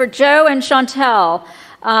right, so for Joe and Chantel,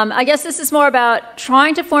 I guess this is more about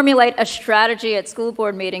trying to formulate a strategy at school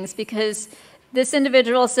board meetings, because this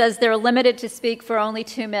individual says they're limited to speak for only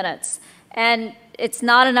 2 minutes, and it's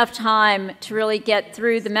not enough time to really get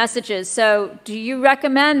through the messages. So do you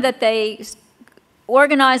recommend that they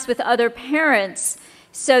organize with other parents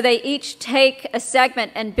so they each take a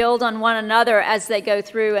segment and build on one another as they go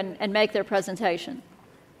through and make their presentation?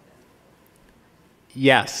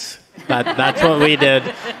 Yes, that's what we did.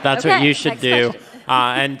 That's Okay, what you should next do. question.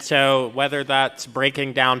 And so whether that's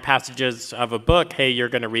breaking down passages of a book, hey, you're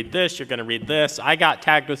going to read this, you're going to read this. I got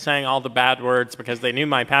tagged with saying all the bad words because they knew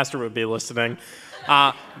my pastor would be listening.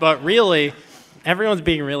 But really, everyone's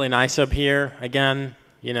being really nice up here. Again,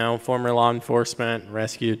 former law enforcement,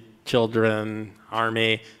 rescued children,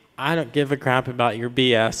 Army. I don't give a crap about your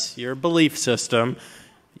BS, your belief system.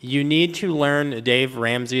 You need to learn Dave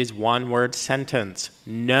Ramsey's one-word sentence.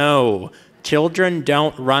 No. Children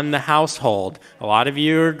don't run the household. A lot of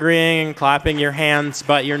you are agreeing and clapping your hands,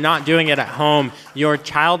 but you're not doing it at home. Your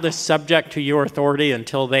child is subject to your authority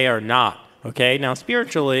until they are not. Okay? Now,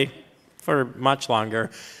 spiritually, for much longer.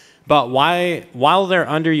 But while they're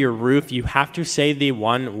under your roof, you have to say the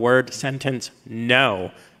one-word sentence, no.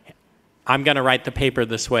 I'm going to write the paper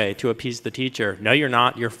this way to appease the teacher. No, you're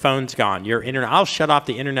not. Your phone's gone. Your internet. I'll shut off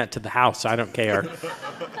the internet to the house. I don't care.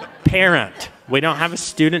 Parent. We don't have a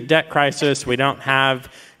student debt crisis. We don't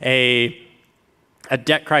have a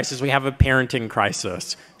debt crisis. We have a parenting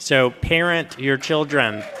crisis. So parent your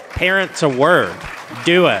children. Parent's a word.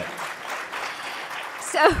 Do it.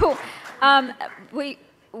 So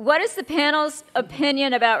what is the panel's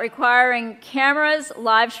opinion about requiring cameras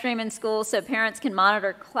live stream in schools so parents can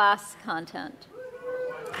monitor class content?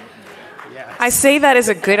 I say that is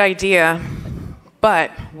a good idea,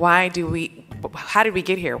 but why do we how did we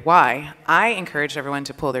get here? Why? I encourage everyone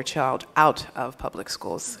to pull their child out of public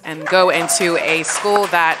schools and go into a school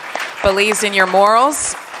that believes in your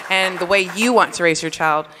morals and the way you want to raise your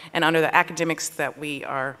child, and under the academics that we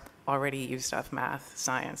are already used of: math,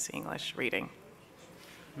 science, English, reading.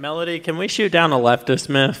 Melody, can we shoot down a leftist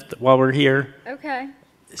myth while we're here? Okay.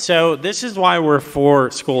 So this is why we're for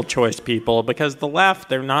school choice people, because the left,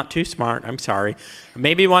 they're not too smart. I'm sorry.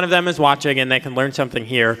 Maybe one of them is watching and they can learn something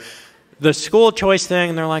here. The school choice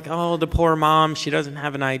thing, they're like, oh, the poor mom, she doesn't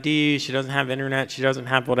have an ID, she doesn't have internet, she doesn't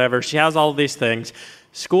have whatever. She has all these things.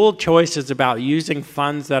 School choice is about using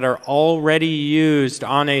funds that are already used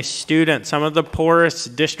on a student. Some of the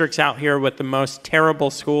poorest districts out here with the most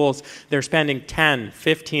terrible schools, they're spending $10,000,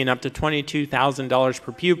 $15,000, up to $22,000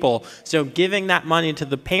 per pupil. So giving that money to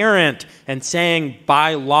the parent and saying,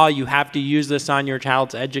 by law, you have to use this on your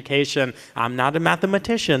child's education. I'm not a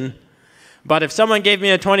mathematician, but if someone gave me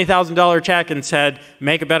a $20,000 check and said,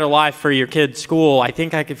 make a better life for your kid's school, I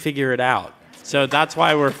think I could figure it out. So that's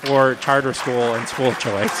why we're for charter school and school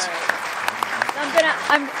choice.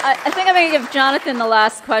 I think I'm going to give Jonathan the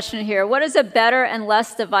last question here. What is a better and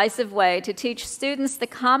less divisive way to teach students the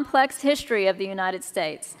complex history of the United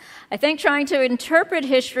States? I think trying to interpret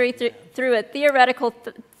history through a theoretical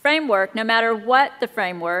framework, no matter what the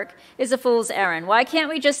framework, is a fool's errand. Why can't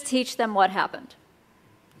we just teach them what happened?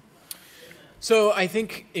 So I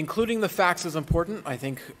think including the facts is important. I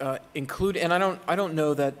think and I don't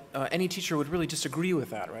know that any teacher would really disagree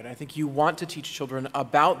with that, right? I think you want to teach children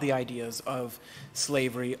about the ideas of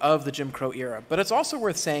slavery, of the Jim Crow era. But it's also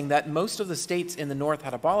worth saying that most of the states in the North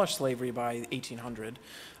had abolished slavery by 1800,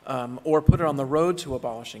 or put it on the road to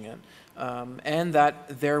abolishing it, and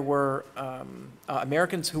that there were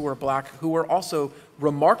Americans who were black who were also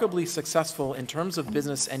remarkably successful in terms of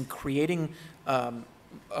business and creating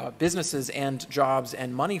businesses and jobs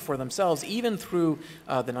and money for themselves, even through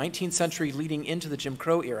the 19th century leading into the Jim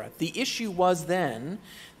Crow era. The issue was then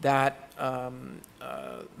that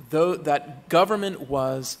that government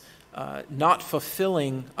was not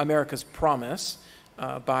fulfilling America's promise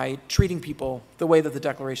by treating people the way that the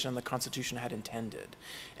Declaration and the Constitution had intended.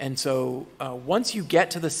 And so once you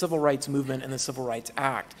get to the Civil Rights Movement and the Civil Rights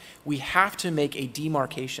Act, we have to make a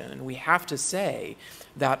demarcation, and we have to say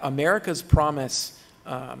that America's promise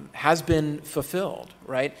has been fulfilled,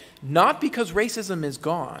 right? Not because racism is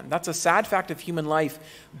gone. That's a sad fact of human life,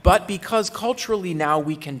 but because culturally now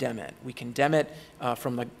we condemn it. We condemn it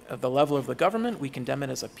from the level of the government. We condemn it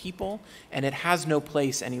as a people, and it has no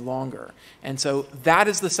place any longer. And so that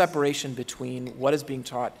is the separation between what is being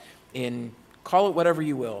taught in, call it whatever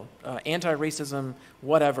you will, anti-racism,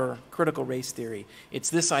 whatever, critical race theory. It's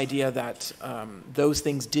this idea that those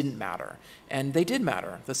things didn't matter. And they did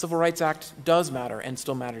matter. The Civil Rights Act does matter and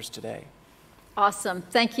still matters today. Awesome.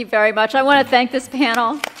 Thank you very much. I want to thank this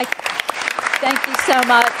panel. Thank you so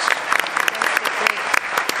much.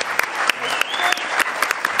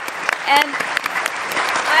 And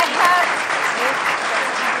I have...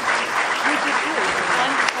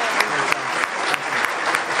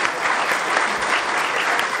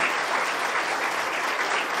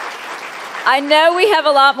 I know we have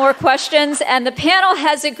a lot more questions, and the panel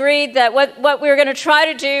has agreed that what we're going to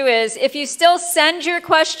try to do is, if you still send your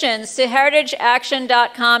questions to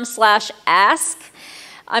heritageaction.com/ask,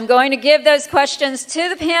 I'm going to give those questions to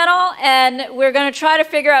the panel, and we're going to try to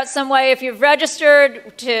figure out some way, if you've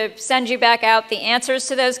registered, to send you back out the answers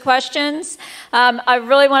to those questions. I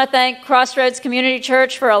really want to thank Crossroads Community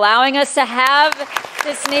Church for allowing us to have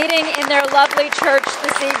this meeting in their lovely church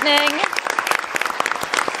this evening.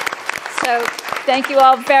 So thank you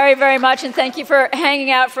all very, very much, and thank you for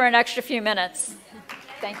hanging out for an extra few minutes.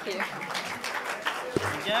 Thank you.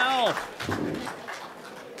 Yeah.